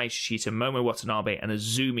 Utami Hayashishita, Momo Watanabe, and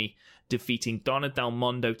Azumi, defeating Donna Del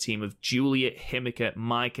Mondo team of Julia, Himika,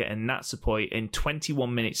 Maika, and Natsupoi in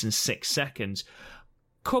 21 minutes and 6 seconds.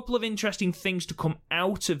 Couple of interesting things to come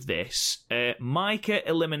out of this. Maika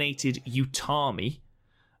eliminated Utami,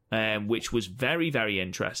 which was very, very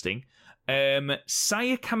interesting.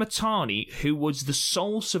 Saya Kamitani, who was the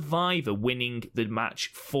sole survivor winning the match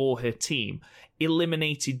for her team,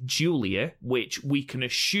 eliminated Julia, which we can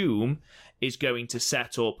assume is going to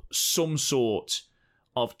set up some sort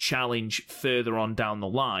of challenge further on down the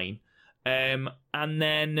line. And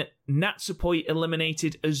then Natsupoi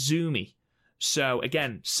eliminated Azumi. So,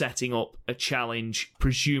 again, setting up a challenge,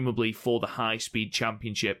 presumably for the High Speed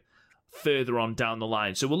Championship further on down the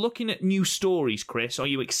line. So we're looking at new stories, Chris. Are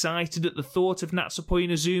you excited at the thought of Natsupoi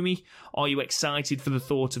and Azumi? Are you excited for the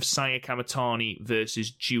thought of Saya Kamitani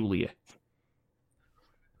versus Julia?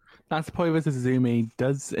 Natsupoi versus Azumi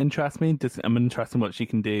does interest me. I'm interested in what she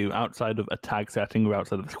can do outside of a tag setting or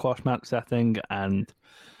outside of a squash match setting. And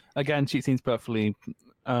again, she seems perfectly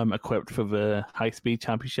equipped for the High Speed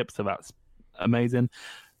Championship, so that's amazing.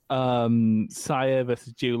 Saya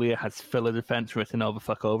versus Julia has filler defense written over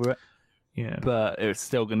fuck over it. Yeah. But it's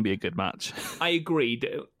still going to be a good match. I agree.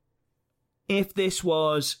 If this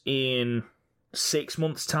was in 6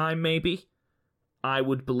 months' time, maybe, I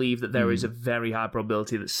would believe that there is a very high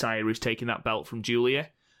probability that Saya is taking that belt from Julia.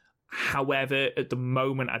 However, at the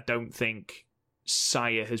moment, I don't think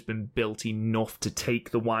Saya has been built enough to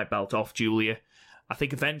take the white belt off Julia. I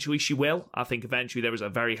think eventually she will. I think eventually there is a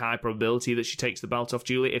very high probability that she takes the belt off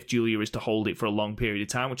Julia if Julia is to hold it for a long period of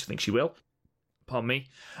time, which I think she will. Pardon me.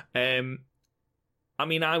 I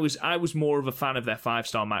mean, I was more of a fan of their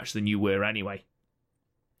 5-star match than you were anyway.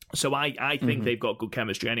 So I think they've got good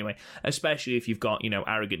chemistry anyway, especially if you've got,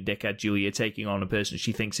 arrogant dickhead Julia taking on a person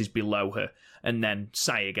she thinks is below her, and then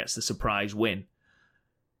Saya gets the surprise win.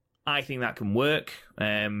 I think that can work.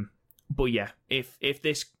 But yeah, if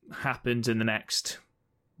this happens in the next,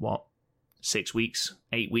 6 weeks,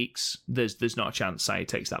 8 weeks, there's not a chance Saya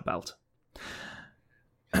takes that belt.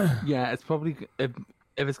 Yeah, it's probably, if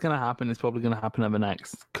it's going to happen, it's probably going to happen at the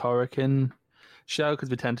next Korakuen show, because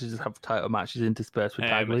we tend to just have title matches interspersed with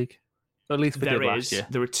Tag League. At least we did last year.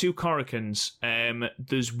 There are 2 Korokens.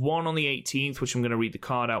 There's one on the 18th, which I'm going to read the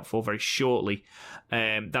card out for very shortly.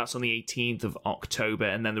 That's on the 18th of October.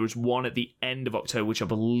 And then there was one at the end of October, which I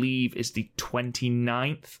believe is the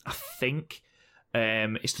 29th, I think.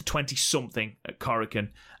 It's the 20-something at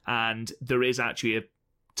Koroken. And there is actually a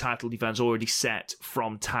title defense already set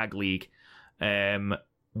from Tag League,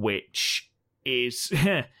 which is...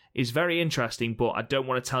 is very interesting, but I don't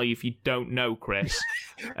want to tell you if you don't know, Chris.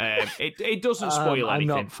 It doesn't spoil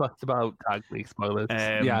anything. I'm not fussed about Tag League spoilers.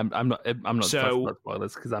 I'm not fussed about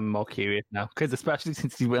spoilers because I'm more curious now. Because especially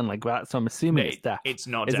since you win like that, so I'm assuming it's death. It's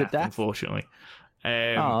not is death, it death, unfortunately.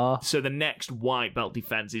 So the next white belt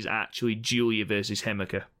defense is actually Julia versus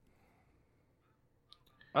Himeka.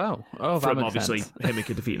 That from makes obviously sense.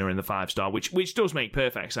 Himeka defeating her in the 5-star, which does make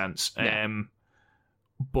perfect sense. Yeah.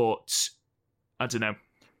 But I don't know.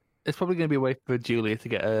 It's probably going to be a way for Julia to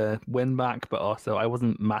get a win back, but also I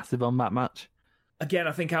wasn't massive on that match. Again,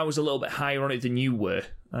 I think I was a little bit higher on it than you were.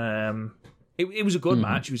 It was a good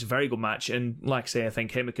match. It was a very good match. And like I say, I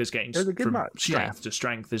think Himeka's getting from strength to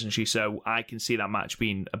strength, isn't she? So I can see that match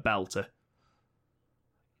being a belter.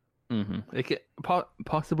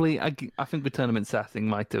 Possibly, I think the tournament setting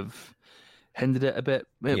might have hindered it a bit.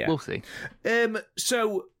 We'll see.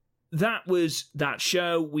 So that was that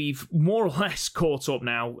show. We've more or less caught up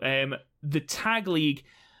now. The Tag League,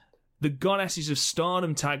 the Goddesses of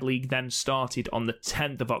Stardom Tag League, then started on the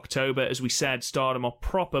 10th of October. As we said, Stardom are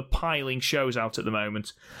proper piling shows out at the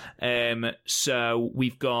moment. So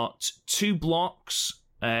we've got 2 blocks,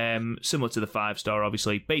 similar to the 5-star,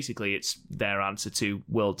 obviously. Basically, it's their answer to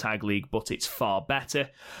World Tag League, but it's far better.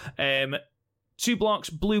 2 blocks,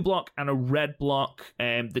 blue block and a red block.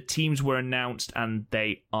 The teams were announced and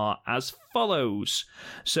they are as follows.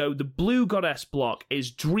 So the blue goddess block is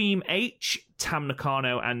Dream H, Tam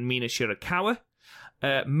Nakano and Mina Shirakawa.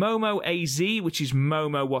 Momo AZ, which is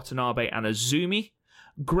Momo Watanabe and Azumi.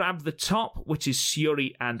 Grab the Top, which is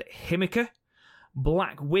Syuri and Himeka.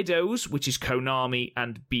 Black Widows, which is Konami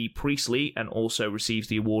and B. Priestley, and also receives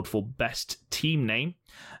the award for Best Team Name.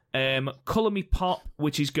 Colour Me Pop,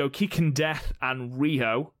 which is Gokiken Death and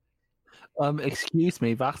Riho. Excuse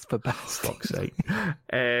me, that's for best. Fuck's sake.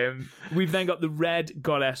 We've then got the red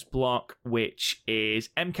goddess block, which is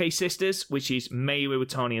MK Sisters, which is Mayu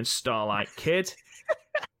Iwatani and Starlight Kid.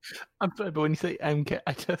 I'm sorry, but when you say MK,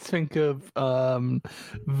 I just think of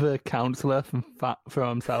the counselor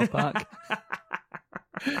from South Park.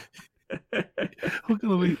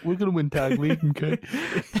 We're gonna win Tag League, okay?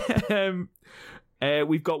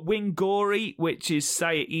 We've got Wing Gory, which is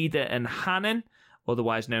Saya Ida and Hanan,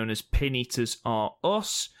 otherwise known as Pin Eaters Are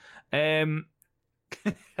Us.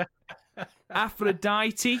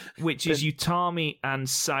 Aphrodite, which is Utami and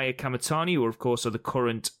Saya Kamatani, who, of course, are the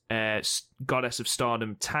current Goddess of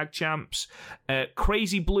Stardom tag champs.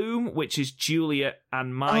 Crazy Bloom, which is Julia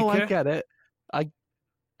and Micah. Oh, I get it. I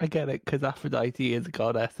get it, because Aphrodite is a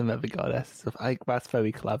goddess and they're the goddess. That's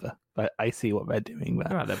very clever. But I see what they're doing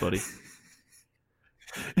there. All right there, buddy.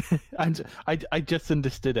 I just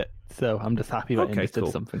understood it, so I'm just happy that I understood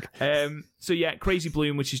something. So yeah, Crazy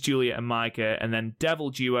Bloom, which is Julia and Micah, and then Devil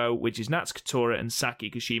Duo, which is Natsuko Tora and Saki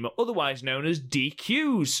Kashima, otherwise known as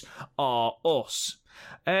DQs, are us.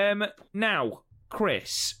 Now,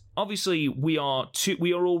 Chris, obviously we are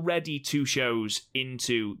already 2 shows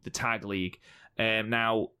into the Tag League.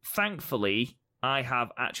 Now, thankfully, I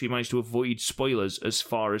have actually managed to avoid spoilers as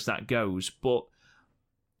far as that goes, but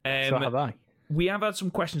so have I. We have had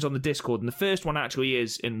some questions on the Discord, and the first one actually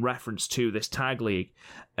is in reference to this Tag League.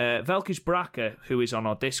 Velkish Braka, who is on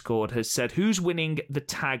our Discord, has said, who's winning the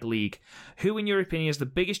Tag League? Who, in your opinion, has the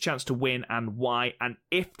biggest chance to win and why? And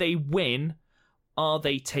if they win, are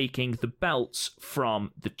they taking the belts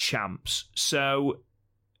from the champs? So,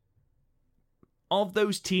 of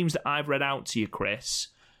those teams that I've read out to you, Chris,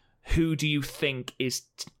 who do you think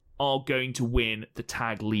are going to win the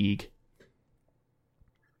Tag League?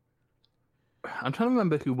 I'm trying to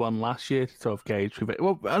remember who won last year to sort of gauge with it.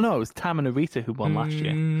 Well, I know it was Tam and Arita who won last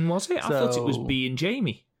year. Was it? I thought it was B and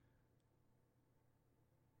Jamie.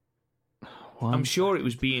 I'm sure it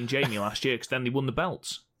was B and Jamie last year because then they won the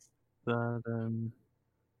belts.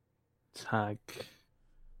 Tag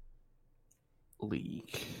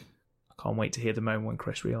League. I can't wait to hear the moment when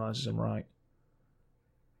Chris realises I'm right.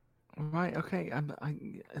 Right, okay.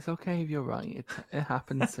 It's okay if you're right. It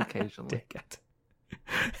happens occasionally.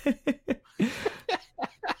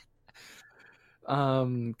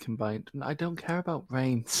 Combined. I don't care about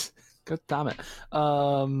Reigns. God damn it.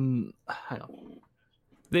 Hang on.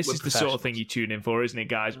 This is the sort of thing you tune in for, isn't it,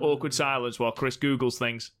 guys? Awkward silence while Chris Googles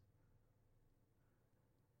things.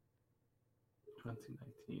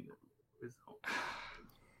 2019.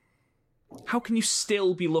 How can you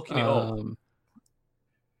still be looking it up?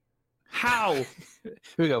 How? Here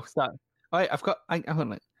we go. Start. All right, I've got. Hang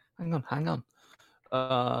on.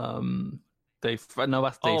 Day. No,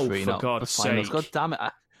 that's day 3. For not God's the finals. sake! God damn it!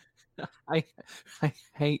 I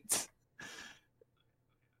hate.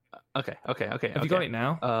 Okay. Have you got it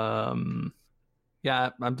now?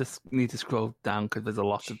 Yeah, I just need to scroll down because there's a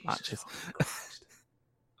lot of matches.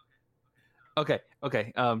 Okay.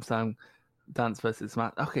 So dance versus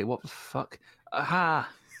match. Okay, what the fuck? Aha!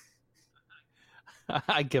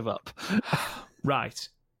 I give up. Right.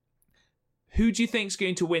 Who do you think's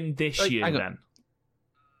going to win this year then?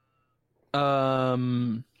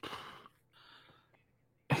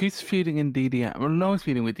 Who's feuding in DDM? Well, no one's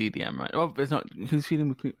feuding with DDM, right? Oh, it's not. Who's feuding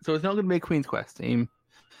with Queen? So it's not going to be a Queen's Quest team.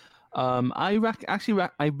 I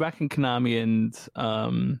reckon Konami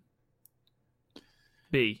and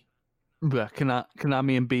B.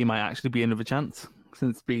 Konami and B might actually be another chance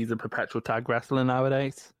since B's a perpetual tag wrestler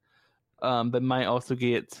nowadays. They might also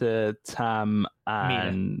get it to Tam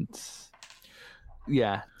and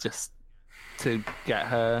just to get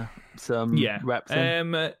her some reps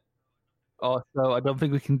in. Also, I don't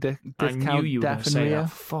think we can discount I knew you were going to say Rio. that.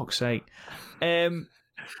 For fuck's sake.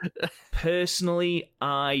 Personally,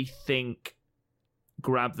 I think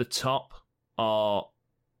Grab the Top are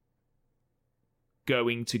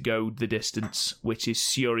going to go the distance, which is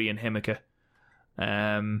Suri and Himeka.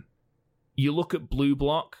 You look at Red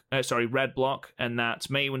Block, and that's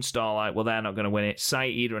Mayu and Starlight. Well, they're not going to win it.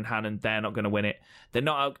 Saida and Hanan, they're not going to win it. They're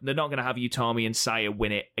not going to have Utami and Saya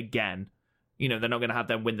win it again. You know, they're not going to have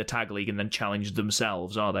them win the tag league and then challenge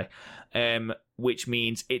themselves, are they? Which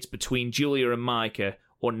means it's between Julia and Maika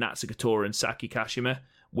or Natsuka Tora and Saki Kashima,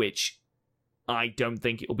 which I don't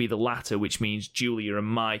think it will be the latter, which means Julia and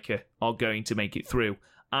Maika are going to make it through.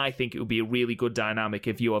 I think it would be a really good dynamic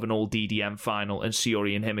if you have an all DDM final and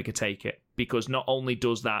Suri and Himeka take it, because not only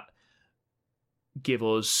does that give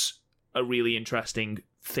us a really interesting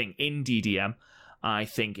thing in DDM, I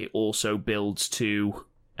think it also builds to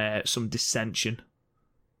some dissension,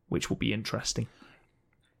 which will be interesting.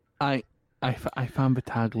 I found the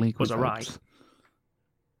tag league was it right?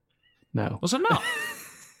 No, was it not?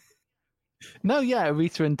 No, yeah,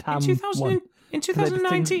 Rita and Tam in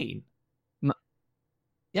 2019. No,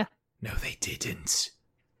 yeah, no, they didn't.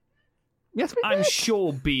 Yes, we I'm did.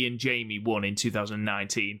 sure B and Jamie won in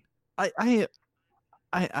 2019.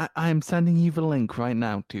 I'm sending you the link right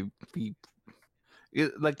now to the.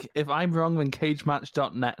 Like, if I'm wrong, then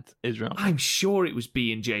cagematch.net is wrong. I'm sure it was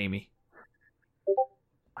B and Jamie.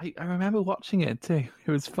 I remember watching it too.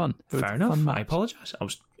 It was fun. Fair enough. I apologise. I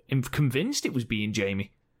was convinced it was B and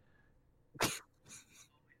Jamie.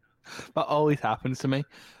 That always happens to me.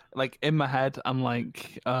 Like, in my head, I'm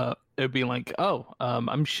like, it'd be like,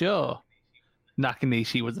 I'm sure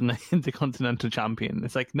Nakanishi was an Intercontinental Champion.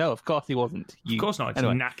 It's like, no, of course he wasn't. Of course not. It's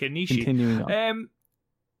anyway, Nakanishi. Continuing on.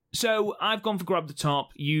 So I've gone for Grab the Top.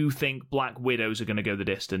 You think Black Widows are going to go the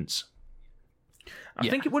distance? I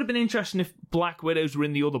think it would have been interesting if Black Widows were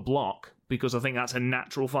in the other block, because I think that's a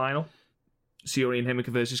natural final. Suri and Himeka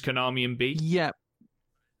versus Konami and B. Yeah.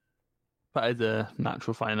 That is a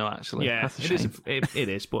natural final, actually. Yeah, that's a shame. It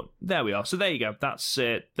is, but there we are. So there you go. That's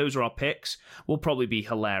those are our picks. We'll probably be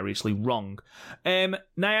hilariously wrong.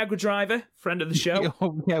 Niagara Driver, friend of the show.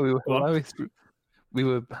 Yeah, we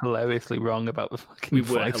were hilariously wrong about the fucking. We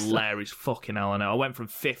were hilarious. Fucking hell, I know. I went from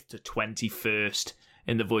 5th to 21st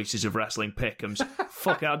in the Voices of Wrestling Pick'ems.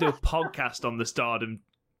 Fuck it, I'll do a podcast on the Stardom,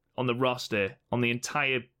 on the roster, on the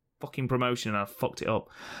entire fucking promotion, and I fucked it up.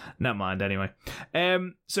 Never mind, anyway.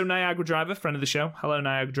 So Niagara Driver, friend of the show. Hello,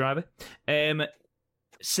 Niagara Driver.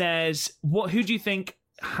 Says, who do you think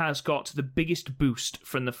has got the biggest boost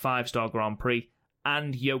from the 5-star Grand Prix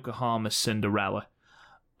and Yokohama Cinderella?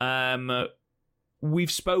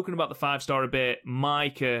 We've spoken about the 5-star a bit.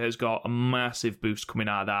 Maika has got a massive boost coming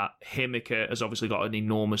out of that. Himeka has obviously got an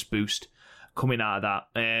enormous boost coming out of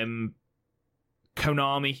that.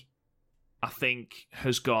 Konami, I think,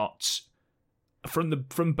 has got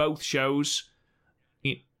from both shows.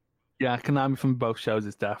 Yeah, Konami from both shows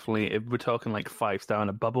is definitely. If we're talking like 5-star in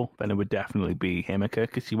a bubble, then it would definitely be Himeka,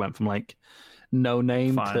 because she went from like no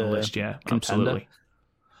name finalist, to contender. Absolutely.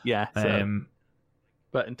 Yeah. So,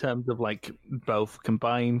 but in terms of like both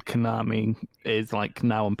combined, Konami is like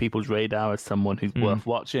now on people's radar as someone who's worth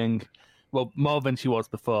watching. Well, more than she was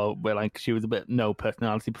before, where like she was a bit no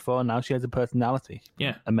personality before. Now she has a personality.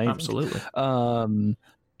 Yeah, amazing. Absolutely.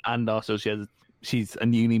 And also she's a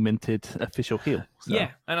newly minted official heel. So.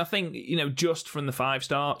 Yeah, and I think, just from the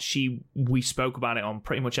 5-star, we spoke about it on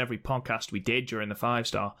pretty much every podcast we did during the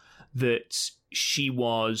 5-star, that she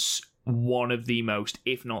was one of the most,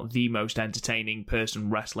 if not the most entertaining person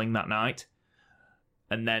wrestling that night.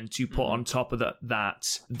 And then to put on top of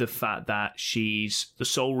that the fact that she's the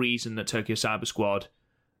sole reason that Tokyo Cyber Squad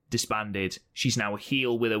disbanded. She's now a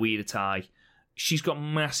heel with a Oedo Tai. She's got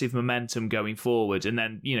massive momentum going forward. And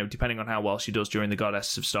then, depending on how well she does during the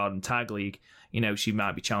Goddess of Stardom Tag League, she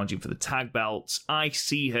might be challenging for the tag belts. I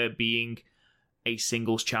see her being a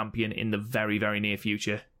singles champion in the very, very near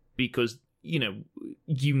future because,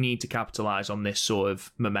 you need to capitalize on this sort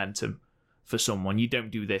of momentum for someone. You don't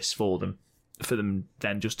do this for them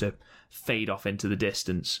then just to fade off into the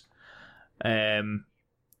distance.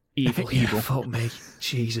 Evil. Fuck me.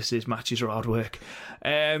 Jesus, his matches are hard work.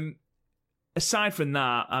 Aside from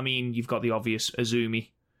that, I mean, you've got the obvious. Azumi,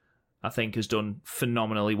 I think, has done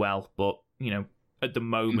phenomenally well, but, at the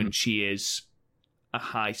moment she is a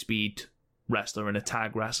high-speed wrestler and a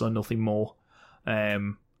tag wrestler, nothing more.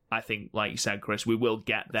 I think, like you said, Chris, we will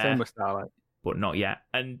get there, but not yet.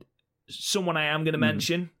 And someone I am going to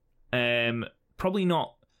mention, probably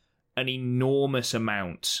not an enormous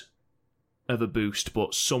amount of a boost,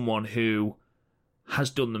 but someone who has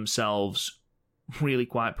done themselves really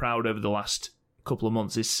quite proud over the last couple of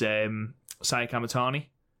months is Saya Kamitani.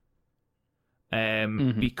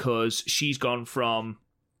 Because she's gone from,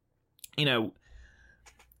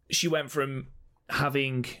 she went from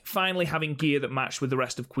finally having gear that matched with the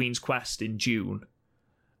rest of Queen's Quest in June,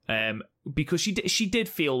 because she did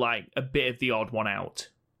feel like a bit of the odd one out.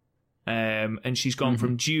 And she's gone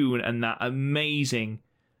from June and that amazing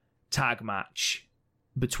tag match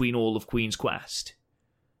between all of Queen's Quest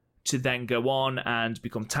to then go on and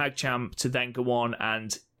become tag champ, to then go on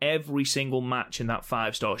and every single match in that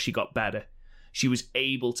 5-star, she got better. She was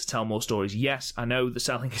able to tell more stories. Yes, I know the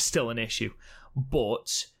selling is still an issue,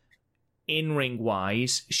 but in-ring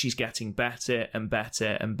wise, she's getting better and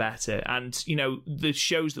better and better. And, the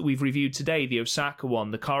shows that we've reviewed today, the Osaka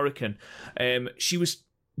one, the Korakuen, she was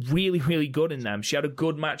really, really good in them. She had a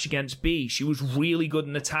good match against B. She was really good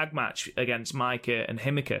in the tag match against Maika and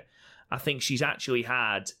Himika. I think she's actually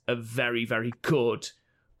had a very, very good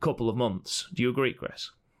couple of months. Do you agree,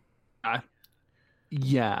 Chris?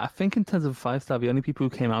 Yeah, I think in terms of 5-star, the only people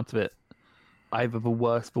who came out of it either the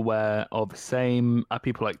worst, the wear, or the same are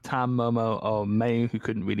people like Tam, Momo, or May, who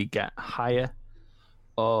couldn't really get higher,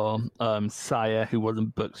 or Saya, who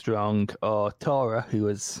wasn't book strong, or Tora, who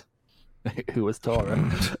was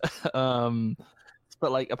Tora.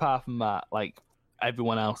 But apart from that,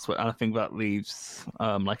 everyone else, and I think that leaves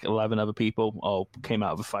 11 other people all came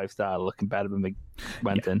out of a 5-star looking better than they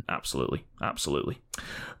went in. Absolutely.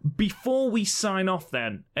 Before we sign off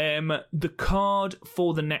then, the card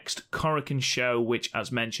for the next Korakuen show, which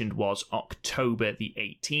as mentioned was October the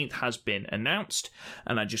 18th, has been announced,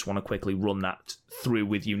 and I just want to quickly run that through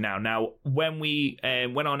with you now. Now, when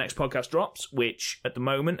our next podcast drops, which at the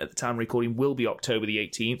moment, at the time of recording, will be October the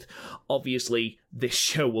 18th, obviously this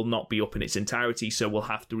show will not be up in its entirety, so we'll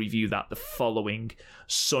have to review that the following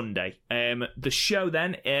Sunday. The show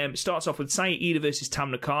then starts off with Saya Iida versus Tam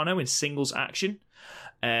Nakano in singles action.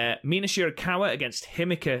 Mina Shirakawa against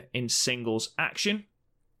Himika in singles action.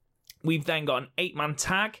 We've then got an 8-man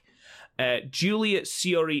tag. Julia,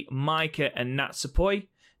 Shiori, Maika, and Natsupoi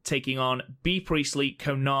taking on Bea Priestley,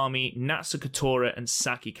 Konami, Natsukatora, and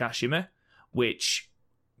Saki Kashima, which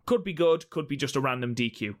could be good, could be just a random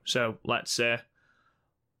DQ. So let's,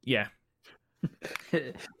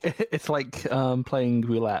 It's like playing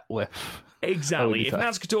roulette with... Exactly. If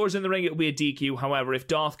Natsukatori's in the ring, it'll be a DQ. However, if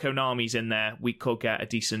Darth Konami's in there, we could get a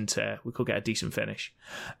decent finish.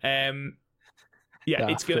 I'm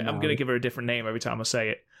gonna give her a different name every time I say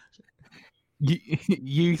it.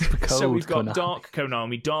 Use the code. So we've got Konami. Dark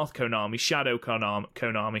Konami, Darth Konami, Shadow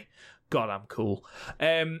Konami. God, I'm cool.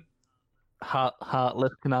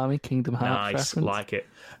 Heartless Konami, Kingdom Hearts. Nice, reference. like it.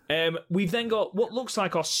 We've then got what looks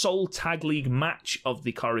like our sole tag league match of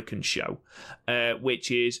the Korakuen show,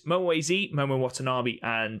 which is Momo AZ, Momo Watanabe,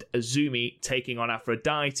 and Azumi taking on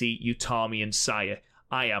Aphrodite, Utami, and Saya.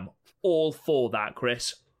 I am all for that,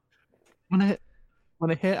 Chris. When I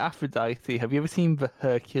hear Aphrodite, have you ever seen the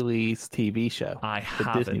Hercules TV show? I the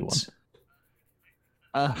haven't. Disney one.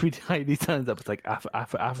 Aphrodite turns up. It's like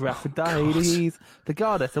Aphrodite, the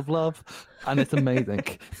goddess of love, and it's amazing.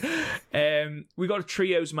 We got a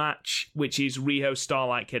trios match, which is Riho,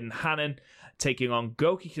 Starlight Kid, and Hanan taking on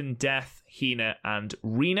Gokiken, Death, Hina, and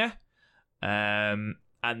Rina. And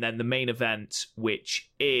then the main event,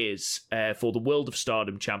 which is for the World of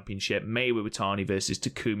Stardom Championship, Mai Iwatani versus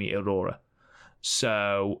Takumi Aurora.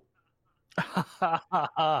 So,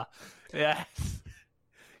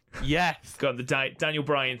 Yes. God, the Daniel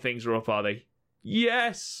Bryan things are up, are they?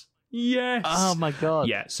 Yes. Yes. Oh my god.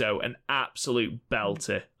 Yeah, so an absolute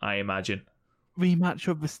belter, I imagine. Rematch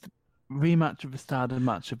of the Stardom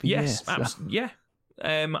match of the year. Yes, yeah.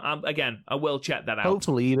 Again, I will check that out.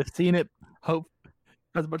 Hopefully you'd have seen it.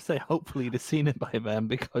 I was about to say, hopefully you'd have seen it by then,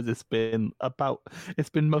 because it's been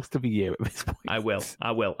most of a year at this point. I will.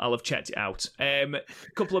 I'll have checked it out.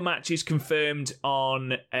 Couple of matches confirmed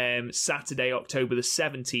on Saturday, October the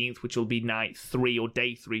 17th, which will be day 3,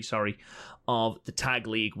 of the Tag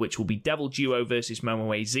League, which will be Devil Duo versus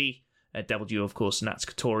Momoe Z. Devil Duo, of course,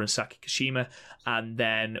 Natsuko Tora and Saki Kashima. And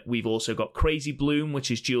then we've also got Crazy Bloom,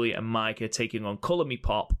 which is Julia and Micah, taking on Color Me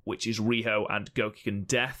Pop, which is Riho and Gokigen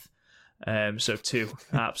Death. So 2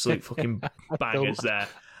 absolute fucking bangers there.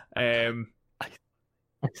 I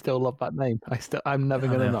still love that name. I'm never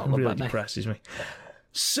going to not love really that name. Depresses me.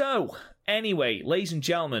 So, anyway, ladies and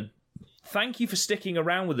gentlemen, thank you for sticking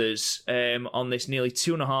around with us on this nearly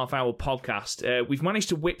 2.5-hour podcast. We've managed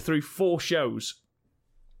to whip through 4 shows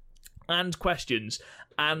and questions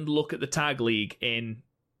and look at the Tag League in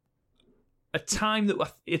a time that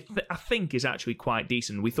I think is actually quite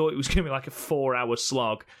decent. We thought it was going to be like a 4-hour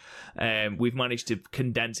slog. We've managed to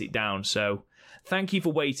condense it down. So thank you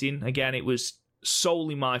for waiting. Again, it was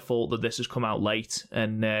solely my fault that this has come out late,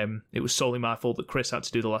 and it was solely my fault that Chris had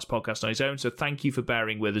to do the last podcast on his own. So thank you for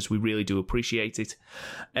bearing with us. We really do appreciate it.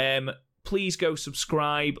 Please go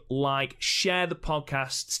subscribe, like, share the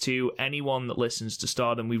podcasts to anyone that listens to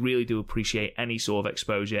Stardom. We really do appreciate any sort of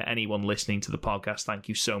exposure. Anyone listening to the podcast, thank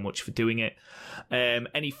you so much for doing it.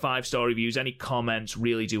 Any 5-star reviews, any comments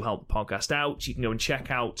really do help the podcast out. You can go and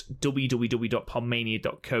check out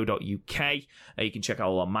www.podmania.co.uk. You can check out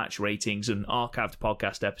all our match ratings and archived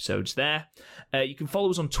podcast episodes there. You can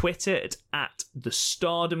follow us on Twitter at the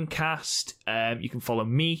StardomCast. You can follow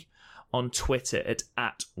me on Twitter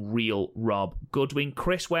at RealRobGoodwin.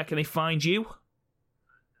 Chris, where can they find you?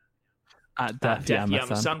 At Death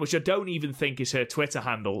Yamasan, which I don't even think is her Twitter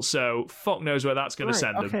handle, so fuck knows where that's going to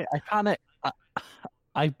send them. Okay, I panicked.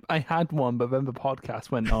 I had one, but then the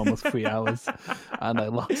podcast went almost 3 hours, and I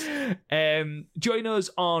lost. Join us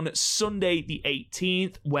on Sunday the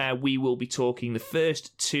 18th, where we will be talking the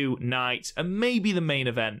first 2 nights, and maybe the main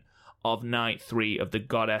event of night 3 of the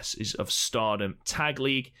Goddesses of Stardom Tag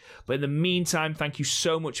League. But in the meantime, thank you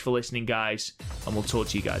so much for listening, guys, and we'll talk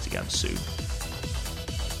to you guys again soon.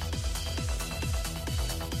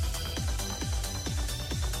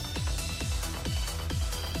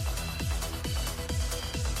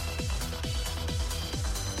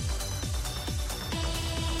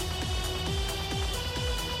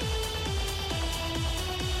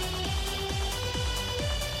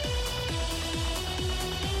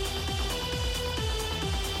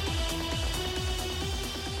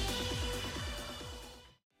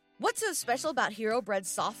 What's so special about Hero Bread's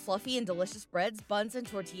soft, fluffy, and delicious breads, buns, and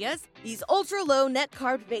tortillas? These ultra-low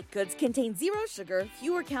net-carb baked goods contain 0 sugar,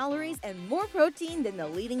 fewer calories, and more protein than the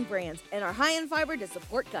leading brands, and are high in fiber to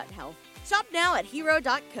support gut health. Shop now at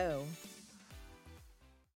Hero.co.